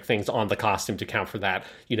specific things on the costume to account for that.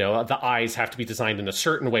 The eyes have to be designed in a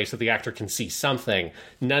certain way so the actor can see something.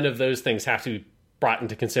 None of those things have to be brought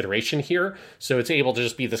into consideration here, so it's able to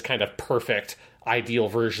just be this kind of perfect, ideal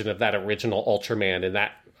version of that original Ultraman, and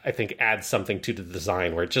that, I think, adds something to the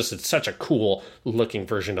design where it's such a cool looking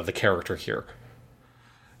version of the character here.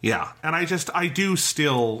 Yeah, and I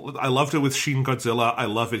loved it with Shin Godzilla. I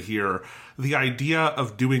love it here. The idea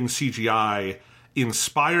of doing CGI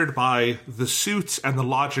inspired by the suits and the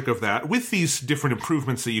logic of that, with these different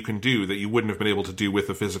improvements that you can do that you wouldn't have been able to do with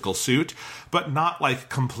a physical suit, but not like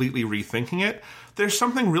completely rethinking it. There's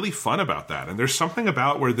something really fun about that. And there's something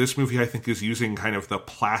about where this movie, I think, is using kind of the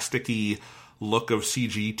plasticky look of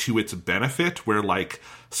CG to its benefit, where like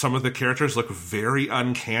some of the characters look very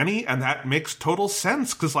uncanny, and that makes total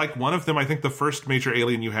sense because like one of them, I think the first major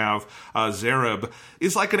alien you have, Zareb,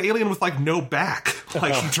 is like an alien with like no back.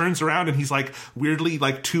 Like he turns around and he's like weirdly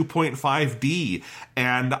like 2.5D,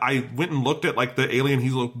 and I went and looked at like the alien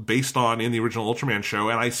he's based on in the original Ultraman show,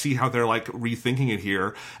 and I see how they're like rethinking it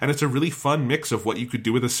here, and it's a really fun mix of what you could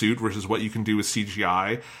do with a suit versus what you can do with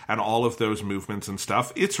CGI and all of those movements and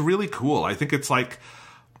stuff. It's really cool. I think it's like,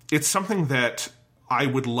 it's something that I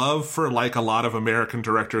would love for like a lot of American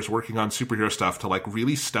directors working on superhero stuff to like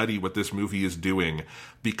really study what this movie is doing,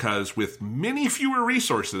 because with many fewer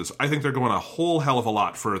resources, I think they're going a whole hell of a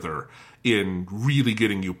lot further in really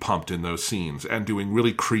getting you pumped in those scenes and doing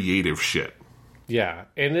really creative shit. Yeah,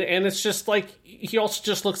 and it's just like, he also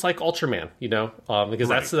just looks like Ultraman, you know, because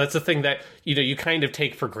Right. that's the thing that, you know, you kind of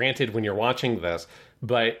take for granted when you're watching this,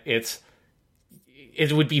 but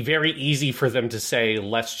it would be very easy for them to say,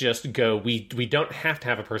 let's just go, we don't have to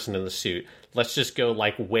have a person in the suit. Let's just go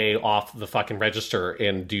like way off the fucking register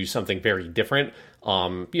and do something very different.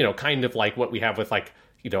 You know, kind of like what we have with like,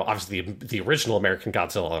 you know, obviously the original American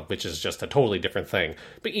Godzilla, which is just a totally different thing.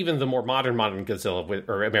 But even the more modern Godzilla,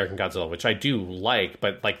 or American Godzilla, which I do like,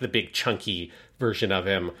 but like the big chunky version of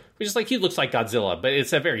him, which is like, he looks like Godzilla, but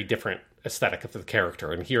it's a very different aesthetic of the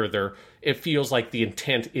character. And here it feels like the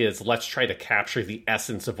intent is, let's try to capture the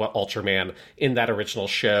essence of what Ultraman in that original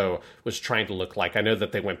show was trying to look like. I know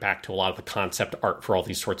that they went back to a lot of the concept art for all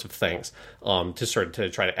these sorts of things, to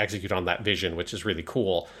try to execute on that vision, which is really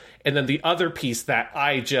cool. And then the other piece that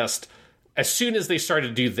as soon as they started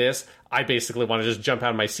to do this, I basically want to just jump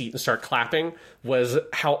out of my seat and start clapping, was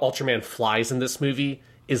how Ultraman flies in this movie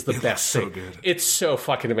is the best thing. So good. It's so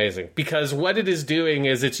fucking amazing, because what it is doing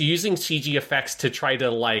is it's using CG effects to try to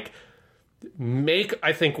like make,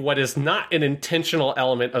 I think, what is not an intentional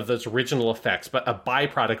element of those original effects, but a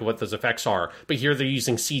byproduct of what those effects are. But here they're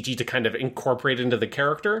using CG to kind of incorporate into the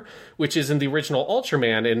character, which is in the original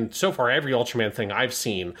Ultraman, and so far every Ultraman thing I've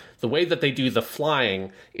seen, the way that they do the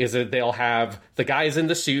flying is that they'll have the guy's in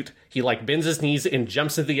the suit, he like bends his knees and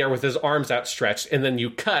jumps in the air with his arms outstretched, and then you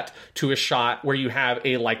cut to a shot where you have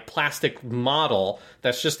a like plastic model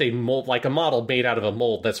that's just a mold, like a model made out of a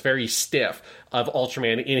mold that's very stiff of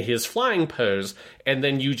Ultraman in his flying pose, and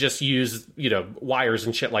then you just use, you know, wires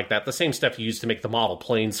and shit like that, the same stuff you use to make the model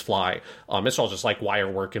planes fly. It's all just like wire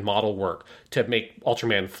work and model work to make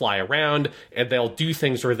Ultraman fly around, and they'll do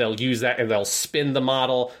things where they'll use that and they'll spin the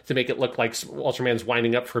model to make it look like Ultraman's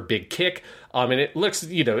winding up for a big kick. And it looks,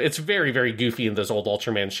 you know, it's very, very goofy in those old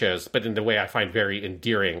Ultraman shows, but in a way I find very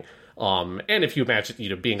endearing. And if you imagine, you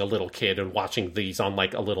know, being a little kid and watching these on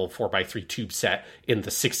like a little 4x3 tube set in the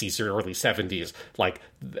 60s or early 70s, like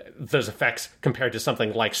those effects compared to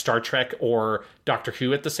something like Star Trek or Doctor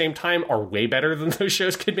Who at the same time are way better than those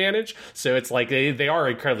shows could manage. So it's like they are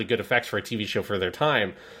incredibly good effects for a TV show for their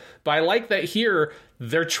time. But I like that here,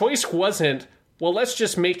 their choice wasn't, well, let's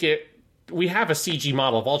just make it, we have a CG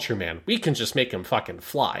model of Ultraman. We can just make him fucking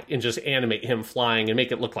fly and just animate him flying and make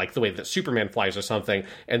it look like the way that Superman flies or something.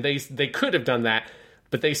 And they could have done that,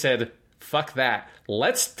 but they said, fuck that.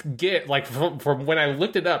 Let's get, like, from when I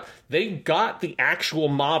looked it up, they got the actual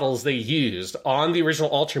models they used on the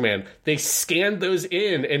original Ultraman. They scanned those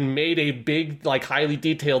in and made a big, like, highly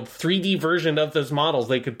detailed 3D version of those models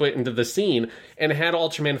they could put into the scene and had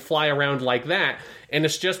Ultraman fly around like that. And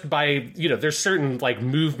it's just by, you know, there's certain, like,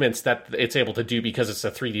 movements that it's able to do because it's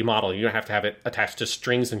a 3D model. You don't have to have it attached to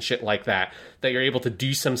strings and shit like that. That you're able to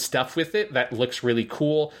do some stuff with it that looks really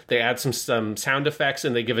cool. They add some sound effects,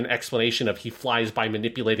 and they give an explanation of he flies by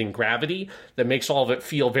manipulating gravity that makes all of it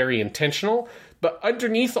feel very intentional. But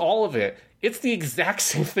underneath all of it, it's the exact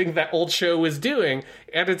same thing that old show was doing,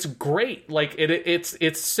 and it's great. Like,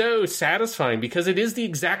 it's so satisfying because it is the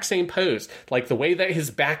exact same pose. Like, the way that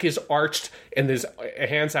his back is arched and his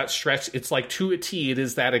hands outstretched, it's like to a T, it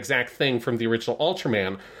is that exact thing from the original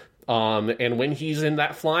Ultraman. And when he's in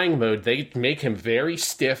that flying mode, they make him very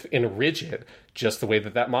stiff and rigid, just the way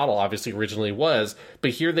that model obviously originally was.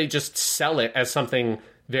 But here they just sell it as something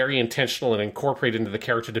very intentional and incorporate into the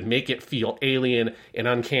character to make it feel alien and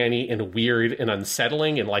uncanny and weird and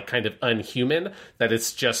unsettling and like kind of unhuman, that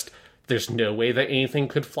it's just, there's no way that anything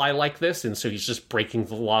could fly like this, and so he's just breaking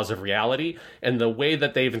the laws of reality. And the way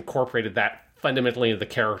that they've incorporated that fundamentally into the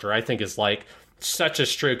character, I think, is like such a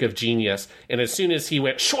stroke of genius. And as soon as he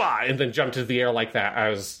went shwa and then jumped into the air like that,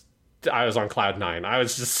 on cloud nine. I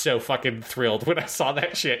was just so fucking thrilled when I saw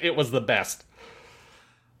that shit. It was the best.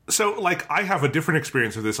 So, like, I have a different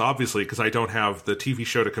experience of this, obviously, because I don't have the TV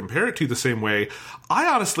show to compare it to the same way.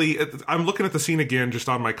 I'm looking at the scene again just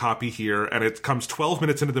on my copy here, and it comes 12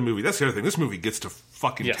 minutes into the movie. That's the other thing. This movie gets to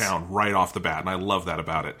fucking town right off the bat, and I love that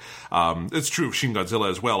about it. It's true of Shin Godzilla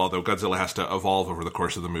as well, although Godzilla has to evolve over the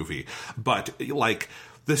course of the movie. But, like,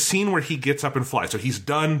 the scene where he gets up and flies. So he's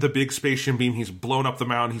done the big spatium beam. He's blown up the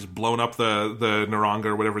mountain. He's blown up the Naranga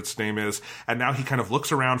or whatever its name is. And now he kind of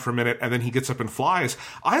looks around for a minute and then he gets up and flies.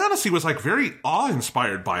 I honestly was like very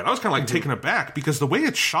awe-inspired by it. I was kind of like taken aback because the way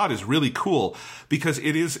it's shot is really cool because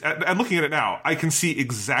it is, and looking at it now, I can see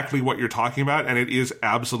exactly what you're talking about. And it is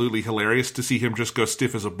absolutely hilarious to see him just go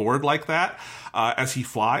stiff as a board like that as he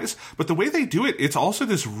flies. But the way they do it, it's also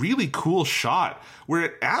this really cool shot where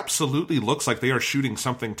it absolutely looks like they are shooting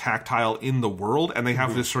something tactile in the world, and they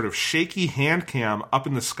have this sort of shaky hand cam up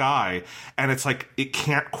in the sky, and it's like it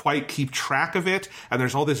can't quite keep track of it, and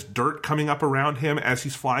there's all this dirt coming up around him as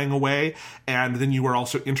he's flying away, and then you are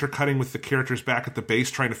also intercutting with the characters back at the base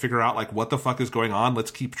trying to figure out, like, what the fuck is going on?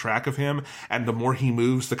 Let's keep track of him, and the more he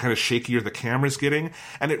moves, the kind of shakier the camera's getting,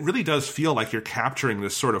 and it really does feel like you're capturing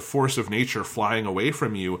this sort of force of nature flying away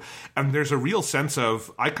from you, and there's a real sense of,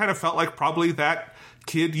 I kind of felt like probably that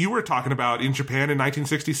kid you were talking about in Japan in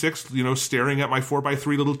 1966, you know, staring at my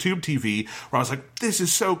 4x3 little tube TV, where I was like, this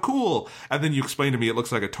is so cool. And then you explained to me it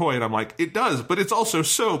looks like a toy, and I'm like, it does, but it's also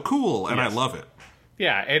so cool, and I love it.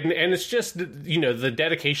 Yeah, and it's just, you know, the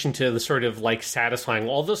dedication to the sort of, like, satisfying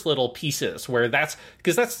all those little pieces where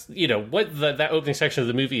because that's, you know, what that opening section of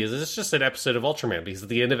the movie is. It's just an episode of Ultraman, because at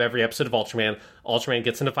the end of every episode of Ultraman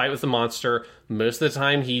gets in a fight with the monster. Most of the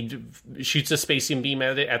time, he shoots a spatium beam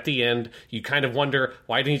at it at the end. You kind of wonder,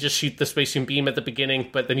 why didn't he just shoot the spatium beam at the beginning?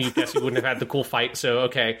 But then you guess he wouldn't have had the cool fight, so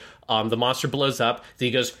okay. The monster blows up, then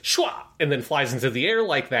he goes, shwa, and then flies into the air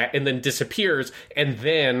like that, and then disappears, and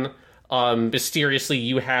then mysteriously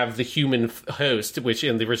you have the human host, which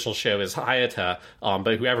in the original show is Hayata,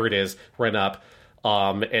 but whoever it is, run up,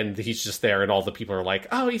 and he's just there, and all the people are like,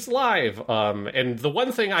 oh, he's alive. And the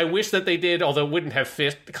one thing I wish that they did, although it wouldn't have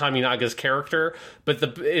fit Kaminaga's character, but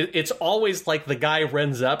it's always like the guy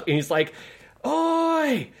runs up, and he's like,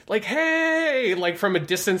 oi, like, hey, like from a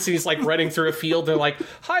distance, he's like running through a field, and like,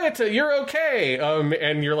 Hayata, you're okay.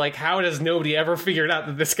 And you're like, how has nobody ever figured out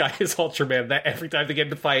that this guy is Ultraman? That every time they get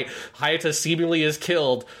into fight, Hayata seemingly is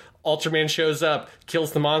killed. Ultraman shows up,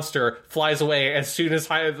 kills the monster, flies away. As soon as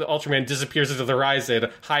Ultraman disappears into the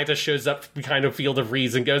horizon, Hayata shows up behind a field of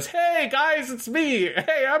reeds and goes, hey, guys, it's me.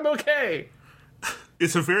 Hey, I'm okay.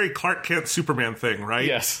 It's a very Clark Kent Superman thing, right?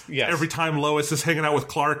 Yes. Every time Lois is hanging out with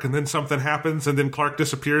Clark and then something happens and then Clark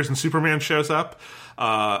disappears and Superman shows up.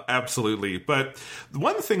 Absolutely. But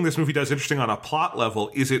one thing this movie does interesting on a plot level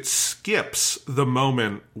is it skips the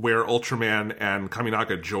moment where Ultraman and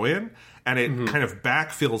Kaminaga join, and it kind of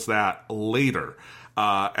backfills that later.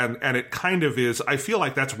 And it kind of is, I feel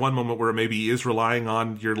like that's one moment where it maybe is relying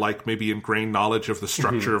on your, like, maybe ingrained knowledge of the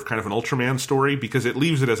structure of kind of an Ultraman story, because it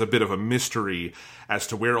leaves it as a bit of a mystery as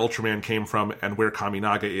to where Ultraman came from and where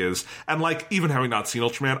Kaminaga is. And, like, even having not seen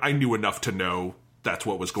Ultraman, I knew enough to know that's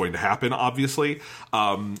what was going to happen, obviously.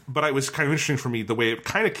 But it was kind of interesting for me the way it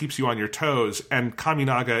kind of keeps you on your toes, and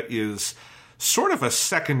Kaminaga is sort of a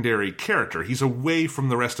secondary character. He's away from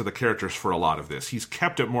the rest of the characters for a lot of this. He's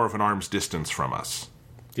kept at more of an arm's distance from us.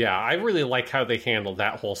 Yeah, I really like how they handled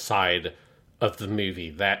that whole side of the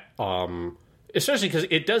movie. That, especially because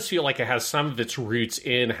it does feel like it has some of its roots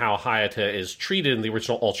in how Hayata is treated in the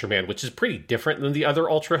original Ultraman, which is pretty different than the other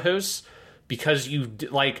Ultra hosts, because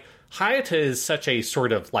Hayata is such a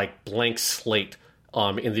sort of, like, blank slate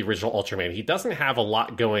in the original Ultraman. He doesn't have a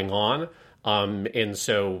lot going on, and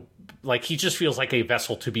so, like, he just feels like a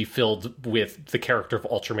vessel to be filled with the character of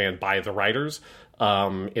Ultraman by the writers,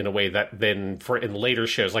 in a way that then in later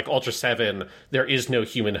shows, like Ultra 7, there is no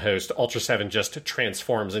human host. Ultra 7 just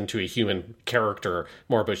transforms into a human character,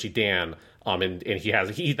 Moriboshi Dan, and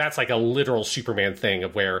that's like a literal Superman thing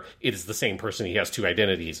of where it is the same person, he has two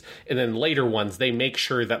identities. And then later ones, they make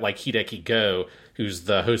sure that, like, Hideki Go, who's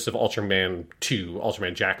the host of Ultraman 2,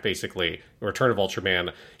 Ultraman Jack, basically, Return of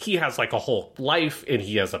Ultraman, he has, like, a whole life, and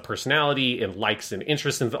he has a personality, and likes and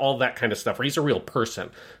interests, and all that kind of stuff, where he's a real person.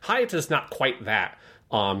 Hayata's not quite that.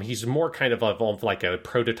 He's more kind of like a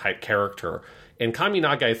prototype character. And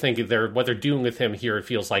Kaminaga, I think what they're doing with him here, it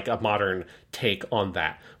feels like a modern take on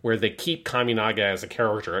that, where they keep Kaminaga as a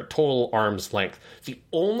character at total arm's length. The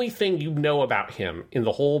only thing you know about him in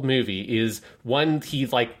the whole movie is, one, he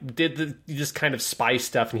like did this kind of spy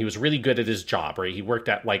stuff, and he was really good at his job, right? He worked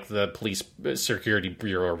at like the police security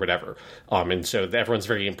bureau or whatever. And so everyone's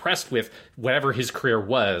very impressed with whatever his career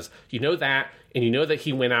was. You know that. And you know that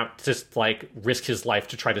he went out to, like, risk his life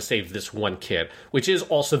to try to save this one kid, which is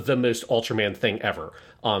also the most Ultraman thing ever.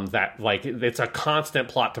 That, like, it's a constant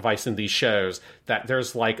plot device in these shows that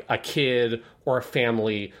there's, like, a kid or a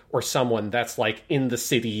family or someone that's, like, in the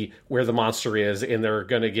city where the monster is, and they're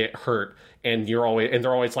gonna get hurt. And they're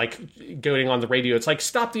always like going on the radio. It's like,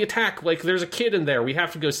 stop the attack. Like, there's a kid in there. We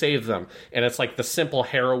have to go save them. And it's like the simple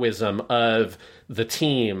heroism of the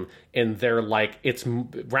team. And they're like, it's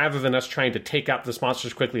rather than us trying to take out this monster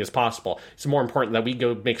as quickly as possible, it's more important that we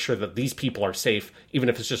go make sure that these people are safe, even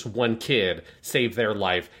if it's just one kid, save their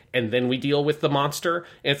life. And then we deal with the monster.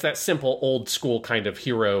 And it's that simple old school kind of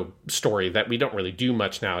hero story that we don't really do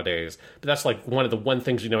much nowadays. But that's like one of the one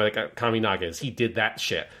things we know like Kaminaga is he did that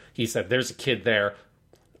shit. He said, there's a kid there.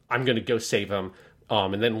 I'm going to go save him.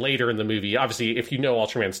 And then later in the movie, obviously, if you know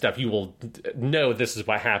Ultraman stuff, you will know this is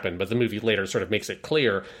what happened. But the movie later sort of makes it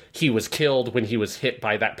clear he was killed when he was hit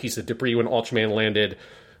by that piece of debris when Ultraman landed.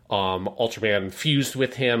 Ultraman fused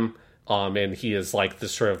with him. And he is like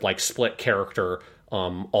this sort of like split character,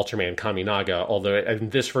 Ultraman Kaminaga. Although in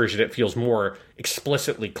this version, it feels more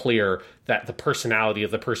explicitly clear that the personality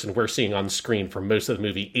of the person we're seeing on screen for most of the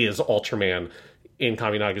movie is Ultraman in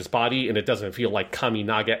Kaminaga's body, and it doesn't feel like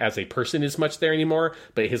Kaminaga as a person is much there anymore,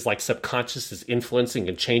 but his like subconscious is influencing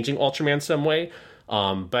and changing Ultraman some way.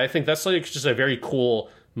 But I think that's like just a very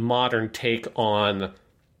cool modern take on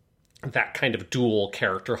that kind of dual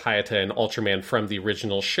character, Hayata and Ultraman from the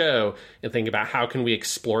original show, and think about how can we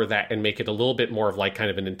explore that and make it a little bit more of like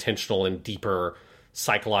kind of an intentional and deeper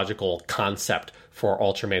psychological concept for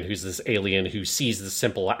Ultraman, who's this alien who sees the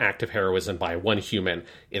simple act of heroism by one human,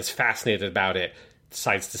 is fascinated about it,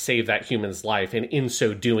 decides to save that human's life, and in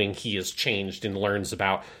so doing, he is changed and learns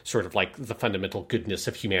about sort of like the fundamental goodness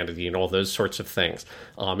of humanity and all those sorts of things.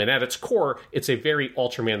 And at its core, it's a very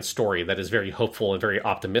Ultraman story that is very hopeful and very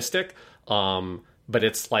optimistic, but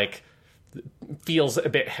it's like feels a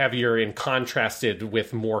bit heavier and contrasted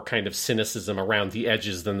with more kind of cynicism around the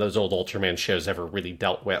edges than those old Ultraman shows ever really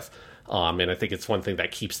dealt with. And I think it's one thing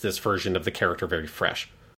that keeps this version of the character very fresh.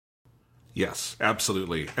 Yes,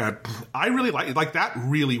 absolutely. And I really like that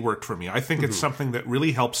really worked for me. I think it's something that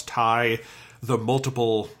really helps tie the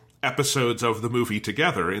multiple episodes of the movie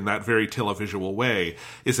together in that very televisual way,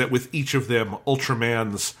 is that with each of them,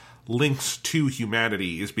 Ultraman's links to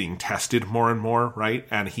humanity is being tested more and more, right?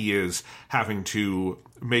 And he is having to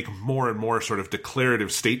make more and more sort of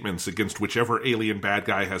declarative statements against whichever alien bad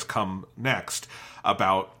guy has come next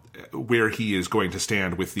about where he is going to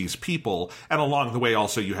stand with these people. And along the way,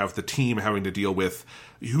 also, you have the team having to deal with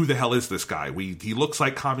who the hell is this guy? He looks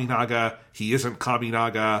like Kaminaga. He isn't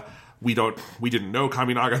Kaminaga. We didn't know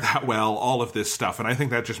Kaminaga that well, all of this stuff. And I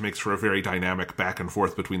think that just makes for a very dynamic back and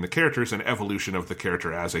forth between the characters and evolution of the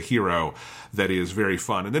character as a hero that is very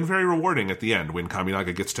fun and then very rewarding at the end when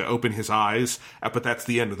Kaminaga gets to open his eyes. But that's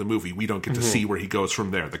the end of the movie. We don't get to see where he goes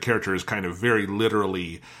from there. The character is kind of very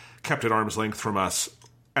literally kept at arm's length from us.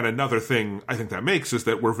 And another thing I think that makes is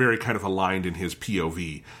that we're very kind of aligned in his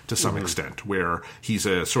POV to some extent, where he's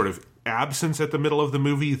a sort of absence at the middle of the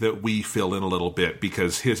movie that we fill in a little bit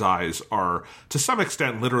because his eyes are, to some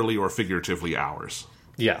extent, literally or figuratively ours.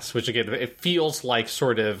 Yes, which again, it feels like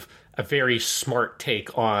sort of a very smart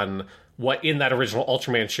take on what in that original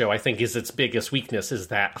Ultraman show I think is its biggest weakness, is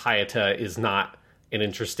that Hayata is not an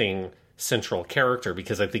interesting central character,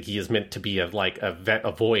 because I think he is meant to be a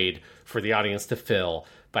void for the audience to fill.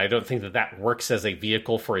 But I don't think that works as a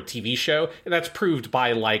vehicle for a TV show. And that's proved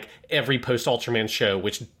by like every post-Ultraman show,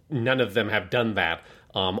 which none of them have done that.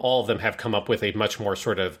 All of them have come up with a much more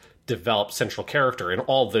sort of developed central character. And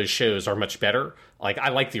all of those shows are much better. Like, I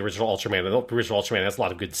like the original Ultraman. And the original Ultraman has a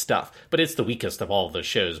lot of good stuff. But it's the weakest of all of those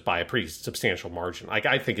shows by a pretty substantial margin. Like,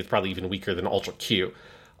 I think it's probably even weaker than Ultra Q.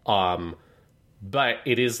 But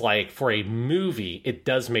it is like, for a movie, it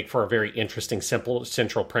does make for a very interesting, simple,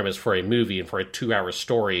 central premise for a movie and for a 2-hour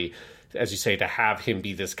story, as you say, to have him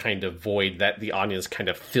be this kind of void that the audience kind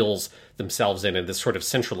of fills themselves in, and this sort of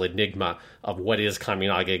central enigma of what is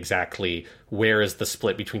Kaminaga exactly, where is the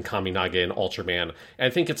split between Kaminaga and Ultraman. And I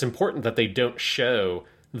think it's important that they don't show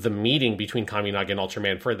the meeting between Kaminaga and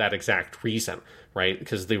Ultraman for that exact reason, right?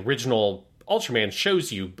 Because the original Ultraman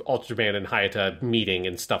shows you Ultraman and Hayata meeting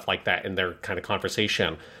and stuff like that in their kind of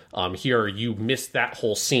conversation. Here, you miss that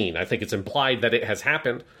whole scene. I think it's implied that it has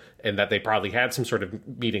happened and that they probably had some sort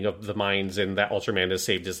of meeting of the minds and that Ultraman has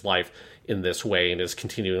saved his life in this way and is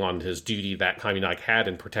continuing on his duty that Kaminak had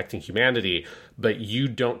in protecting humanity, but you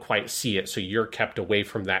don't quite see it, so you're kept away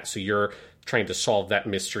from that, so you're trying to solve that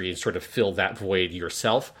mystery and sort of fill that void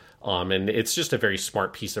yourself. And it's just a very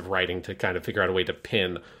smart piece of writing to kind of figure out a way to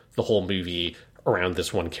pin the whole movie around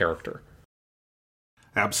this one character.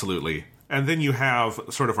 Absolutely. And then you have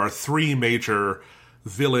sort of our three major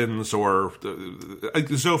villains, or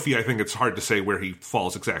Zophie, I think it's hard to say where he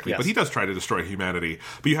falls exactly, yes, but he does try to destroy humanity.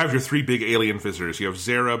 But you have your three big alien visitors. You have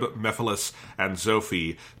Zerub, Mephiles, and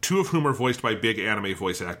Zophie, two of whom are voiced by big anime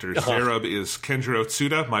voice actors. Zerub is Kenjiro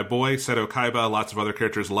Tsuda, my boy, Seto Kaiba, lots of other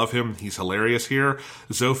characters love him. He's hilarious here.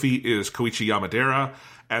 Zophie is Koichi Yamadera,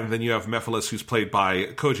 and then you have Mephiles, who's played by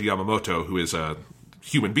Koji Yamamoto, who is a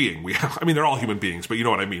human being. They're all human beings, but you know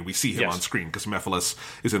what I mean. We see him on screen because Mephiles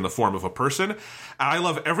is in the form of a person. And I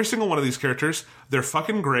love every single one of these characters. They're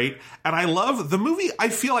fucking great. And I love the movie. I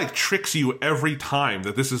feel like tricks you every time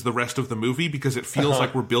that this is the rest of the movie because it feels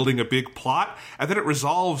like we're building a big plot, and then it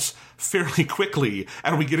resolves fairly quickly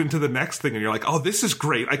and we get into the next thing and you're like, oh, this is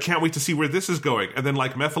great. I can't wait to see where this is going. And then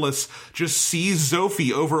like Mephiles just sees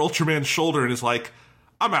Zophie over Ultraman's shoulder and is like,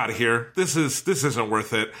 I'm out of here. This isn't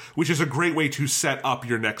worth it, which is a great way to set up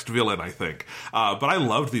your next villain, I think. But I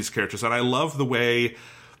loved these characters, and I love the way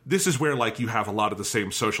this is where like you have a lot of the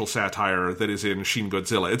same social satire that is in Shin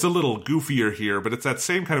Godzilla. It's a little goofier here, but it's that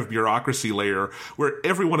same kind of bureaucracy layer where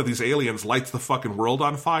every one of these aliens lights the fucking world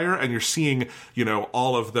on fire, and you're seeing,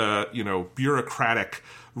 all of the, bureaucratic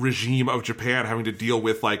regime of Japan having to deal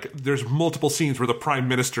with, like, there's multiple scenes where the prime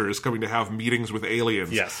minister is coming to have meetings with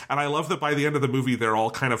aliens. Yes. And I love that by the end of the movie, they're all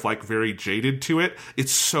kind of like very jaded to it.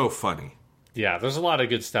 It's so funny. Yeah, there's a lot of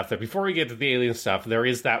good stuff there. Before we get to the alien stuff, there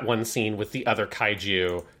is that one scene with the other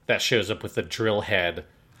kaiju that shows up with the drill head.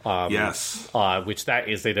 Yes. Which that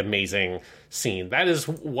is an amazing scene. That is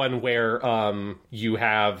one where you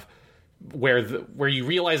have where you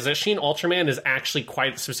realize that Shin Ultraman is actually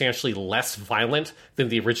quite substantially less violent than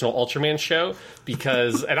the original Ultraman show,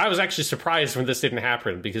 because, and I was actually surprised when this didn't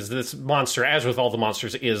happen, because this monster, as with all the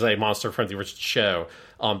monsters, is a monster from the original show.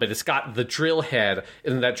 But it's got the drill head,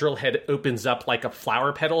 and that drill head opens up like a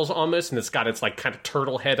flower petals almost, and it's got its like kind of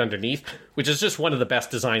turtle head underneath, which is just one of the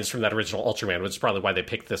best designs from that original Ultraman, which is probably why they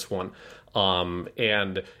picked this one.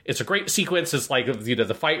 And it's a great sequence. It's like,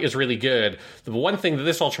 the fight is really good. The one thing that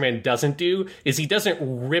this Ultraman doesn't do is he doesn't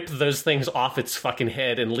rip those things off its fucking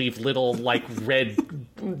head and leave little like red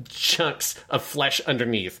chunks of flesh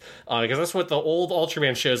underneath. Because that's what the old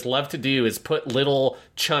Ultraman shows love to do, is put little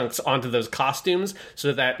chunks onto those costumes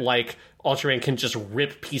so that like Ultraman can just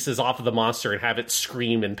rip pieces off of the monster and have it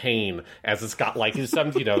scream in pain as it's got like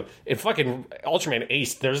some, in fucking Ultraman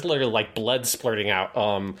Ace, there's literally like blood splurting out,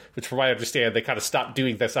 which from what I understand, they kind of stopped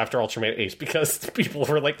doing this after Ultraman Ace because people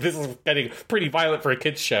were like, this is getting pretty violent for a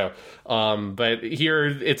kid's show. But here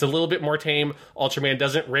it's a little bit more tame. Ultraman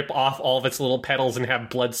doesn't rip off all of its little petals and have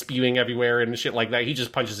blood spewing everywhere and shit like that. He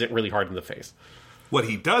just punches it really hard in the face. What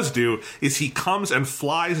he does do is he comes and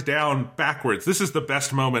flies down backwards. This is the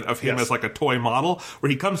best moment of him as like a toy model, where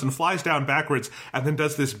he comes and flies down backwards and then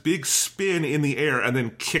does this big spin in the air and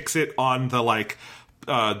then kicks it on the like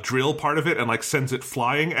drill part of it and like sends it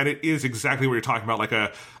flying. And it is exactly what you're talking about, like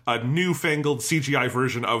a newfangled CGI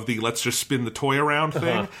version of the let's just spin the toy around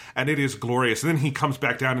thing. And it is glorious. And then he comes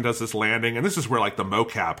back down and does this landing. And this is where like the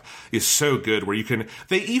mocap is so good, where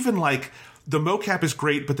they even like, the mocap is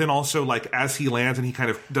great, but then also, like, as he lands and he kind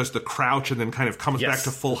of does the crouch and then kind of comes back to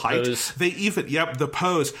full height. Pose. The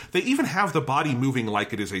pose. They even have the body moving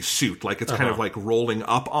like it is a suit, like it's kind of like rolling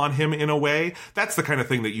up on him in a way. That's the kind of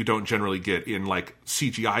thing that you don't generally get in, like,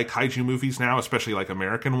 CGI kaiju movies now, especially, like,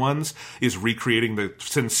 American ones, is recreating the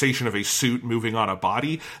sensation of a suit moving on a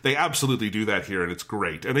body. They absolutely do that here, and it's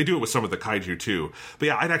great. And they do it with some of the kaiju, too. But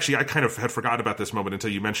yeah, I kind of had forgot about this moment until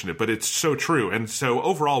you mentioned it, but it's so true. And so,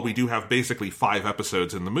 overall, we do have basically 5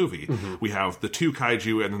 episodes in the movie. We have the 2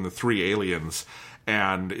 kaiju and then the 3 aliens,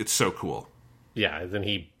 and it's so cool. Yeah, then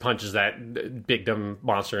he punches that big dumb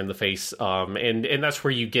monster in the face, and that's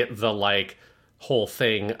where you get the like whole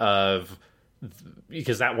thing of,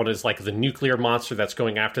 because that one is like the nuclear monster that's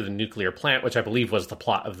going after the nuclear plant, which I believe was the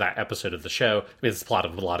plot of that episode of the show. I mean, it's the plot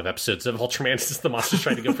of a lot of episodes of Ultraman. It's the monster's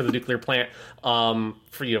trying to go for the nuclear plant,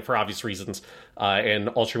 for obvious reasons. And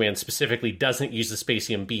Ultraman specifically doesn't use the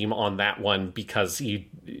spacium beam on that one because he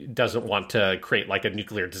doesn't want to create like a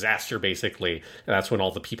nuclear disaster, basically. And that's when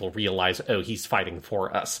all the people realize, oh, he's fighting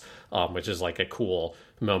for us, which is like a cool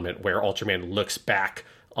moment where Ultraman looks back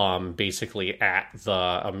basically at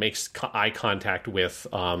the makes eye contact with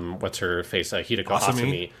what's her face, Hideko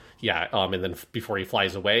Asami. Yeah, and then before he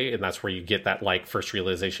flies away, and that's where you get that like first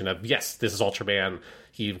realization of, yes, this is Ultraman.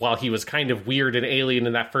 While he was kind of weird and alien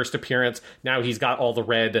in that first appearance, now he's got all the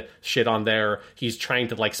red shit on there. He's trying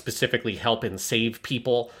to like specifically help and save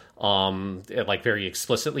people, like very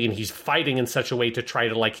explicitly, and he's fighting in such a way to try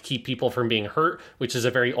to like keep people from being hurt, which is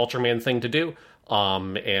a very Ultraman thing to do.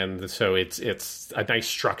 And so it's a nice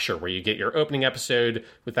structure where you get your opening episode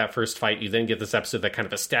with that first fight. You then get this episode that kind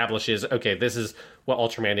of establishes, okay, this is what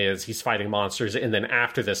Ultraman is. He's fighting monsters. And then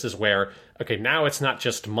after this is where, okay, now it's not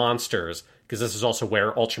just monsters, because this is also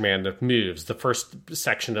where Ultraman moves. The first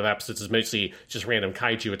section of episodes is mostly just random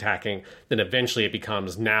kaiju attacking. Then eventually it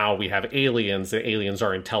becomes, now we have aliens. The aliens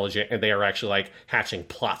are intelligent, and they are actually like hatching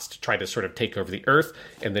plots to try to sort of take over the Earth.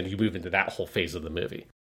 And then you move into that whole phase of the movie.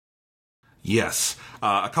 Yes.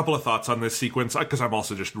 A couple of thoughts on this sequence, because I'm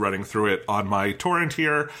also just running through it on my torrent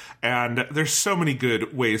here, and there's so many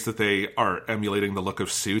good ways that they are emulating the look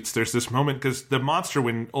of suits. There's this moment, because the monster,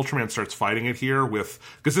 when Ultraman starts fighting it here with,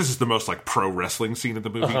 because this is the most like pro wrestling scene in the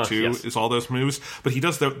movie too, yes, is all those moves, but he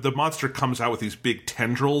does, the monster comes out with these big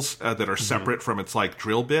tendrils that are separate from its like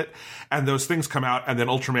drill bit, and those things come out, and then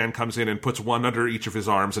Ultraman comes in and puts one under each of his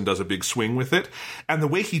arms and does a big swing with it, and the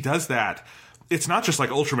way he does that, it's not just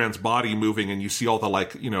like Ultraman's body moving and you see all the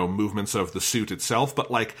like, you know, movements of the suit itself, but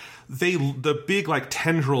like the big like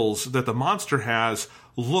tendrils that the monster has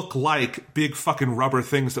look like big fucking rubber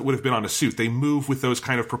things that would have been on a suit. They move with those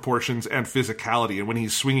kind of proportions and physicality, and when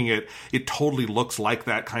he's swinging it, it totally looks like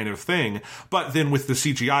that kind of thing. But then with the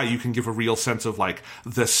CGI, you can give a real sense of like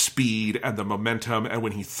the speed and the momentum, and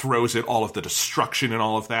when he throws it, all of the destruction and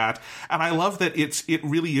all of that. And I love that it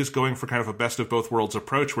really is going for kind of a best of both worlds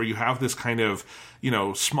approach, where you have this kind of, you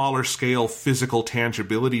know, smaller scale physical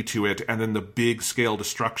tangibility to it, and then the big scale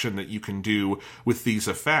destruction that you can do with these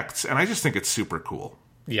effects. And I just think it's super cool.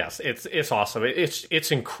 Yes, it's awesome.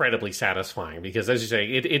 It's incredibly satisfying because, as you say,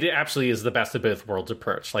 it absolutely is the best of both worlds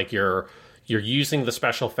approach. Like you're using the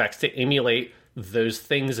special effects to emulate those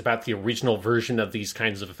things about the original version of these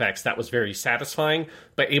kinds of effects that was very satisfying,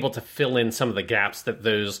 but able to fill in some of the gaps that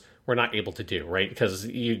those were not able to do, right? Because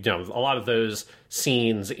you know a lot of those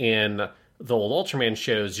scenes in the old Ultraman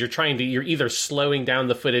shows, you're either slowing down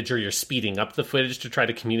the footage or you're speeding up the footage to try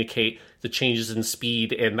to communicate the changes in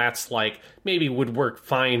speed, and that's like maybe would work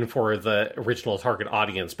fine for the original target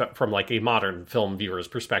audience, but from like a modern film viewer's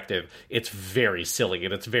perspective, it's very silly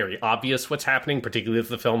and it's very obvious what's happening, particularly if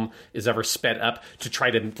the film is ever sped up to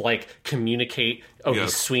try to like communicate,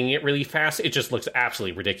 he's swinging it really fast. It just looks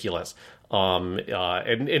absolutely ridiculous. And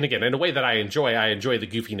again, in a way that I enjoy the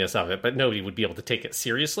goofiness of it, but nobody would be able to take it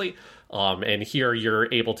seriously. And here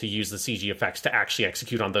you're able to use the CG effects to actually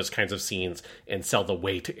execute on those kinds of scenes and sell the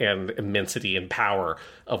weight and immensity and power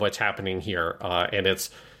of what's happening here. And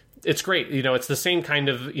it's great. You know, it's the same kind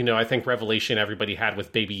of, you know, I think revelation everybody had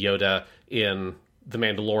with Baby Yoda in The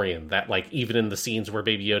Mandalorian, that like even in the scenes where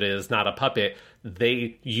Baby Yoda is not a puppet,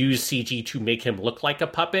 they use CG to make him look like a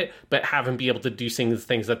puppet, but have him be able to do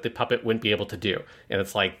things that the puppet wouldn't be able to do. And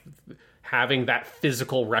it's like having that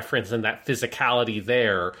physical reference and that physicality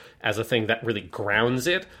there as a thing that really grounds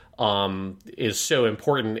it is so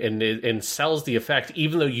important and sells the effect.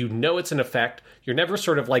 Even though you know it's an effect, you're never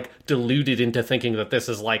sort of like deluded into thinking that this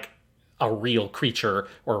is like a real creature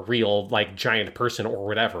or a real like giant person or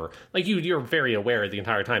whatever. Like you're very aware the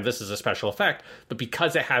entire time this is a special effect, but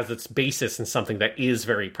because it has its basis in something that is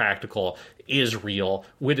very practical, is real,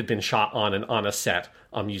 would have been shot on a set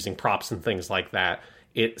using props and things like that,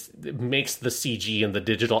 it makes the CG and the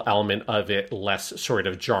digital element of it less sort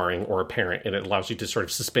of jarring or apparent, and it allows you to sort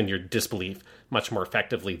of suspend your disbelief much more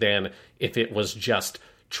effectively than if it was just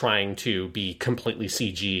trying to be completely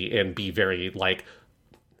CG and be very like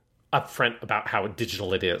upfront about how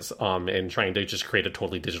digital it is, and trying to just create a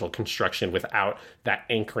totally digital construction without that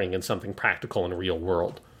anchoring in something practical in a real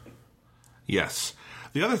world. Yes.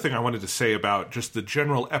 The other thing I wanted to say about just the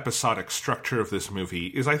general episodic structure of this movie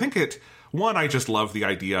is I think I just love the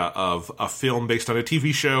idea of a film based on a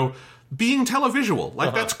TV show being televisual.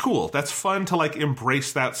 Like, that's cool. That's fun to, like,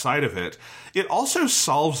 embrace that side of it. It also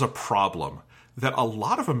solves a problem that a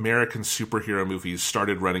lot of American superhero movies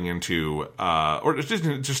started running into, or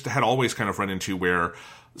just had always kind of run into, where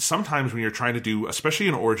sometimes when you're trying to do, especially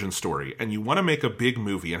an origin story, and you want to make a big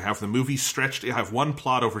movie and have the movie stretched, have one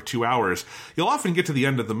plot over 2 hours, you'll often get to the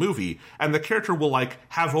end of the movie, and the character will, like,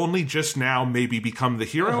 have only just now maybe become the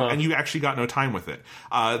hero, and you actually got no time with it.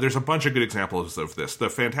 There's a bunch of good examples of this. The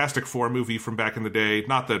Fantastic Four movie from back in the day,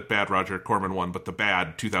 not the bad Roger Corman one, but the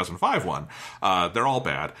bad 2005 one. They're all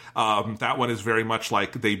bad. That one is very much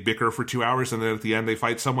like they bicker for 2 hours, and then at the end they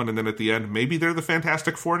fight someone, and then at the end, maybe they're the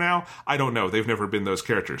Fantastic Four now? I don't know. They've never been those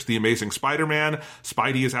characters. The Amazing Spider-Man,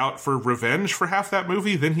 Spidey is out for revenge for half that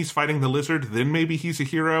movie, then he's fighting the Lizard, then maybe he's a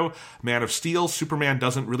hero. Man of Steel, Superman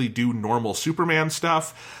doesn't really do normal Superman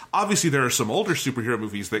stuff. Obviously, there are some older superhero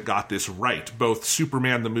movies that got this right, both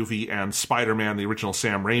Superman the movie and Spider-Man, the original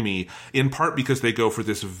Sam Raimi, in part because they go for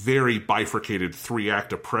this very bifurcated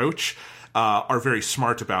 3-act approach. Are very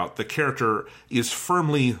smart about. The character is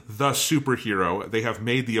firmly the superhero. They have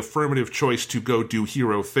made the affirmative choice to go do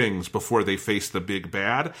hero things before they face the big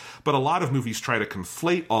bad. But a lot of movies try to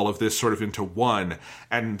conflate all of this sort of into one,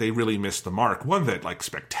 and they really miss the mark. One that, like,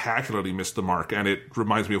 spectacularly missed the mark, and it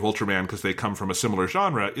reminds me of Ultraman because they come from a similar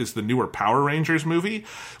genre, is the newer Power Rangers movie,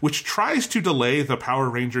 which tries to delay the Power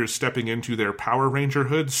Rangers stepping into their Power Ranger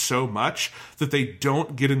hood so much that they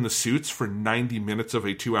don't get in the suits for 90 minutes of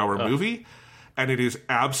a 2-hour movie. And it is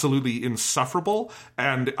absolutely insufferable.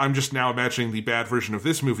 And I'm just now imagining the bad version of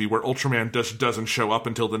this movie where Ultraman just doesn't show up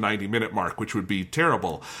until the 90-minute mark, which would be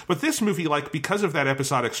terrible. But this movie, like, because of that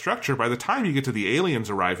episodic structure, by the time you get to the aliens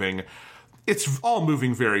arriving, it's all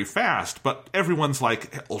moving very fast, but everyone's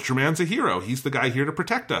like, Ultraman's a hero. He's the guy here to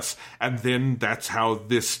protect us. And then that's how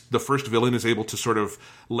the first villain is able to sort of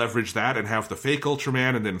leverage that and have the fake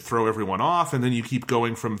Ultraman and then throw everyone off, and then you keep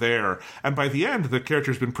going from there. And by the end, the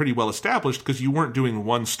character's been pretty well established because you weren't doing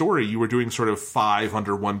one story, you were doing sort of 5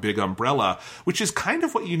 under one big umbrella, which is kind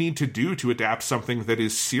of what you need to do to adapt something that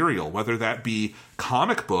is serial, whether that be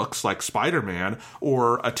comic books like Spider-Man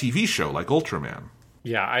or a TV show like Ultraman.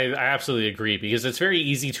 Yeah, I absolutely agree, because it's very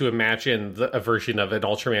easy to imagine a version of an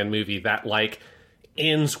Ultraman movie that, like,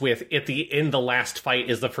 ends with, in the last fight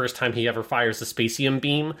is the first time he ever fires a spacium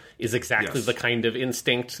beam, is exactly the kind of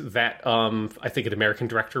instinct that I think an American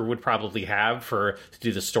director would probably have to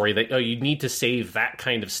do the story, that, you need to save that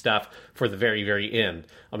kind of stuff for the very, very end.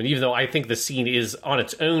 I mean, even though I think the scene is on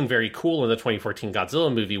its own very cool in the 2014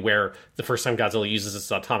 Godzilla movie, where the first time Godzilla uses its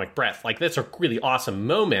atomic breath, like, that's a really awesome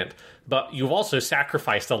moment, but you've also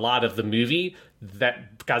sacrificed a lot of the movie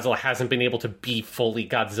that Godzilla hasn't been able to be fully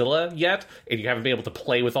Godzilla yet, and you haven't been able to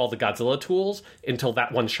play with all the Godzilla tools until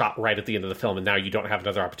that one shot right at the end of the film, and now you don't have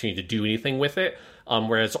another opportunity to do anything with it.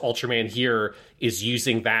 Whereas Ultraman here is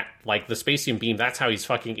using that, like, the spacium beam, that's how he's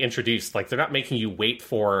fucking introduced. Like, they're not making you wait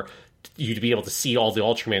for you to be able to see all the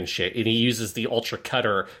Ultraman shit, and he uses the Ultra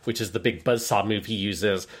Cutter, which is the big buzzsaw move he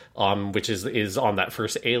uses, which is on that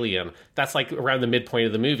first alien. That's like around the midpoint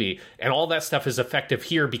of the movie, and all that stuff is effective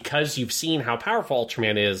here because you've seen how powerful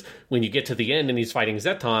Ultraman is when you get to the end and he's fighting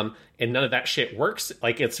Zeton, and none of that shit works.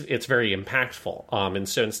 Like, it's very impactful. And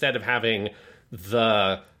so instead of having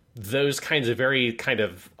those kinds of very kind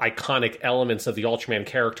of iconic elements of the Ultraman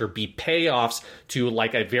character be payoffs to,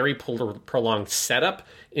 like, a very prolonged setup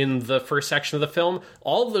in the first section of the film,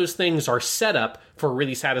 all of those things are set up for a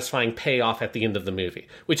really satisfying payoff at the end of the movie,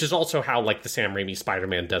 which is also how, like, the Sam Raimi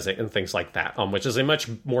Spider-Man does it and things like that, which is a much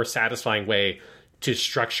more satisfying way to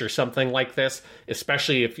structure something like this,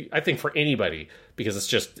 especially I think for anybody, because it's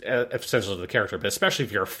just essential to the character, but especially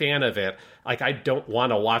if you're a fan of it. Like, I don't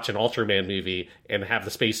want to watch an Ultraman movie and have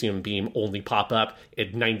the spacium beam only pop up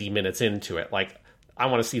at 90 minutes into it. Like, I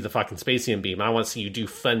want to see the fucking spacium beam. I want to see you do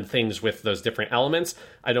fun things with those different elements.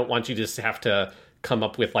 I don't want you just to have to come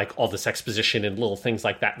up with, like, all this exposition and little things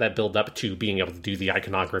like that build up to being able to do the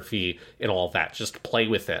iconography and all of that. Just play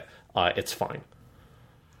with it. It's fine.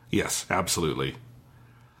 Yes, absolutely.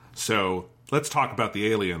 So let's talk about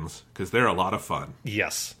the aliens, because they're a lot of fun.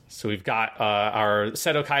 Yes. So we've got our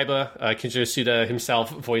Seto Kaiba, Kenjiro Suda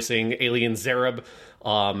himself, voicing Alien Zerub.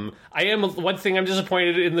 One thing I'm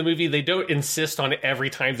disappointed in the movie, they don't insist on every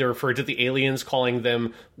time they refer to the aliens calling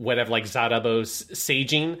them whatever, like Zarabo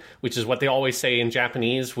Seijin, which is what they always say in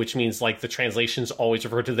Japanese, which means, like, the translations always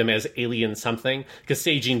refer to them as alien something, because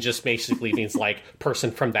Seijin just basically means, like,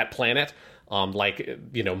 person from that planet. Like,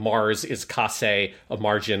 you know, Mars is Kase, a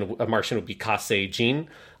Martian would be Kase Jin.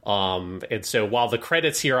 And so while the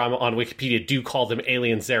credits here on Wikipedia do call them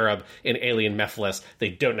Alien Zerub and Alien Mephiles, they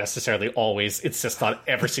don't necessarily always insist on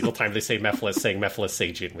every single time they say Mephiles saying Mephiles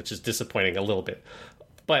Seijin, which is disappointing a little bit.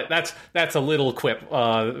 But that's a little quip.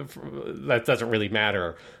 That doesn't really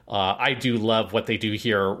matter. I do love what they do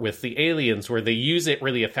here with the aliens, where they use it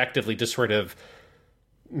really effectively to sort of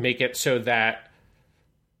make it so that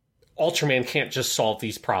Ultraman can't just solve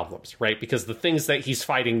these problems, right? Because the things that he's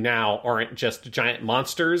fighting now aren't just giant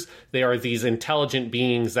monsters. They are these intelligent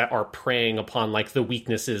beings that are preying upon, like, the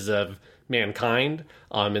weaknesses of mankind.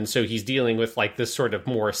 And so he's dealing with, like, this sort of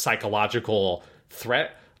more psychological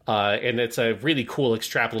threat. And it's a really cool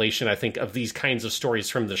extrapolation, I think, of these kinds of stories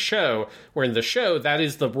from the show, where in the show, that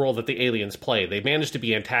is the role that the aliens play. They manage to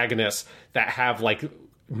be antagonists that have, like,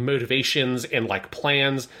 motivations and, like,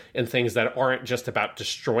 plans and things that aren't just about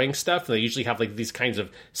destroying stuff. They usually have, like, these kinds of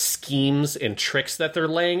schemes and tricks that they're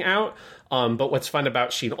laying out. But what's fun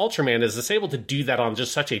about Shin Ultraman is it's able to do that on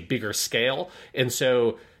just such a bigger scale. And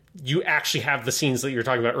so you actually have the scenes that you were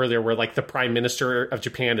talking about earlier where, like, the Prime Minister of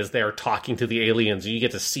Japan is there talking to the aliens, and you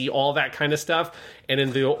get to see all that kind of stuff. And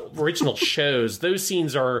in the original shows, those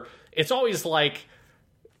scenes are, it's always like,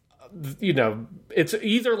 you know, it's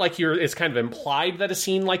either like it's kind of implied that a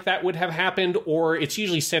scene like that would have happened, or it's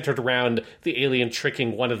usually centered around the alien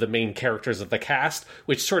tricking one of the main characters of the cast,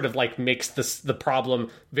 which sort of, like, makes the problem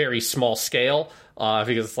very small scale.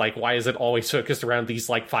 Because it's like, why is it always focused around these,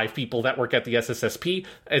 like, 5 people that work at the SSSP?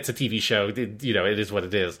 It's a TV show. You know, it is what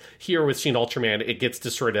it is. Here with Shin Ultraman, it gets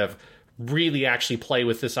to sort of really actually play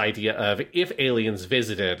with this idea of, if aliens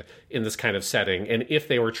visited in this kind of setting, and if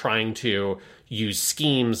they were trying to use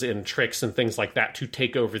schemes and tricks and things like that to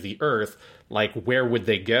take over the Earth, like, where would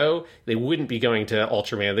they go? They wouldn't be going to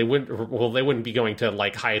Ultraman. They wouldn't be going to,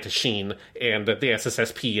 like, Hayata Shin and the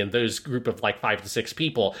SSSP and those group of, like, 5 to 6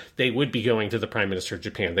 people. They would be going to the Prime Minister of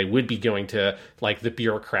Japan. They would be going to, like, the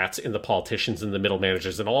bureaucrats and the politicians and the middle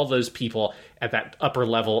managers and all those people at that upper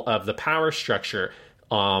level of the power structure.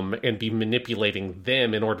 And be manipulating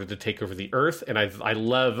them in order to take over the Earth. And I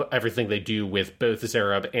love everything they do with both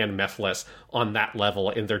Zerub and Mephiles on that level,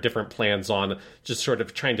 and their different plans on just sort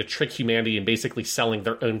of trying to trick humanity and basically selling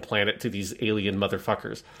their own planet to these alien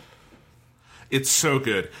motherfuckers. It's so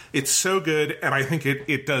good. It's so good, and I think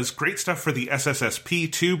it does great stuff for the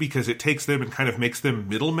SSSP, too, because it takes them and kind of makes them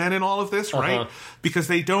middlemen in all of this, right? Because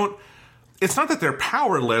they don't... It's not that they're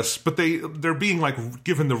powerless, but they're being, like,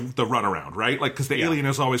 given the runaround, right? Like, because the alien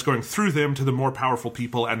is always going through them to the more powerful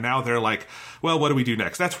people, and now they're like, well, what do we do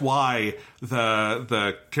next? That's why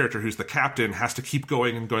the character who's the captain has to keep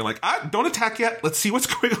going and going, like, don't attack yet. Let's see what's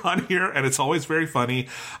going on here. And it's always very funny.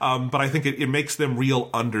 But I think it makes them real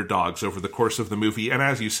underdogs over the course of the movie. And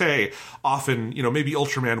as you say, often, you know, maybe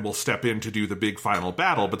Ultraman will step in to do the big final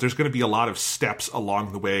battle, but there's going to be a lot of steps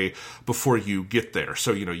along the way before you get there.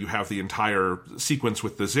 So, you know, you have the entire sequence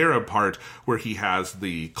with the Zerub part where he has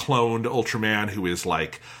the cloned Ultraman who is,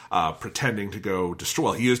 like, pretending to go destroy.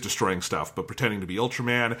 Well, he is destroying stuff, but pretending to be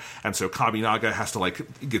Ultraman. And so Kaminaga has to,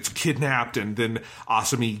 like, gets kidnapped, and then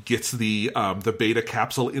Asami gets the beta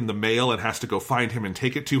capsule in the mail and has to go find him and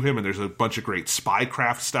take it to him. And there's a bunch of great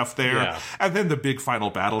spycraft stuff there. Yeah. And then the big final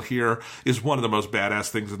battle here is one of the most badass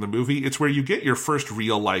things in the movie. It's where you get your first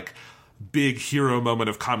real, like, big hero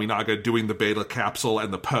moment of Kaminaga doing the beta capsule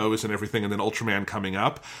and the pose and everything, and then Ultraman coming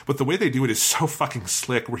up. But the way they do it is so fucking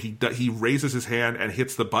slick, where he raises his hand and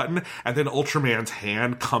hits the button, and then Ultraman's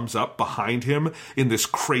hand comes up behind him in this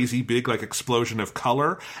crazy big, like, explosion of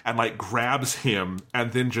color, and, like, grabs him,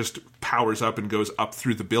 and then just powers up and goes up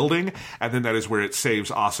through the building. And then that is where it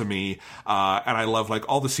saves Asami. And I love, like,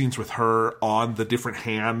 all the scenes with her on the different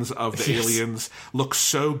hands of the aliens look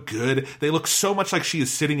so good. They look so much like she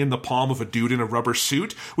is sitting in the palm of a dude in a rubber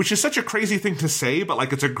suit, which is such a crazy thing to say, but,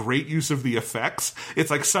 like, it's a great use of the effects. It's,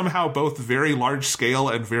 like, somehow both very large scale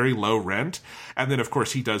and very low rent. And then, of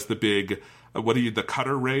course, he does the big, the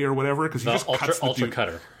cutter ray or whatever, because he just cuts the ultra dude.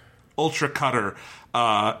 Cutter. Ultra cutter.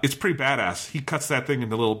 It's pretty badass. He cuts that thing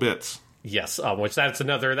into little bits. Yes, which that's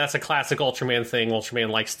a classic Ultraman thing.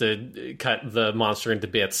 Ultraman likes to cut the monster into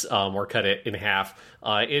bits, or cut it in half.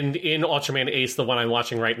 In Ultraman Ace, the one I'm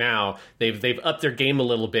watching right now, they've upped their game a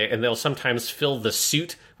little bit, and they'll sometimes fill the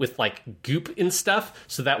suit with, like, goop and stuff,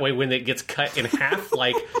 so that way when it gets cut in half,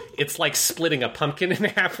 like, it's like splitting a pumpkin in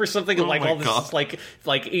half or something. And, like, all this is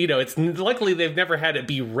like, you know, it's luckily they've never had it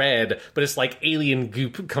be red, but it's like alien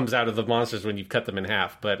goop comes out of the monsters when you cut them in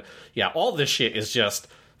half. But yeah, all this shit is just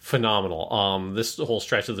phenomenal. This whole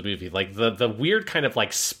stretch of the movie, like, the weird kind of,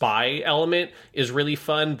 like, spy element is really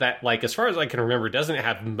fun, that, like, as far as I can remember, doesn't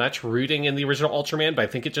have much rooting in the original Ultraman, but I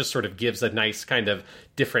think it just sort of gives a nice kind of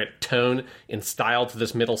different tone and style to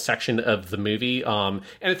this middle section of the movie. And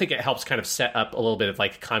I think it helps kind of set up a little bit of,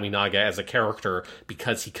 like, Kaminaga as a character,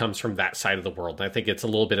 because he comes from that side of the world. And I think it's a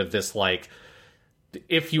little bit of this, like,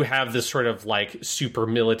 if you have this sort of like super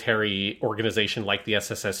military organization like the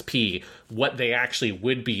SSSP, what they actually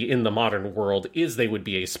would be in the modern world is they would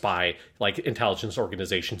be a spy, like, intelligence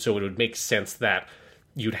organization. So it would make sense that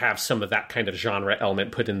you'd have some of that kind of genre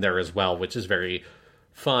element put in there as well, which is very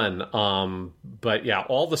fun. But yeah,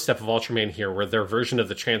 all the stuff of Ultraman here, where their version of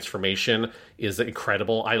the transformation is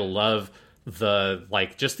incredible. I love the,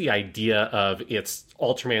 like, just the idea of it's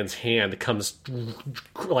Ultraman's hand comes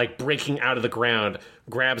like breaking out of the ground,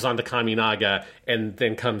 grabs onto Kaminaga, and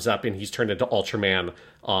then comes up and he's turned into Ultraman.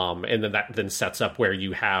 And then that then sets up where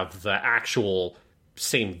you have the actual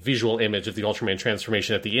same visual image of the Ultraman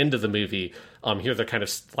transformation at the end of the movie. Here they're kind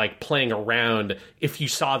of like playing around. If you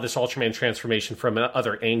saw this Ultraman transformation from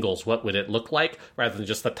other angles, what would it look like, rather than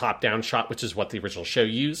just the top-down shot, which is what the original show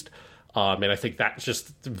used. And I think that just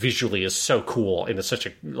visually is so cool, and it's such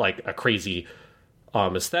a crazy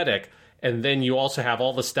aesthetic. And then you also have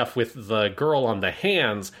all the stuff with the girl on the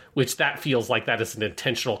hands, which that feels like that is an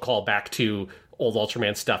intentional callback to old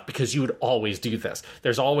Ultraman stuff, because you would always do this.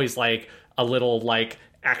 There's always like a little like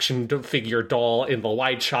action figure doll in the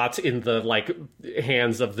wide shots in the like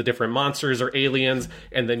hands of the different monsters or aliens,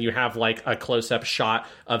 and then you have like a close-up shot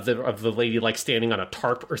of the lady like standing on a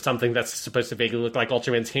tarp or something that's supposed to vaguely look like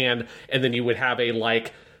Ultraman's hand, and then you would have a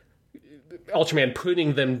like Ultraman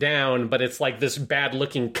putting them down, but it's like this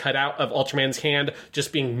bad-looking cutout of Ultraman's hand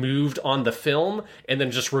just being moved on the film, and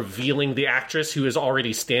then just revealing the actress who is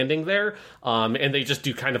already standing there. And they just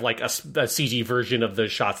do kind of like a CG version of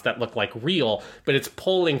those shots that look like real, but it's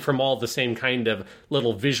pulling from all the same kind of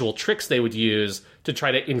little visual tricks they would use to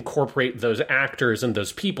try to incorporate those actors and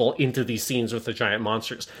those people into these scenes with the giant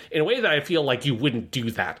monsters in a way that I feel like you wouldn't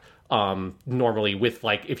do that normally with,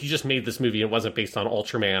 like, if you just made this movie and it wasn't based on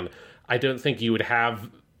Ultraman. I don't think you would have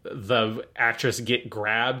the actress get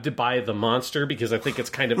grabbed by the monster, because I think it's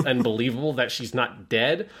kind of unbelievable that she's not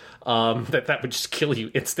dead. That would just kill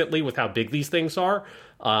you instantly with how big these things are.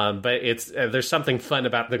 But it's there's something fun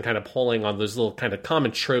about them kind of pulling on those little kind of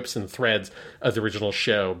common tropes and threads of the original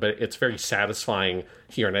show. But it's very satisfying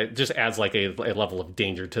here, and it just adds like a level of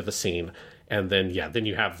danger to the scene. And then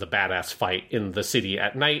you have the badass fight in the city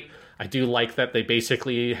at night. I do like that they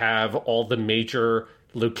basically have all the major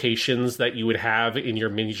locations that you would have in your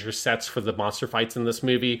miniature sets for the monster fights in this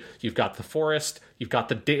movie. You've got the forest, you've got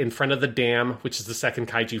the in front of the dam, which is the second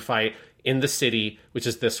kaiju fight, in the city, which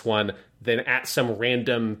is this one, then at some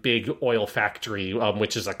random big oil factory,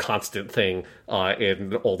 which is a constant thing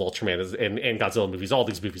in old Ultraman and Godzilla movies. All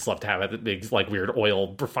these movies love to have a big, like, weird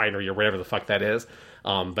oil refinery or whatever the fuck that is.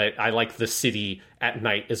 But I like the city at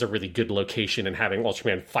night is a really good location, and having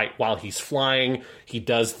Ultraman fight while he's flying. He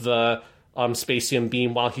does the spacium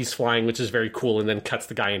beam while he's flying, which is very cool, and then cuts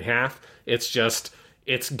the guy in half. It's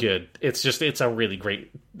good. It's a really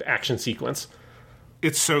great action sequence.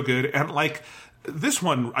 It's so good. And like, this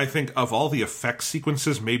one, I think, of all the effects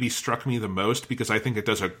sequences, maybe struck me the most, because I think it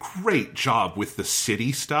does a great job with the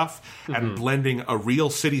city stuff and blending a real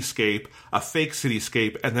cityscape, a fake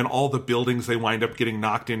cityscape, and then all the buildings they wind up getting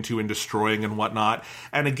knocked into and destroying and whatnot.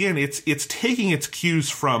 And again, it's taking its cues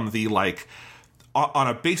from the, like, on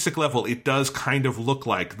a basic level, it does kind of look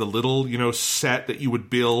like the little, set that you would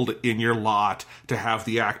build in your lot to have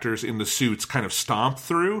the actors in the suits kind of stomp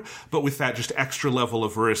through, but with that just extra level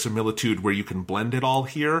of verisimilitude where you can blend it all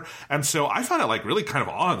here. And so I found it like really kind of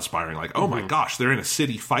awe-inspiring, like, oh my gosh, they're in a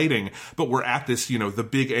city fighting, but we're at this, the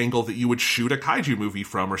big angle that you would shoot a kaiju movie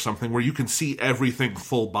from or something, where you can see everything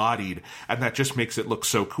full-bodied, and that just makes it look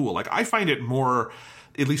so cool. Like, I find it more,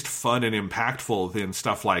 at least, fun and impactful than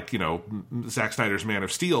stuff like, Zack Snyder's Man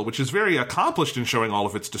of Steel, which is very accomplished in showing all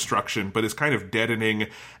of its destruction, but is kind of deadening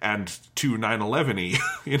and too 9/11-y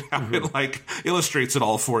in how it, like, illustrates it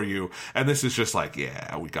all for you. And this is just like,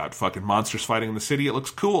 yeah, we got fucking monsters fighting in the city. It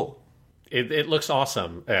looks cool. It looks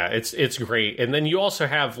awesome. Yeah, it's great. And then you also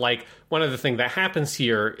have, like, one other thing that happens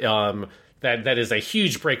here, that is a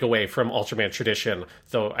huge breakaway from Ultraman tradition,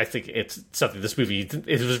 though I think it's something it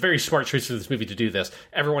was a very smart choice for this movie to do this.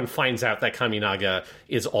 Everyone finds out that Kaminaga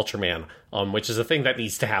is Ultraman, which is a thing that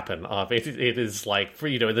needs to happen. It is like, for,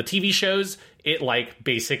 in the TV shows, it, like,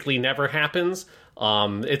 basically never happens.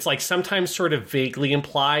 It's like sometimes sort of vaguely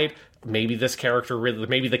implied. Maybe this character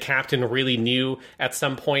maybe the captain really knew at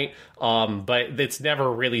some point, but it's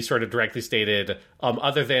never really sort of directly stated,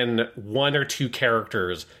 other than one or two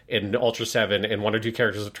characters in Ultra 7 and one or two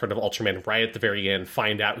characters in Return of Ultraman right at the very end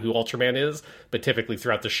find out who Ultraman is. But typically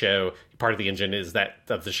throughout the show, part of the engine is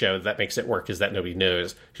of the show that makes it work is that nobody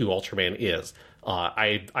knows who Ultraman is.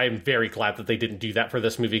 I'm very glad that they didn't do that for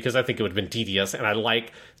this movie, because I think it would have been tedious, and I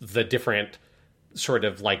like the different sort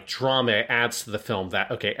of like drama it adds to the film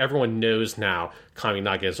that, okay, everyone knows now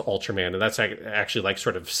Kaminaga is Ultraman, and that's actually like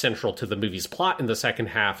sort of central to the movie's plot in the second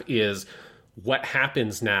half, is what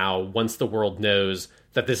happens now once the world knows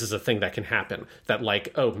that this is a thing that can happen. That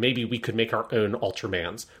like, oh, maybe we could make our own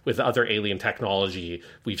Ultramans with other alien technology.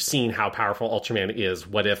 We've seen how powerful Ultraman is.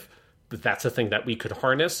 What if that's a thing that we could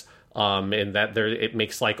harness? And that it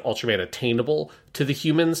makes like Ultraman attainable to the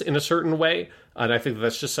humans in a certain way. And I think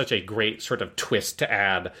that's just such a great sort of twist to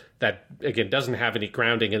add that, again, doesn't have any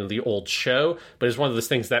grounding in the old show, but is one of those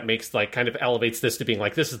things that makes like kind of elevates this to being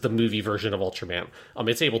like, this is the movie version of Ultraman.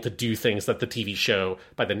 It's able to do things that the TV show,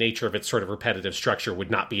 by the nature of its sort of repetitive structure, would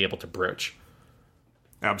not be able to broach.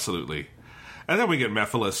 Absolutely. And then we get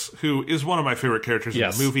Mephiles, who is one of my favorite characters in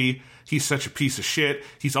the movie. He's such a piece of shit.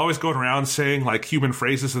 He's always going around saying like human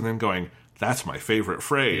phrases and then going, that's my favorite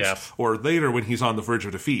phrase. Yes. Or later when he's on the verge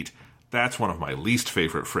of defeat, that's one of my least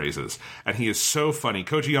favorite phrases. And he is so funny.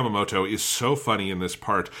 Koji Yamamoto is so funny in this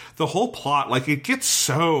part. The whole plot, like, it gets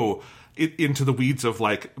so into the weeds of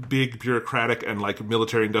like big bureaucratic and like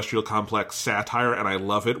military industrial complex satire, and I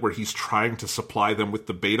love it, where he's trying to supply them with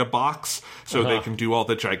the beta box so they can do all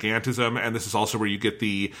the gigantism. And this is also where you get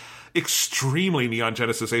the extremely Neon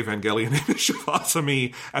Genesis Evangelion image of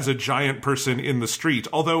Asami as a giant person in the street.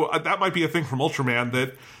 Although that might be a thing from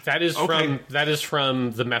Ultraman that is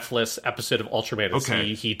from the Mephiles episode of Ultraman.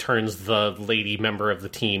 Okay. He turns the lady member of the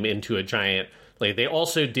team into a giant. Like, they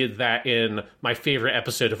also did that in my favorite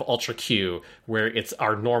episode of Ultra Q, where it's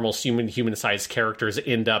our normal human-sized characters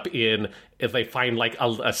end up in, if they find like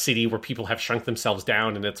a city where people have shrunk themselves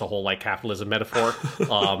down, and it's a whole like capitalism metaphor.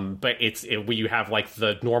 But where you have like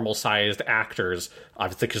the normal-sized actors,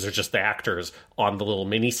 obviously because they're just the actors, on the little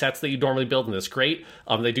mini sets that you normally build, and it's great.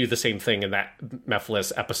 They do the same thing in that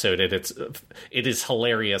Mephiles episode, and it is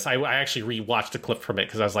hilarious. I actually rewatched a clip from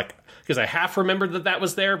it because I half remembered that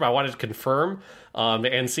was there, but I wanted to confirm.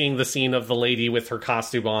 And seeing the scene of the lady with her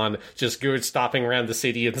costume on, just stopping around the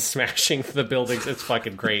city and smashing the buildings, it's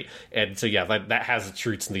fucking great. And so, yeah, that has its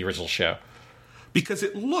roots in the original show. Because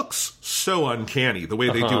it looks so uncanny the way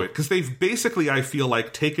they do it. Because they've basically, I feel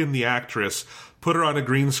like, taken the actress, put her on a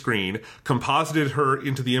green screen, composited her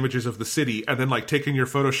into the images of the city, and then like taken your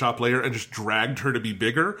Photoshop layer and just dragged her to be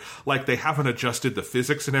bigger. Like, they haven't adjusted the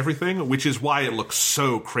physics and everything, which is why it looks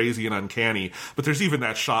so crazy and uncanny. But there's even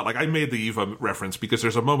that shot, like I made the Eva reference because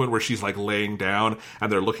there's a moment where she's like laying down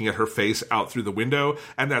and they're looking at her face out through the window,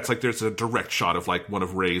 and that's like there's a direct shot of like one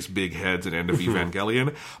of Ray's big heads at End of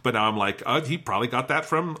Evangelion. But now I'm like, he probably got that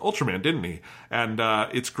from Ultraman, didn't he? And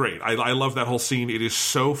it's great. I love that whole scene. It is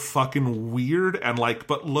so fucking weird and like,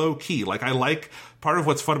 but low key. Like, I like part of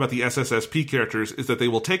what's fun about the SSSP characters is that they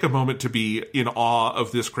will take a moment to be in awe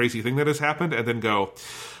of this crazy thing that has happened and then go,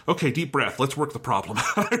 okay, deep breath, let's work the problem.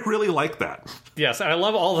 I really like that. Yes, and I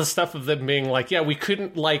love all the stuff of them being like, yeah, we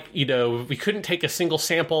couldn't take a single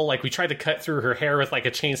sample. Like, we tried to cut through her hair with like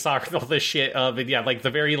a chainsaw and all this shit. And yeah, like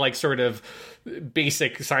the very like sort of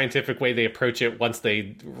basic scientific way they approach it once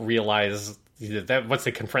they realize that, once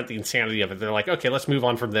they confront the insanity of it, they're like, okay, let's move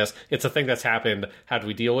on from this. It's a thing that's happened. How do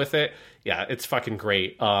we deal with it? Yeah, it's fucking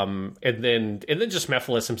great. And then just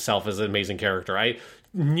Mephiles himself is an amazing character. I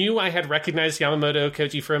knew I had recognized Yamamoto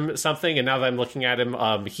Koji from something, and now that I'm looking at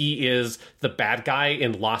him, he is the bad guy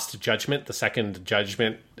in Lost Judgment, the second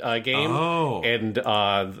Judgment game. Oh. And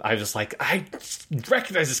I was like, I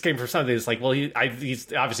recognize this game from something. It's like, well,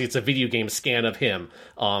 he's obviously it's a video game scan of him,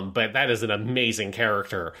 but that is an amazing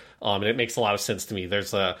character, and it makes a lot of sense to me. They're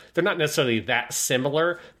not necessarily that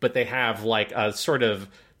similar, but they have like a sort of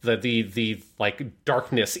the like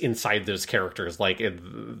darkness inside those characters, like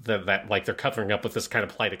that like they're covering up with this kind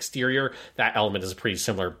of polite exterior. That element is a pretty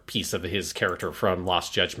similar piece of his character from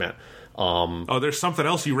Lost Judgment. There's something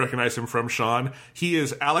else you recognize him from, Sean. He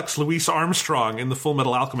is Alex Louis Armstrong in the Full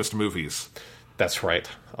Metal Alchemist movies. That's right.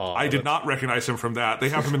 I did not recognize him from that. They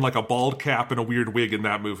have him in like a bald cap and a weird wig in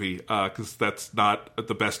that movie, because that's not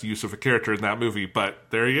the best use of a character in that movie. But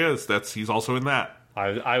there he is. He's also in that.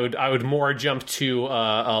 I would more jump to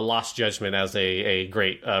Lost Judgment as a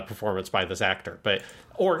great performance by this actor,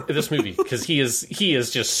 or this movie, because he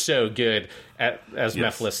is just so good as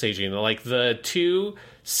Mephiles Seijin. Like the two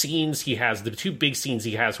big scenes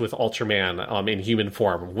he has with Ultraman in human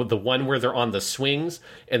form, with the one where they're on the swings,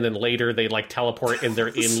 and then later they like teleport and they're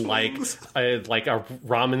in like a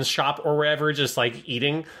ramen shop or wherever, just like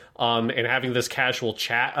eating. And having this casual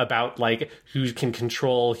chat about like who can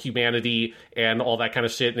control humanity and all that kind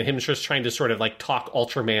of shit, and him just trying to sort of like talk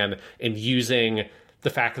Ultraman and using the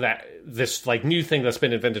fact that this like new thing that's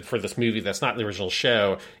been invented for this movie that's not in the original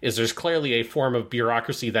show is there's clearly a form of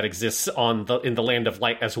bureaucracy that exists in the Land of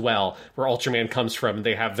Light as well, where Ultraman comes from.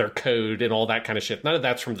 They have their code and all that kind of shit. None of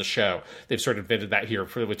that's from the show. They've sort of invented that here,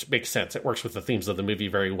 which makes sense. It works with the themes of the movie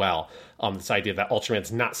very well. This idea that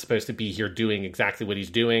Ultraman's not supposed to be here doing exactly what he's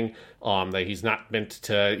doing. That he's not meant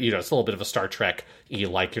to, it's a little bit of a Star Trek,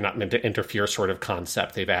 like you're not meant to interfere sort of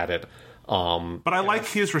concept they've added. But I like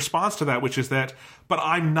his response to that, which is that, but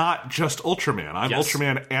I'm not just Ultraman. I'm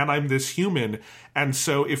Ultraman and I'm this human. And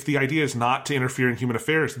so if the idea is not to interfere in human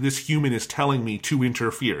affairs, this human is telling me to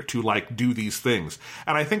interfere, to like do these things.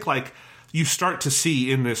 And I think like you start to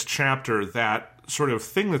see in this chapter that sort of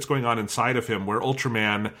thing that's going on inside of him where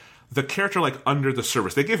Ultraman, the character like under the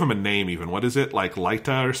surface, they gave him a name even. What is it? Like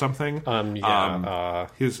Laita or something?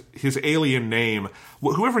 His alien name,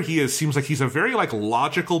 whoever he is, seems like he's a very like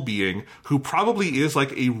logical being who probably is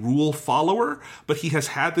like a rule follower, but he has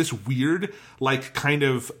had this weird like kind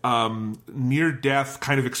of near death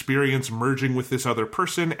kind of experience merging with this other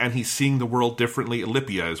person, and he's seeing the world differently.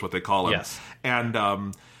 Olympia is what they call him. Yes.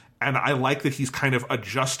 And I like that he's kind of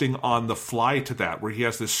adjusting on the fly to that, where he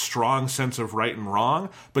has this strong sense of right and wrong,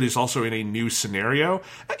 but he's also in a new scenario.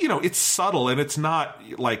 It's subtle, and it's not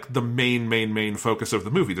like the main focus of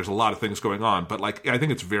the movie. There's a lot of things going on, but like I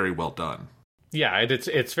think it's very well done. Yeah,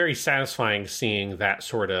 it's very satisfying seeing that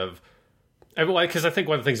sort of. Because I think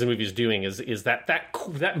one of the things the movie is doing is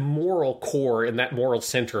that moral core and that moral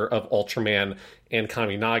center of Ultraman and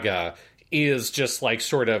Kaminaga is just like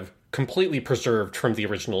sort of completely preserved from the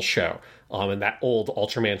original show, and that old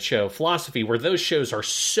Ultraman show philosophy, where those shows are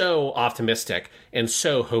so optimistic and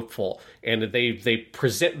so hopeful, and they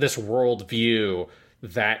present this world view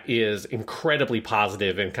that is incredibly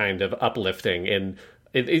positive and kind of uplifting, and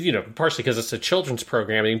partially because it's a children's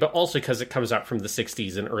programming, but also because it comes out from the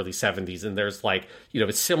 60s and early 70s, and there's like,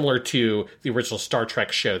 it's similar to the original Star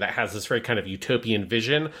Trek show that has this very kind of utopian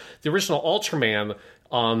vision. The original Ultraman,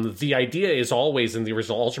 the idea is always in the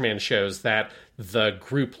original Ultraman shows that the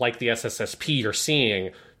group like the SSSP you're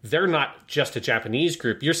seeing, they're not just a Japanese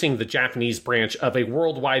group. You're seeing the Japanese branch of a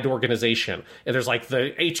worldwide organization. And there's like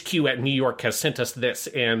the HQ at New York has sent us this.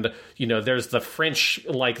 And, there's the French,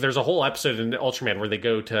 like there's a whole episode in Ultraman where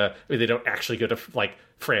they don't actually go to like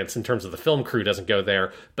France in terms of the film crew doesn't go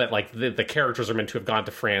there. But like the characters are meant to have gone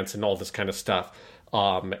to France and all this kind of stuff.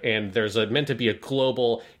 And there's meant to be a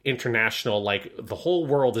global, international, like the whole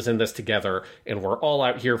world is in this together, and we're all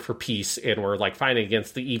out here for peace, and we're like fighting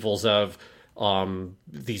against the evils of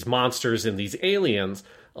these monsters and these aliens.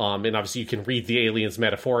 And obviously you can read the aliens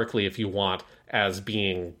metaphorically if you want as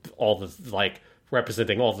being all the like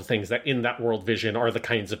representing all the things that in that world vision are the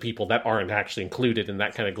kinds of people that aren't actually included in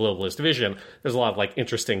that kind of globalist vision. There's a lot of like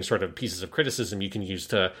interesting sort of pieces of criticism you can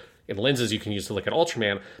use and lenses you can use to look at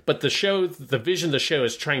Ultraman. But the vision the show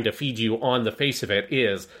is trying to feed you on the face of it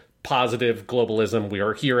is positive globalism. We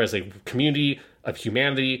are here as a community of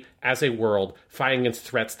humanity, as a world, fighting against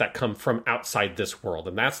threats that come from outside this world.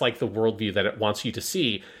 And that's like the worldview that it wants you to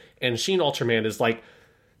see. And Shin Ultraman is like,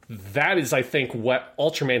 that is, I think, what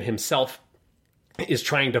Ultraman himself is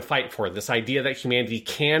trying to fight for. This idea that humanity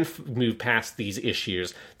can move past these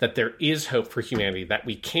issues, that there is hope for humanity, that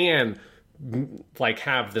we can like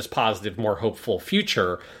have this positive, more hopeful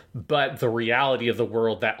future, but the reality of the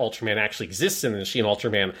world that Ultraman actually exists in Shin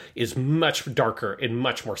Ultraman is much darker and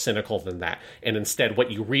much more cynical than that. And instead, what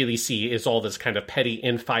you really see is all this kind of petty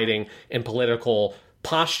infighting and political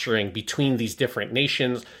posturing between these different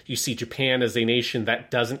nations. You see Japan as a nation that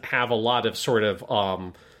doesn't have a lot of sort of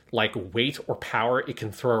like weight or power it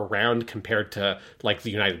can throw around compared to like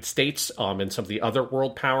the United States and some of the other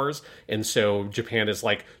world powers. And so Japan is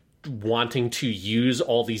like wanting to use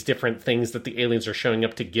all these different things that the aliens are showing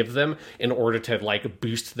up to give them in order to like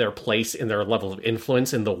boost their place in their level of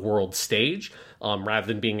influence in the world stage, rather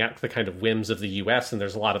than being at the kind of whims of the US. And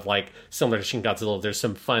there's a lot of like, similar to Shin Godzilla, there's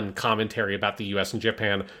some fun commentary about the US and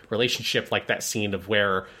Japan relationship, like that scene of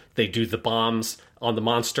where they do the bombs on the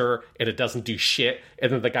monster and it doesn't do shit,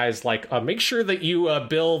 and then the guy's like, make sure that you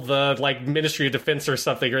bill the like Ministry of Defense or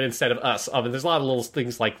something instead of us. And there's a lot of little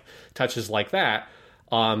things like touches like that.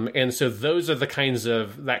 And so those are the kinds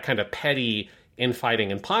of, that kind of petty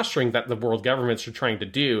infighting and posturing that the world governments are trying to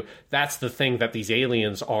do. That's the thing that these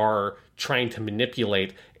aliens are trying to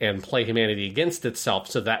manipulate and play humanity against itself,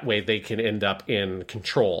 so that way they can end up in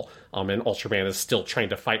control. And Ultraman is still trying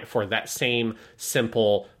to fight for that same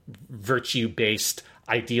simple, virtue-based,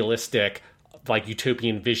 idealistic, like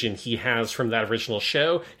utopian vision he has from that original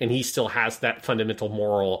show, and he still has that fundamental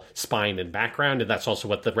moral spine and background, and that's also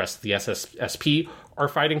what the rest of the SSSP are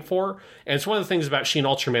fighting for. And it's one of the things about Shin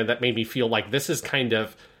Ultraman that made me feel like this is kind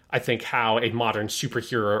of, I think, how a modern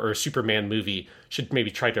superhero or Superman movie should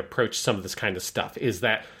maybe try to approach some of this kind of stuff, is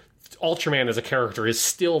that Ultraman as a character is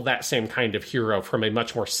still that same kind of hero from a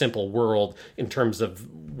much more simple world in terms of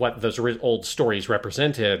what those old stories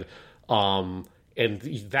represented. And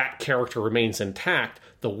that character remains intact.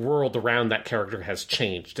 The world around that character has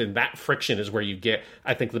changed. And that friction is where you get,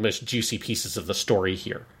 I think, the most juicy pieces of the story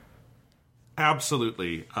here.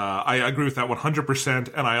 Absolutely. I agree with that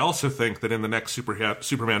 100%. And I also think that in the next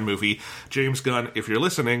Superman movie, James Gunn, if you're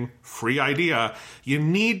listening, free idea, you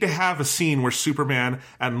need to have a scene where Superman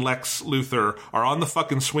and Lex Luthor are on the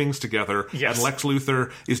fucking swings together. Yes. And Lex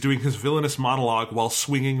Luthor is doing his villainous monologue while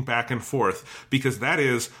swinging back and forth. Because that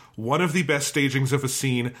is one of the best stagings of a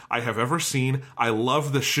scene I have ever seen. I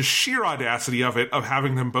love the sheer audacity of it, of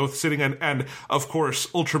having them both sitting, and of course,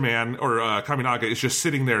 Ultraman, or Kaminaga, is just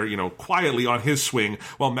sitting there, quietly on his swing,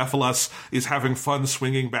 while Mephiles is having fun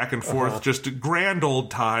swinging back and forth, just a grand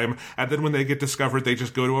old time. And then when they get discovered, they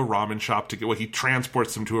just go to a ramen shop to get, he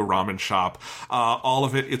transports them to a ramen shop. All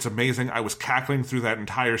of it, it's amazing. I was cackling through that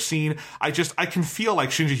entire scene. I can feel like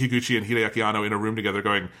Shinji Higuchi and Hideaki Anno in a room together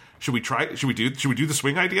going, should we do the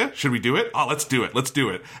swing idea? Should we do it? Oh, let's do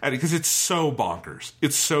it. And because it's so bonkers.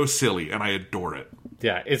 It's so silly, and I adore it.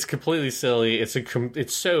 Yeah, it's completely silly.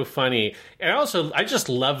 It's so funny. And also, I just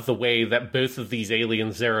love the way that both of these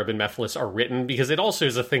aliens, Zerub and Mephiles, are written, because it also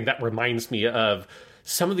is a thing that reminds me of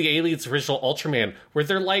some of the aliens' original Ultraman, where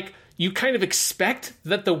they're like, you kind of expect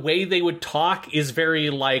that the way they would talk is very,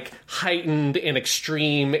 like, heightened and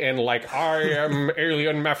extreme, and like, I am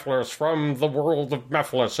alien Mephiles from the world of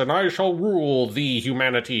Mephiles, and I shall rule the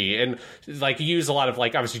humanity, and, like, use a lot of,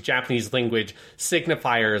 like, obviously Japanese language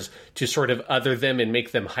signifiers to sort of other them and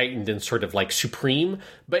make them heightened and sort of, like, supreme.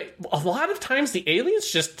 But a lot of times the aliens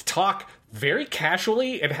just talk very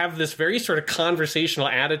casually and have this very sort of conversational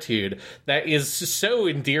attitude that is so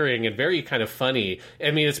endearing and very kind of funny.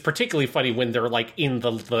 I mean, it's particularly funny when they're like in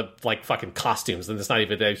the like fucking costumes, and it's not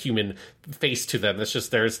even a human face to them. It's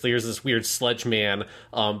just there's this weird sludge man,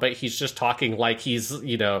 but he's just talking like he's,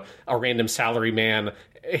 a random salary man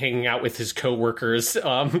hanging out with his coworkers, at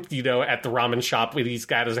the ramen shop when he's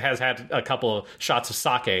has had a couple of shots of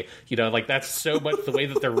sake. Like, that's so much the way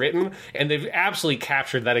that they're written, and they've absolutely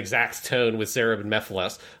captured that exact tone with Zerub and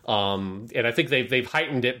Mephiles. And I think they've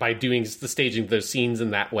heightened it by doing the staging those scenes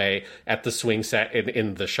in that way at the swing set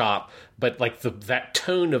in the shop. But like that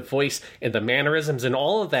tone of voice and the mannerisms and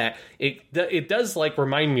all of that, it does like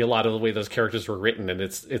remind me a lot of the way those characters were written, and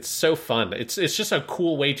it's so fun. It's just a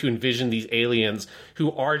cool way to envision these aliens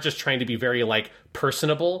who are just trying to be very like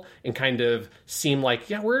personable and kind of seem like,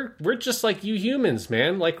 yeah, we're just like you humans,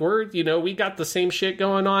 man. Like we got the same shit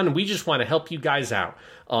going on, and we just want to help you guys out.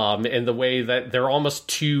 And the way that they're almost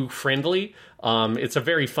too friendly. It's a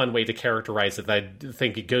very fun way to characterize it. I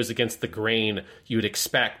think it goes against the grain you would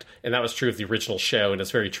expect, and that was true of the original show, and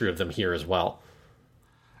it's very true of them here as well.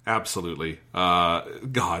 Absolutely.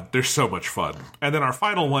 God, they're so much fun. And then our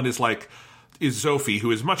final one is Zophie,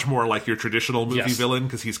 who is much more like your traditional movie villain,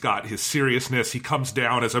 because he's got his seriousness. He comes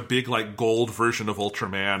down as a big, like, gold version of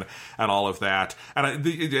Ultraman and all of that. And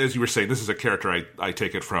as you were saying, this is a character I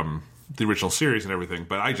take it from the original series and everything,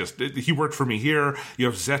 but he worked for me here. You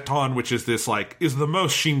have Zeton, which is this, like, is the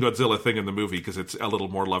most Shin Godzilla thing in the movie, because it's a little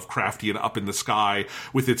more Lovecraftian, up in the sky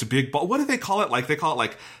with its big ball. What do they call it? Like, they call it,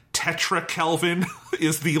 like, Tetra Kelvin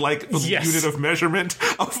is the, like, unit of measurement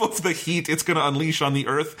of the heat it's going to unleash on the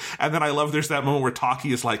Earth. And then I love there's that moment where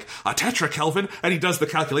Taki is like, a Tetra Kelvin, and he does the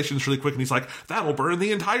calculations really quick, and he's like, that'll burn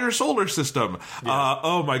the entire solar system. Yeah.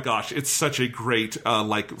 Oh my gosh, it's such a great,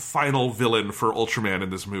 final villain for Ultraman in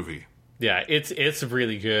this movie. Yeah, it's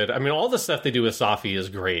really good. I mean, all the stuff they do with Zophie is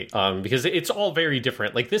great, because it's all very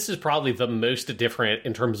different. Like, this is probably the most different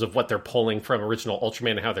in terms of what they're pulling from original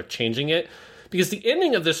Ultraman and how they're changing it. Because the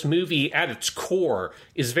ending of this movie, at its core,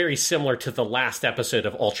 is very similar to the last episode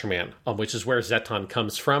of Ultraman, which is where Zeton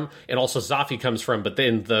comes from, and also Zophie comes from, but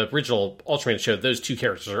then the original Ultraman show, those two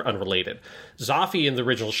characters are unrelated. Zophie in the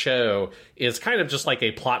original show is kind of just like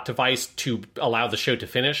a plot device to allow the show to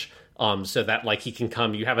finish. So that, like, he can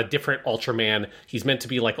come, you have a different Ultraman. He's meant to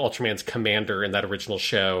be like Ultraman's commander in that original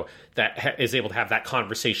show that is able to have that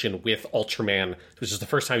conversation with Ultraman, which is the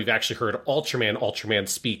first time you've actually heard Ultraman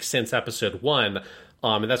speak since episode 1.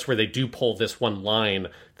 And that's where they do pull this one line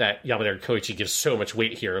that Yamanori Koichi gives so much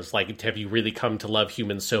weight here. It's like, have you really come to love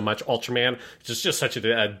humans so much, Ultraman? It's just such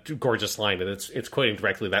a gorgeous line, and it's quoting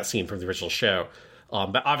directly that scene from the original show.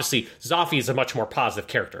 But obviously, Zaffi is a much more positive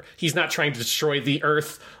character. He's not trying to destroy the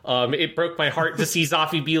Earth. It broke my heart to see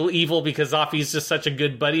Zaffi be evil because Zaffi's just such a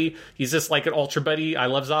good buddy. He's just like an Ultra buddy. I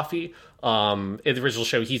love Zaffi. In the original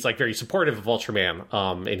show, he's like very supportive of Ultraman,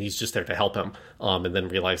 and he's just there to help him. And then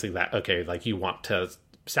realizing that, okay, like you want to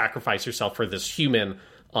sacrifice yourself for this human.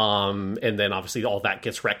 And then obviously all that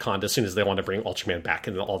gets retconned as soon as they want to bring Ultraman back,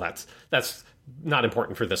 and all that's not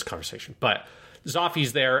important for this conversation. But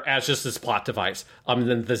Zaffi's there as just this plot device. And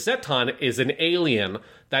then the Zeton is an alien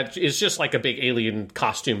that is just like a big alien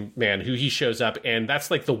costume man who he shows up, and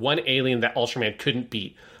that's like the one alien that Ultraman couldn't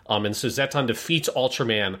beat. And so Zeton defeats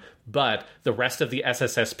Ultraman, but the rest of the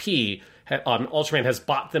SSSP, Ultraman has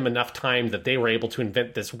bought them enough time that they were able to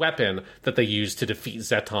invent this weapon that they used to defeat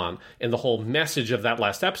Zeton. And the whole message of that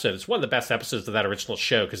last episode, it's one of the best episodes of that original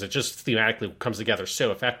show because it just thematically comes together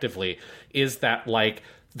so effectively, is that like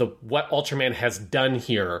what Ultraman has done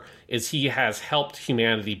here is he has helped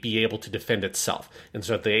humanity be able to defend itself. And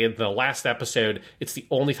so at the last episode, it's the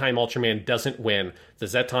only time Ultraman doesn't win. The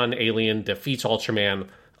Zeton alien defeats Ultraman,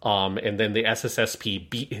 and then the SSSP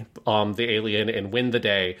beat the alien and win the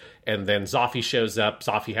day. And then Zaffi shows up.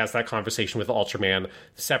 Zaffi has that conversation with Ultraman,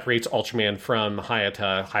 separates Ultraman from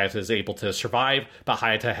Hayata. Hayata is able to survive, but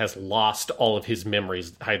Hayata has lost all of his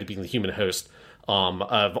memories, Hayata being the human host,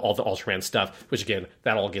 of all the Ultraman stuff, which again,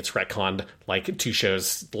 that all gets retconned like 2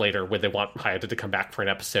 shows later when they want Hayata to come back for an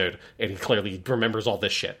episode, and he clearly remembers all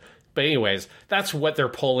this shit. But anyways, that's what they're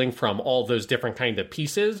pulling from all those different kind of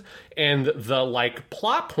pieces, and the like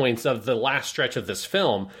plot points of the last stretch of this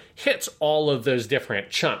film hits all of those different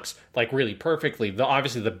chunks like really perfectly.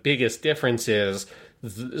 Obviously the biggest difference is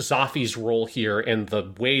Zaffi's role here, and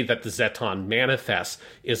the way that the Zeton manifests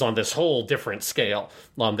is on this whole different scale.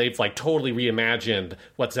 They've like totally reimagined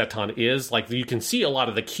what Zeton is. Like you can see a lot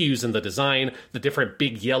of the cues in the design. The different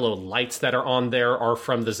big yellow lights that are on there are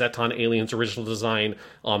from the Zeton aliens' original design.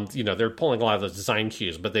 They're pulling a lot of the design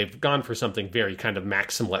cues, but they've gone for something very kind of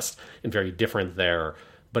maximalist and very different there.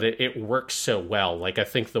 But it works so well. Like I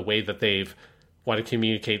think the way that they've want to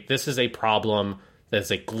communicate, this is a problem that is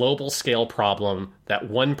a global scale problem that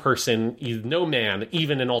one person, no man,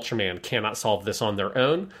 even an Ultraman, cannot solve this on their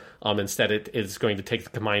own. Instead, it is going to take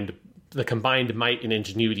the combined might and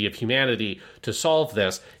ingenuity of humanity to solve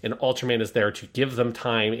this, and Ultraman is there to give them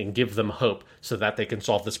time and give them hope so that they can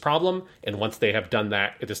solve this problem. And once they have done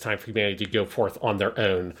that, it is time for humanity to go forth on their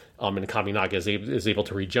own, and Kaminaga is able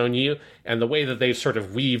to rejoin you. And the way that they've sort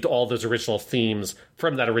of weaved all those original themes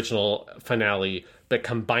from that original finale, but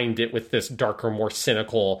combined it with this darker, more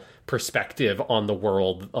cynical perspective on the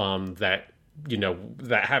world, that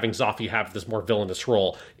having Zaffi have this more villainous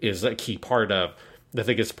role is a key part of. I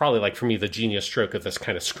think it's probably, like, for me, the genius stroke of this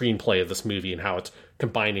kind of screenplay of this movie and how it's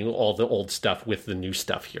combining all the old stuff with the new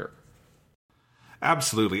stuff here.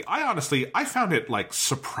 Absolutely. I found it like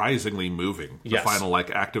surprisingly moving, the final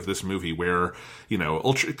like act of this movie, where,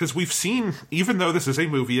 because we've seen, even though this is a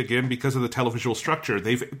movie, again, because of the televisual structure,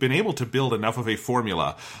 they've been able to build enough of a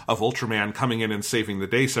formula of Ultraman coming in and saving the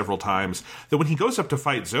day several times that when he goes up to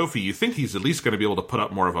fight Zoffi, you think he's at least going to be able to put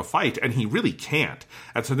up more of a fight, and he really can't.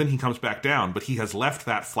 And so then he comes back down, but he has left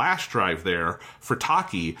that flash drive there for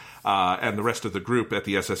Taki and the rest of the group at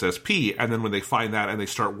the SSSP, and then when they find that and they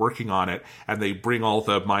start working on it, and they bring all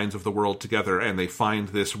the minds of the world together and they find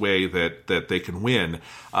this way that they can win.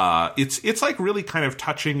 It's like really kind of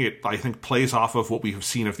touching. It, I think, plays off of what we have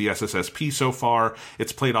seen of the SSSP so far.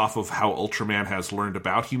 It's played off of how Ultraman has learned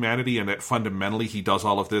about humanity, and that fundamentally he does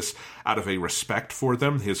all of this out of a respect for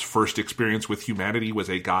them. His first experience with humanity was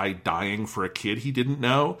a guy dying for a kid he didn't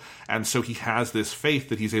know, and so he has this faith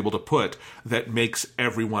that he's able to put that makes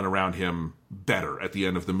everyone around him better at the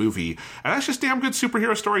end of the movie. And that's just damn good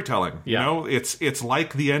superhero storytelling. Yeah. It's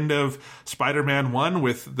like the end of Spider-Man 1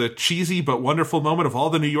 with the cheesy but wonderful moment of all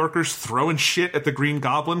the New Yorkers throwing shit at the Green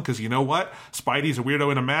Goblin, because you know what? Spidey's a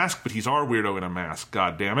weirdo in a mask, but he's our weirdo in a mask.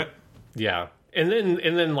 God damn it. Yeah. And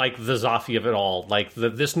then like the Zaffi of it all, like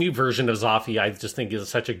this new version of Zaffi, I just think is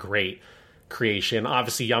such a great creation.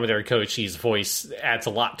 Obviously, Yamadori Koichi's voice adds a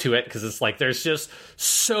lot to it, because it's like there's just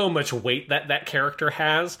so much weight that character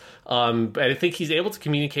has. But I think he's able to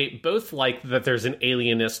communicate both like that there's an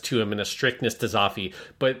alienness to him and a strictness to Zaffi,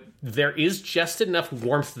 but there is just enough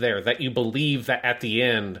warmth there that you believe that at the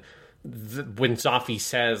end, when Zaffi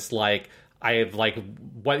says like, I have, like,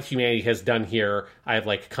 what humanity has done here, I have,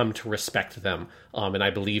 like, come to respect them. And I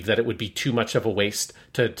believe that it would be too much of a waste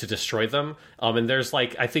to destroy them. And there's,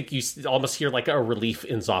 like, I think you almost hear, like, a relief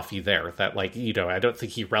in Zaffi there. That, like, I don't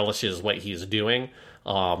think he relishes what he's doing.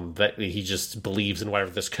 That he just believes in whatever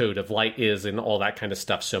this code of light is and all that kind of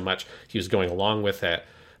stuff so much. He was going along with it.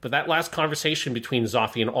 But that last conversation between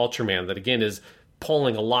Zoffi and Ultraman, that again is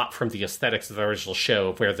pulling a lot from the aesthetics of the original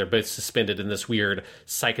show, where they're both suspended in this weird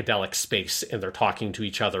psychedelic space and they're talking to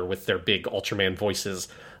each other with their big Ultraman voices,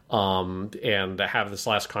 and have this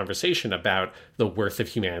last conversation about the worth of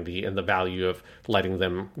humanity and the value of letting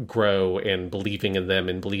them grow and believing in them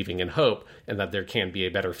and believing in hope, and that there can be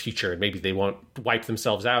a better future, and maybe they won't wipe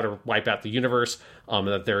themselves out or wipe out the universe, and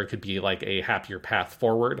that there could be like a happier path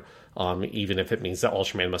forward, even if it means that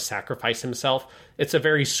Ultraman must sacrifice himself. It's a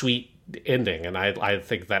very sweet ending, and I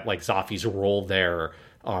think that like Zoffi's role there,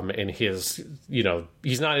 and his,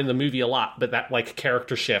 he's not in the movie a lot, but that like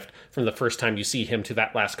character shift from the first time you see him to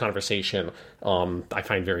that last conversation, I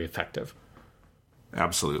find very effective.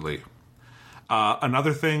 Absolutely.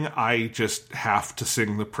 Another thing I just have to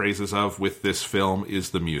sing the praises of with this film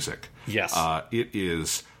is the music. Yes. It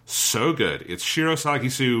is so good. It's Shiro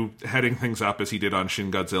Sagisu heading things up as he did on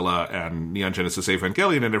Shin Godzilla and Neon Genesis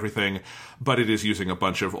Evangelion and everything, but it is using a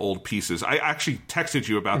bunch of old pieces. I actually texted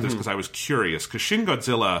you about this because I was curious, because Shin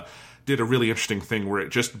Godzilla did a really interesting thing where it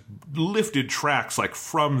just lifted tracks like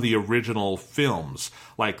from the original films,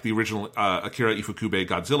 like the original Akira Ifukube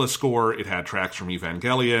Godzilla score. It had tracks from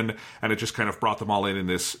Evangelion, and it just kind of brought them all in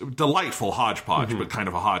this delightful hodgepodge, but kind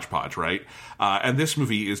of a hodgepodge, right? And this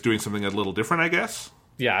movie is doing something a little different, I guess.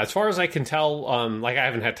 Yeah, as far as I can tell, I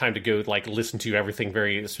haven't had time to go listen to everything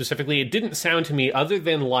very specifically. It didn't sound to me, other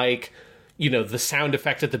than the sound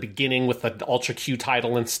effect at the beginning with the Ultra Q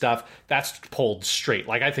title and stuff, that's pulled straight.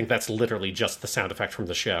 I think that's literally just the sound effect from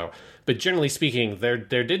the show. But generally speaking, there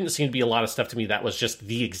didn't seem to be a lot of stuff to me that was just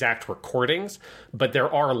the exact recordings. But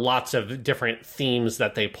there are lots of different themes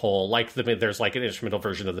that they pull. There's an instrumental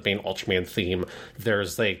version of the main Ultraman theme.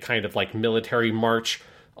 There's a kind of military march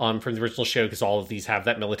from the original show, because all of these have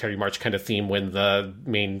that military march kind of theme when the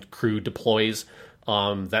main crew deploys,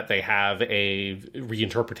 that they have a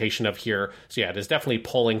reinterpretation of here. So yeah, it is definitely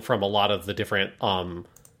pulling from a lot of the different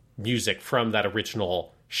music from that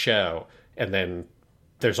original show. And then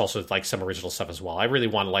there's also some original stuff as well. I really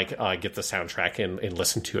want to get the soundtrack and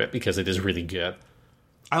listen to it, because it is really good.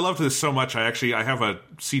 I loved this so much. I have a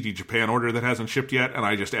CD Japan order that hasn't shipped yet, and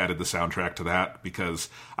I just added the soundtrack to that because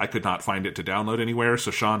I could not find it to download anywhere.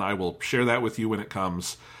 So, Sean, I will share that with you when it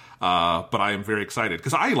comes. But I am very excited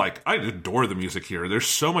because I adore the music here. There's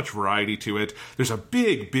so much variety to it. There's a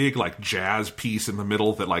big jazz piece in the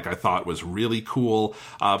middle that I thought was really cool.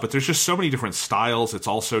 But there's just so many different styles. It's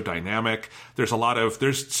also dynamic. There's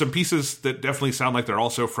some pieces that definitely sound like they're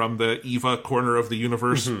also from the EVA corner of the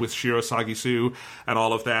universe with Shiro Sagisu and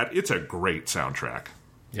all of that. It's a great soundtrack.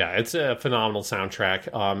 Yeah, it's a phenomenal soundtrack.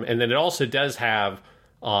 And then it also does have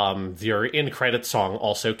their end credit song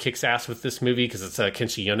also kicks ass with this movie, because it's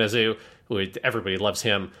Kenshi Yonezu, who everybody loves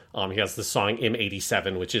him. He has the song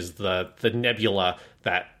M87, which is the nebula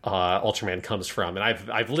that Ultraman comes from. And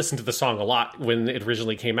I've listened to the song a lot when it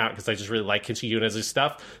originally came out, because I just really like Kenshi Yonezu's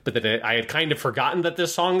stuff. But then I had kind of forgotten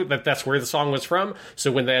that's where the song was from.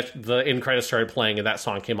 So when the end credits started playing and that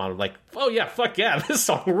song came on, I'm like, oh yeah, fuck yeah, this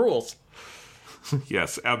song rules.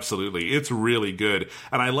 Yes, absolutely. It's really good.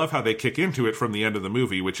 And I love how they kick into it from the end of the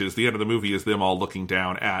movie, which is the end of the movie is them all looking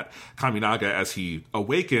down at Kaminaga as he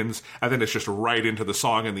awakens, and then it's just right into the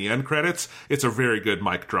song in the end credits. It's a very good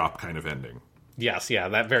mic drop kind of ending. Yes, yeah,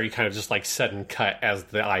 that very kind of just sudden cut as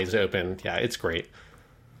the eyes open. Yeah, it's great.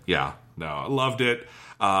 Yeah, no, I loved it.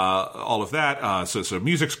 All of that. So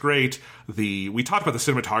music's great. We talked about the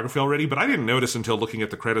cinematography already, but I didn't notice until looking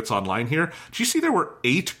at the credits online here. Did you see there were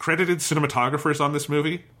 8 credited cinematographers on this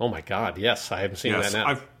movie? Oh my God, yes. I haven't seen that now.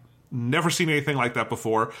 I've never seen anything like that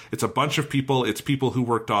before. It's a bunch of people. It's people who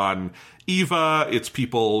worked on EVA. It's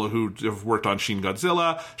people who have worked on Shin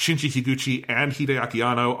Godzilla. Shinji Higuchi and Hideaki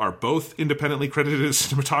Anno are both independently credited as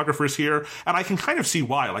cinematographers here. And I can kind of see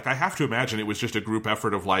why. I have to imagine it was just a group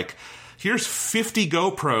effort of here's 50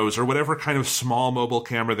 GoPros or whatever kind of small mobile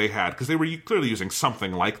camera they had, because they were clearly using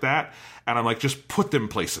something like that. And I'm just put them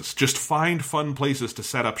places. Just find fun places to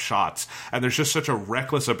set up shots. And there's just such a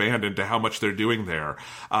reckless abandon to how much they're doing there.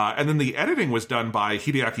 And then the editing was done by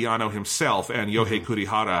Hideaki Anno himself and Yohei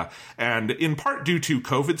Kurihara. And in part due to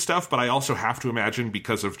COVID stuff, but I also have to imagine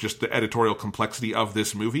because of just the editorial complexity of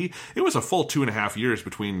this movie, it was a full 2.5 years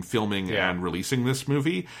between filming and releasing this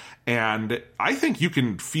movie. And I think you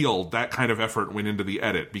can feel that that kind of effort went into the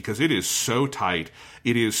edit, because it is so tight.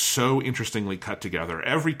 It is so interestingly cut together.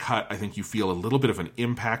 Every cut, I think you feel a little bit of an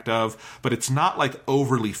impact of, but it's not like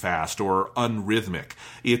overly fast or unrhythmic.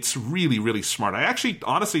 It's really, really smart. I actually,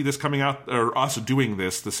 honestly, this coming out, or us doing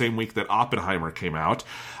this the same week that Oppenheimer came out,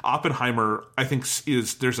 Oppenheimer, I think,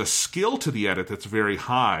 there's a skill to the edit that's very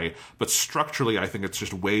high, but structurally, I think it's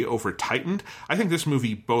just way over tightened. I think this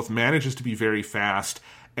movie both manages to be very fast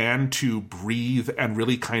and to breathe and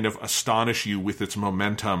really kind of astonish you with its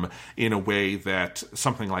momentum in a way that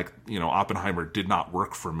something like, Oppenheimer did not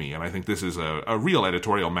work for me. And I think this is a real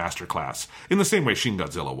editorial masterclass in the same way Shin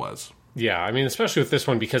Godzilla was. Yeah, I mean, especially with this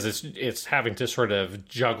one, because it's having to sort of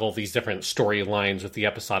juggle these different storylines with the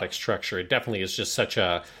episodic structure. It definitely is just such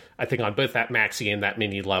a, I think on both that maxi and that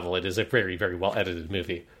mini level, it is a very, very well edited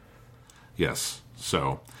movie. Yes.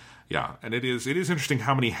 So, yeah, and it is interesting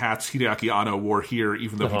how many hats Hideaki Anno wore here,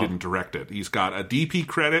 even though he didn't direct it. He's got a DP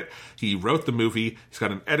credit, he wrote the movie, he's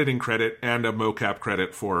got an editing credit, and a mocap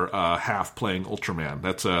credit for half playing Ultraman.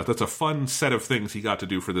 That's a fun set of things he got to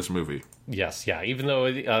do for this movie. Yes, yeah. Even though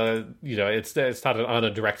it's not an Anno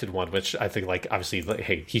directed one, which I think, like, obviously,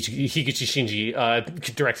 hey, Higuchi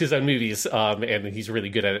Shinji directs his own movies, and he's really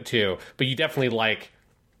good at it too. But you definitely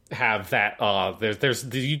have that.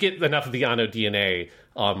 You get enough of the Anno DNA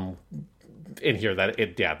in here that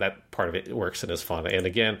that part of it works and is fun. And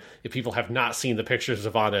again, if people have not seen the pictures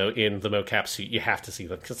of Anno in the mocap suit, you have to see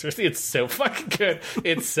them, because it's so fucking good.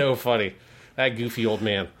 It's so funny. That goofy old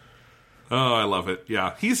man. Oh, I love it.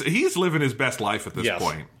 Yeah, he's living his best life at this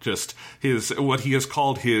point. Just what he has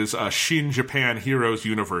called his Shin Japan Heroes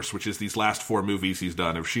universe, which is these last 4 movies he's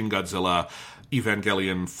done of Shin Godzilla,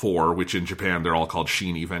 Evangelion 4, which in Japan they're all called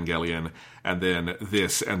Shin Evangelion, and then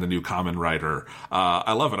this and the new Kamen Rider.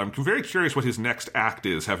 I love it. I'm very curious what his next act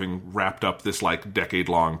is, having wrapped up this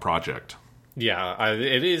decade-long project. Yeah,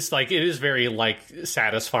 it is very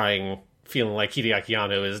satisfying, feeling like Hideaki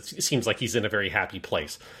Anno seems like he's in a very happy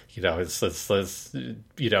place. It's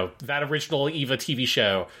that original Eva TV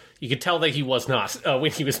show. You could tell that he was not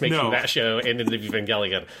when he was making that show and in the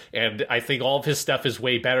Evangelion. And I think all of his stuff is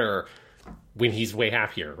way better when he's way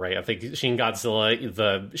happier, right? I think Shin Godzilla,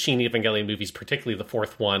 the Shin Evangelion movies, particularly the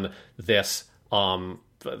 4th one, that's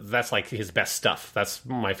his best stuff. That's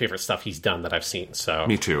my favorite stuff he's done that I've seen. So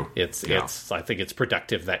me too. I think it's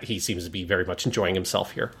productive that he seems to be very much enjoying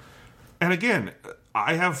himself here. And again,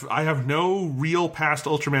 I have no real past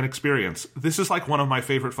Ultraman experience. This is one of my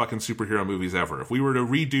favorite fucking superhero movies ever. If we were to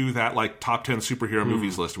redo that top 10 superhero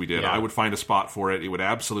movies list we did, I would find a spot for it. It would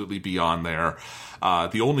absolutely be on there.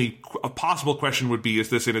 The only possible question would be,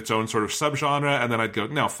 is this in its own sort of subgenre? And then I'd go,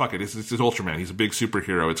 no, fuck it. It's Ultraman. He's a big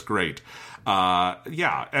superhero. It's great.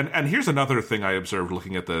 Yeah. And here's another thing I observed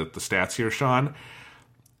looking at the stats here, Sean.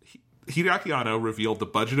 Hideaki Anno revealed the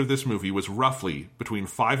budget of this movie was roughly between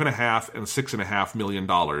 $5.5 and $6.5 million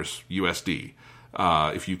USD.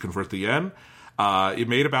 If you convert the yen, it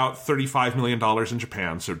made about $35 million in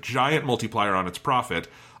Japan, so giant multiplier on its profit.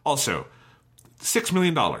 Also, $6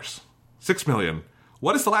 million. $6 million.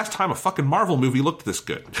 What is the last time a fucking Marvel movie looked this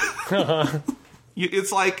good?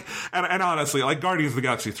 It's and honestly, Guardians of the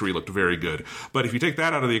Galaxy 3 looked very good. But if you take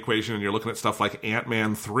that out of the equation and you're looking at stuff like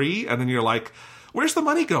Ant-Man 3, and then you're like, where's the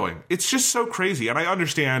money going? It's just so crazy. And I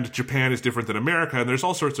understand Japan is different than America, and there's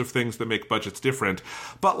all sorts of things that make budgets different.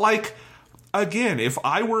 But, again, if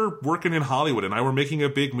I were working in Hollywood and I were making a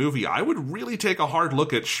big movie, I would really take a hard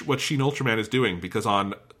look at what Shin Ultraman is doing, because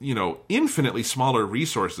on, infinitely smaller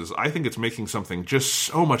resources, I think it's making something just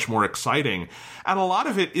so much more exciting. And a lot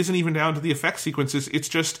of it isn't even down to the effect sequences. It's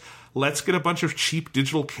just, let's get a bunch of cheap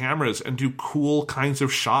digital cameras and do cool kinds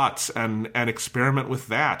of shots and experiment with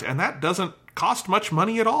that. And that doesn't cost much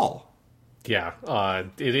money at all. Yeah,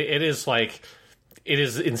 it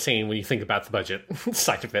is insane when you think about the budget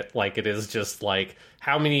side of it. It is just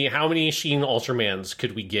how many Shin Ultramans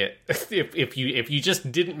could we get if you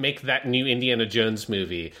just didn't make that new Indiana Jones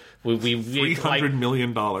movie? We $300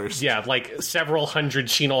 million. Yeah, several hundred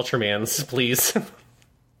Shin Ultramans, please.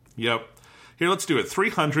 Yep. Here, let's do it.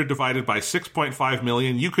 300 divided by 6.5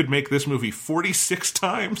 million. You could make this movie 46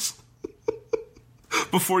 times.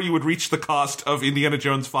 Before you would reach the cost of Indiana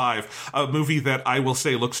Jones 5, a movie that I will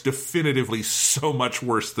say looks definitively so much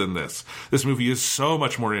worse than this. This movie is so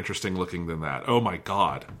much more interesting looking than that. Oh my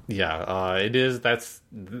god. Yeah, it is.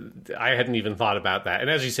 I hadn't even thought about that. And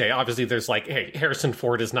as you say, obviously there's hey, Harrison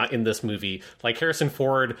Ford is not in this movie. Harrison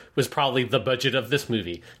Ford was probably the budget of this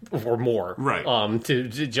movie or more. Right. To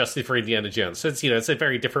just for Indiana Jones. So it's a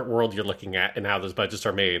very different world you're looking at and how those budgets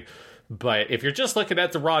are made. But if you're just looking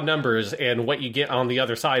at the raw numbers and what you get on the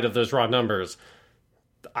other side of those raw numbers,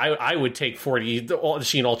 I would take 40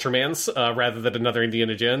 Shin Ultramans rather than another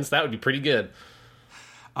Indiana Jones. That would be pretty good.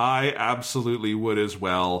 I absolutely would as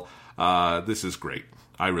well. This is great.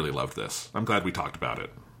 I really loved this. I'm glad we talked about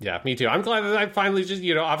it. Yeah, me too. I'm glad that I finally just,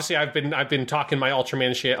 obviously I've been talking my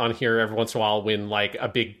Ultraman shit on here every once in a while when like a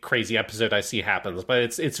big crazy episode I see happens.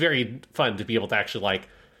 But it's very fun to be able to actually like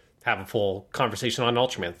have a full conversation on an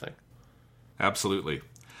Ultraman thing. Absolutely.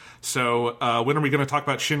 So when are we going to talk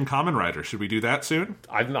about Shin Kamen Rider? Should we do that soon?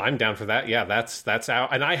 I'm down for that. Yeah, that's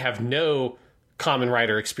out. And I have no Kamen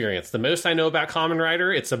Rider experience. The most I know about Kamen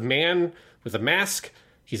Rider, it's a man with a mask.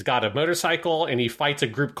 He's got a motorcycle and he fights a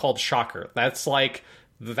group called Shocker. That's like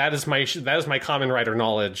that is my Kamen Rider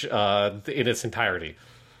knowledge in its entirety.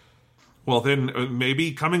 Well, then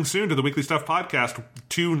maybe coming soon to the Weekly Stuff podcast,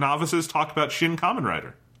 two novices talk about Shin Kamen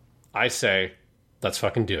Rider. I say, let's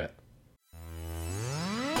fucking do it.